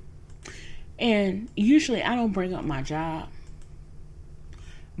 And usually I don't bring up my job.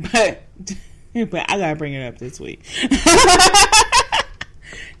 But I gotta bring it up this week.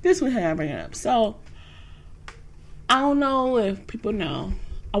 This week I gotta bring it up. So I don't know if people know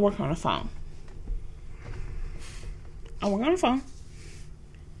I work on the phone.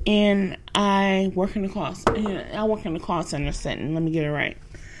 And I work in the call center setting. Let me get it right.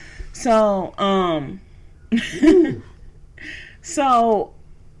 So,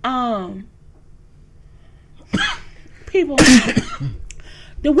 people,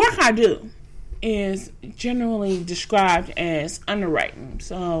 the work I do is generally described as underwriting.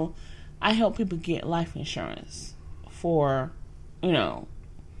 So, I help people get life insurance for their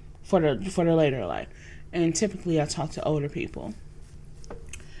later life. And typically I talk to older people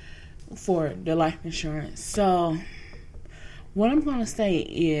for their life insurance. So what I'm going to say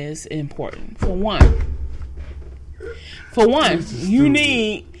is important. For one, if you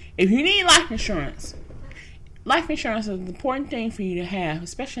need life insurance is an important thing for you to have,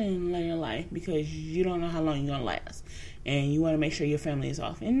 especially in later life, because you don't know how long you're going to last. And you want to make sure your family is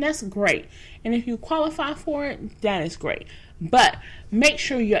off. And that's great. And if you qualify for it, that is great. But make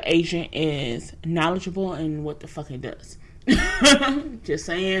sure your agent is knowledgeable in what the fuck it does. Just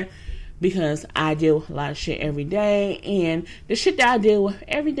saying. Because I deal with a lot of shit every day. And the shit that I deal with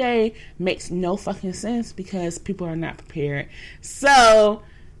every day makes no fucking sense because people are not prepared. So,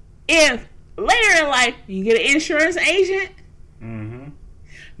 if later in life you get an insurance agent,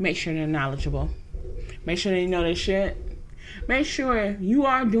 make sure they're knowledgeable. Make sure they know their shit. Make sure you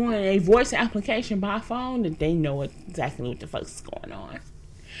are doing a voice application by phone that they know exactly what the fuck's going on.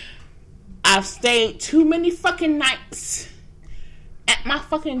 I've stayed too many fucking nights at my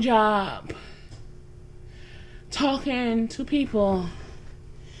fucking job talking to people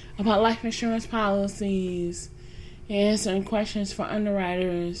about life insurance policies, answering questions for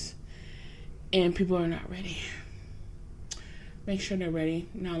underwriters, and people are not ready. Make sure they're ready,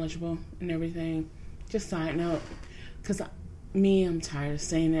 knowledgeable, and everything. Just side note, because I'm tired of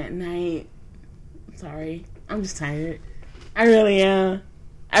staying at night. I'm sorry. I'm just tired. I really am.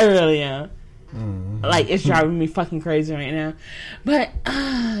 Mm-hmm. Like, it's driving me fucking crazy right now. But,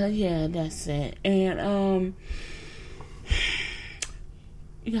 yeah, that's it. And,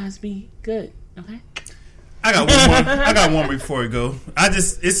 you guys be good, okay? I got one before we go.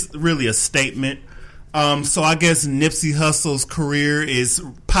 It's really a statement. So I guess Nipsey Hussle's career is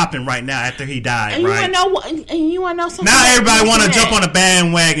popping right now after he died, and right? You wanna know something? Now everybody want to jump on the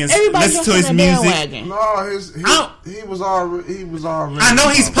bandwagon, listen to his music. No, he was already. I know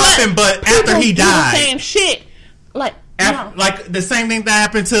he's popping, but after he died, the same shit. Like the same thing that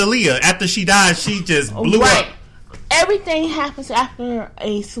happened to Aaliyah. After she died, she just blew up. Everything happens after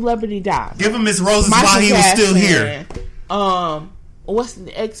a celebrity dies. Give him his roses while he was still here. What's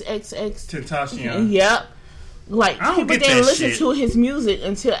the XXX? Tentacion. Yep. Like, people didn't listen to his music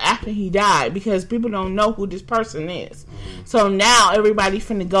until after he died because people don't know who this person is. So now everybody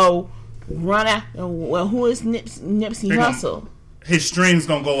finna go run after. Well, who is Nipsey Hussle? His streams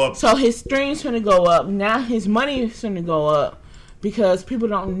gonna go up. So his streams finna go up. Now his money is finna go up because people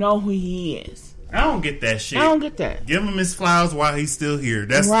don't know who he is. I don't get that shit. I don't get that. Give him his flowers while he's still here.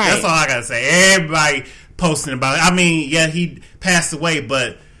 That's all I gotta say. Everybody posting about it. I mean, yeah, he passed away,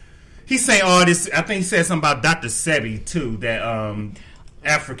 but he saying all this. I think he said something about Dr. Sebi too, that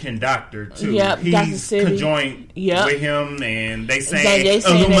African doctor too. Yep, he's conjoined with him, and they say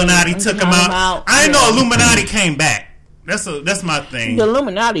Illuminati took him out. I didn't know Illuminati came back. That's my thing. The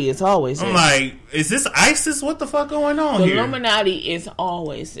Illuminati is always there. I'm like, is this ISIS? What the fuck going on here? The Illuminati is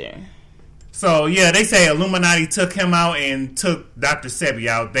always there. So, yeah, they say Illuminati took him out and took Dr. Sebi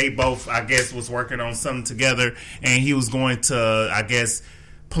out. They both, I guess, was working on something together, and he was going to, I guess,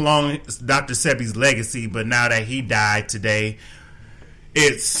 prolong Dr. Sebi's legacy. But now that he died today,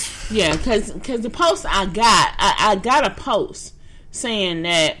 it's... Yeah, because the post I got a post saying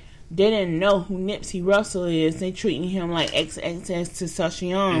that they didn't know who Nipsey Russell is. They treating him like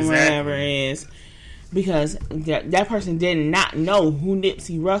XXXTentacion, whatever it is. Because that person did not know who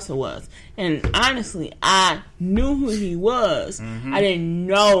Nipsey Russell was. And honestly, I knew who he was. Mm-hmm. I didn't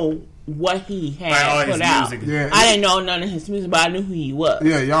know what he had put out. Yeah. I didn't know none of his music, but I knew who he was.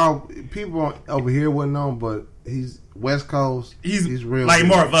 Yeah, y'all, people over here wouldn't know him, but he's West Coast. He's real like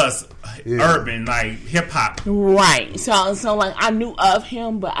more of us, urban, like hip-hop. Right. So like, I knew of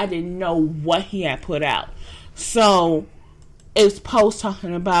him, but I didn't know what he had put out. So, it's post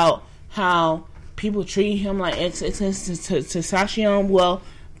talking about how people treat him like Tentacion. Well,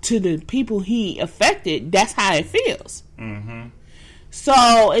 to the people he affected, that's how it feels. Mm-hmm.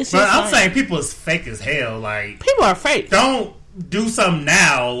 So it's. But I'm saying people is fake as hell. Like people are fake. Don't do something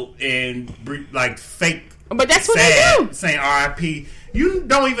now and like fake. But that's what they do. Saying R.I.P. You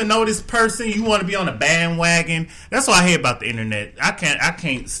don't even know this person. You want to be on a bandwagon. That's what I hate about the internet. I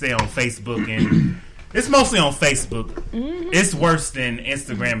can't stay on Facebook, and it's mostly on Facebook. Mm-hmm. It's worse than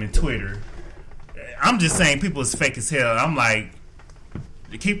Instagram and Twitter. I'm just saying people is fake as hell. I'm like,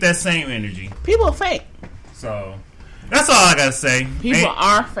 keep that same energy. People are fake. So that's all I gotta say. People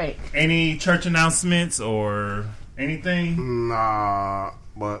are fake. Any church announcements or anything? Nah,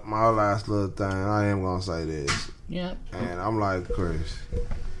 but my last little thing, I am gonna say this. Yep. And I'm like, Chris,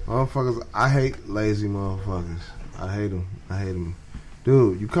 motherfuckers, I hate lazy motherfuckers. I hate them.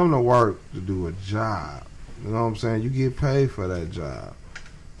 Dude, you come to work to do a job. You know what I'm saying? You get paid for that job.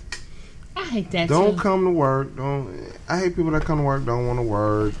 I hate that Don't too. come to work. I hate people that come to work, don't want to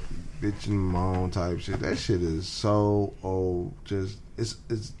work, bitch and moan type shit. That shit is so old. It's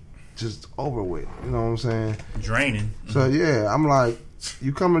just over with. You know what I'm saying? Draining. So yeah, I'm like,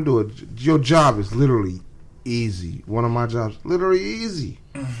 you come and do it. Your job is literally easy. One of my jobs, literally easy.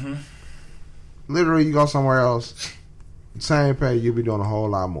 Mm-hmm. Literally, you go somewhere else, same pay, you'll be doing a whole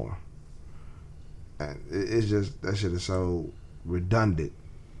lot more. And it's just, that shit is so redundant.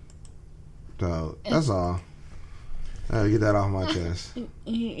 So that's all. I gotta get that off my chest.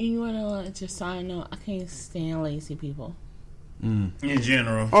 You wanna just side note? I can't stand lazy people. In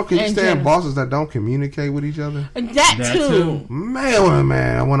general. Oh, can you stand bosses that don't communicate with each other? That too.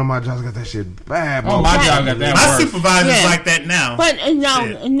 Man, one of my jobs got that shit bad. Oh, my job got that. My supervisor's like that now. But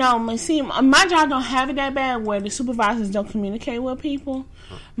no. See, my job don't have it that bad where the supervisors don't communicate with people.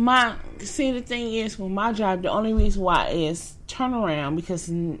 The thing is, with my job, the only reason why is turnaround because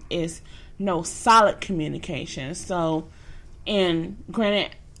it's no solid communication. So, and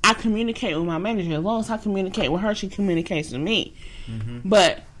granted, I communicate with my manager. As long as I communicate with her, she communicates with me. Mm-hmm.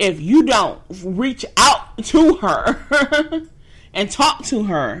 But if you don't reach out to her and talk to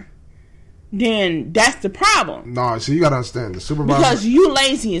her, then that's the problem. No, so you gotta understand the supervisor. Because you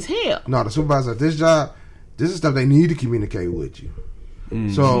lazy as hell. No, the supervisor at this job, this is stuff they need to communicate with you.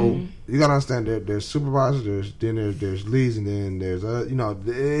 Mm-hmm. So you gotta understand there's supervisors, there's leads, and then there's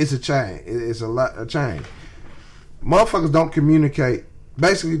it's a chain. It's a chain. Motherfuckers don't communicate.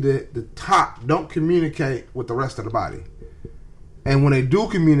 Basically, the top don't communicate with the rest of the body, and when they do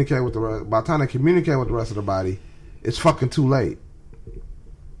communicate with the rest, by the time they communicate with the rest of the body, it's fucking too late.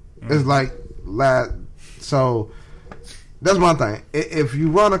 Mm-hmm. It's like so. That's my thing. If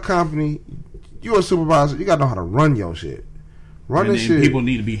you run a company, you're a supervisor. You gotta know how to run your shit. Run this shit. People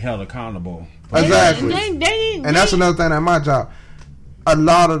need to be held accountable. Exactly. And that's another thing at my job.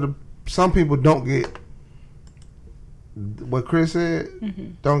 Some people don't get what Chris said.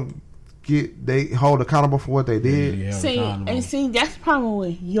 Mm-hmm. They hold accountable for what they did. See, that's the problem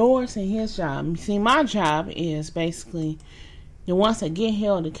with yours and his job. See, my job is basically the ones that get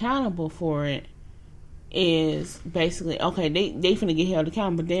held accountable for it is basically okay. They finna get held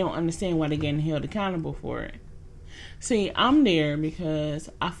accountable, but they don't understand why they're getting held accountable for it. See, I'm there because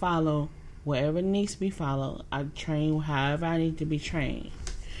I follow whatever needs to be followed. I train however I need to be trained.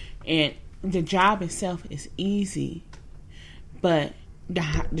 And the job itself is easy, but the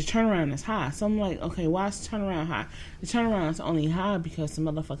turnaround is high. So I'm like, okay, why is the turnaround high? The turnaround is only high because the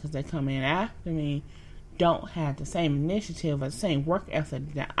motherfuckers that come in after me don't have the same initiative or the same work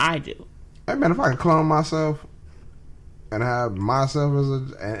ethic that I do. Hey, man, if I could clone myself and have myself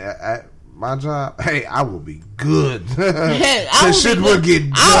as my job, hey, I will be good. Cause shit will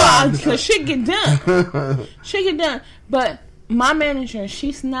get done. Cause shit get done. Shit get done. But my manager,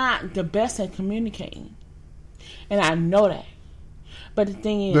 she's not the best at communicating, and I know that. But the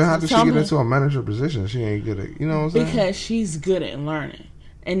thing is, then how did she get into a manager position? She ain't good at, you know what I'm saying? Because she's good at learning,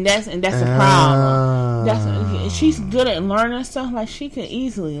 and that's a problem. She's good at learning stuff. Like she could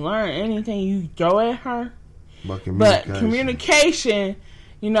easily learn anything you throw at her. But communication.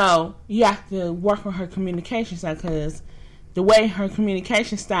 You have to work on her communication style because the way her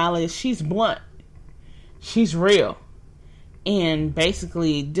communication style is, she's blunt. She's real. And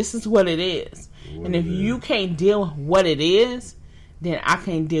basically, this is what it is. And if you can't deal with what it is, then I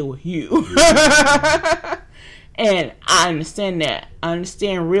can't deal with you. And I understand that. I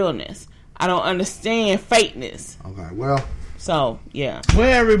understand realness. I don't understand fakeness. Okay, well. So, yeah. Well,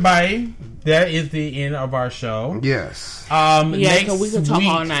 everybody, that is the end of our show. Yes. Because we can talk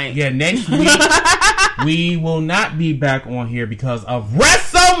all night. Yeah, next week we will not be back on here because of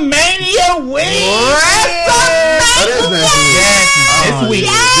WrestleMania week. WrestleMania! This week.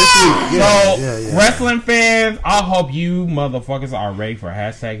 So, wrestling fans, I hope you motherfuckers are ready for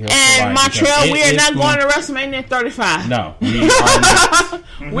hashtag. And Montreal, we are not going to WrestleMania 35. No, we are not.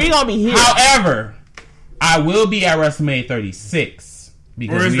 We gonna be here. However, I will be at WrestleMania 36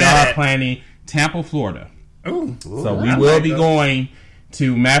 because we are planning Tampa, Florida. Ooh. So we will be going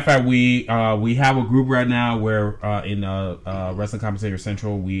to. Matter of fact, we have a group right now where in Wrestling Commentator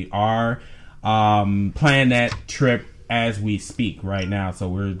Central we are planning that trip as we speak right now. So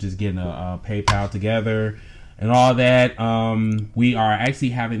we're just getting a PayPal together and all that. We are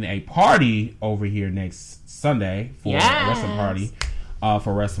actually having a party over here next Sunday for a wrestling party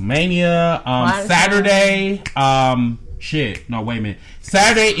for WrestleMania. Saturday.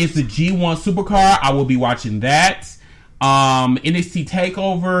 Saturday is the G1 Supercard. I will be watching that. NXT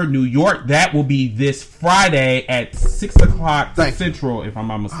TakeOver New York. That will be this Friday at 6 o'clock Central, if I'm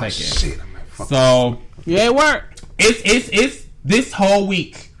not mistaken. Shit, so yeah, it worked. It's this whole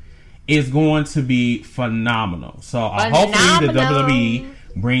week is going to be phenomenal. So hopefully the WWE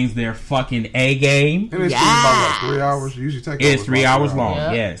brings their fucking A game. And it's about 3 hours. Usually take. It's 3 hours long.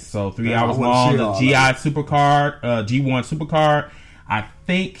 Yep. Yes, so 3 hours long. The GI Supercard, G1 Supercard. I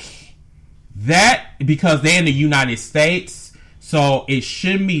think that because they're in the United States, so it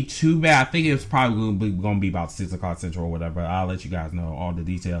shouldn't be too bad. I think it's probably going to be about 6 o'clock Central or whatever. I'll let you guys know all the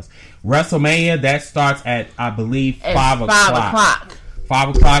details. WrestleMania, that starts at, I believe, 5 o'clock.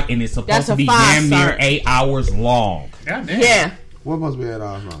 5 o'clock, and it's supposed to be damn near 8 hours long. Yeah. What must be 8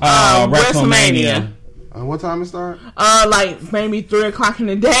 hours long? WrestleMania. And what time it start? Like maybe 3 o'clock in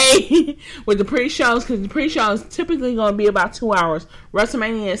the day with the pre-shows, because the pre-show is typically going to be about 2 hours.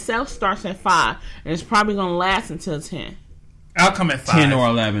 WrestleMania itself starts at 5, and it's probably going to last until 10. I'll come at 5. 10 or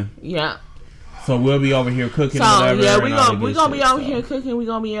 11. Yeah. So we'll be over here cooking. So whatever, yeah, we're gonna be over here cooking. We're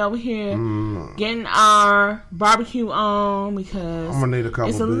gonna be over here getting our barbecue on because I'm gonna need a couple.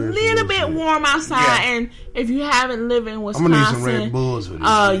 It's a little bit warm outside, and if you haven't lived in Wisconsin, I'm gonna need some Red Bulls with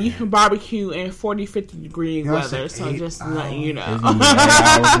you can barbecue in 40, 50 degree weather. So just letting you know, it's 8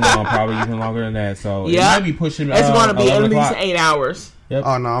 hours long, probably even longer than that. So it might be pushing. It's gonna be at least 8 hours. Yep.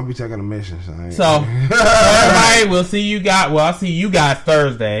 Oh no, I'll be taking a mission. So everybody, we'll see you guys. Well, I'll see you guys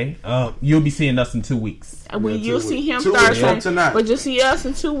Thursday. You'll be seeing us in 2 weeks. You'll see him Thursday, but you'll see us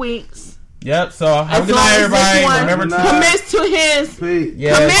in 2 weeks. Yep. So have a good night, everybody. Remember to commit to his. Pete.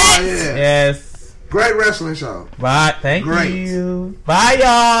 Yes. Oh, yeah. Yes. Great wrestling show. Bye. Thank you. Bye,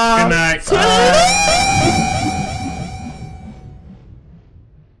 y'all. Good night. Bye.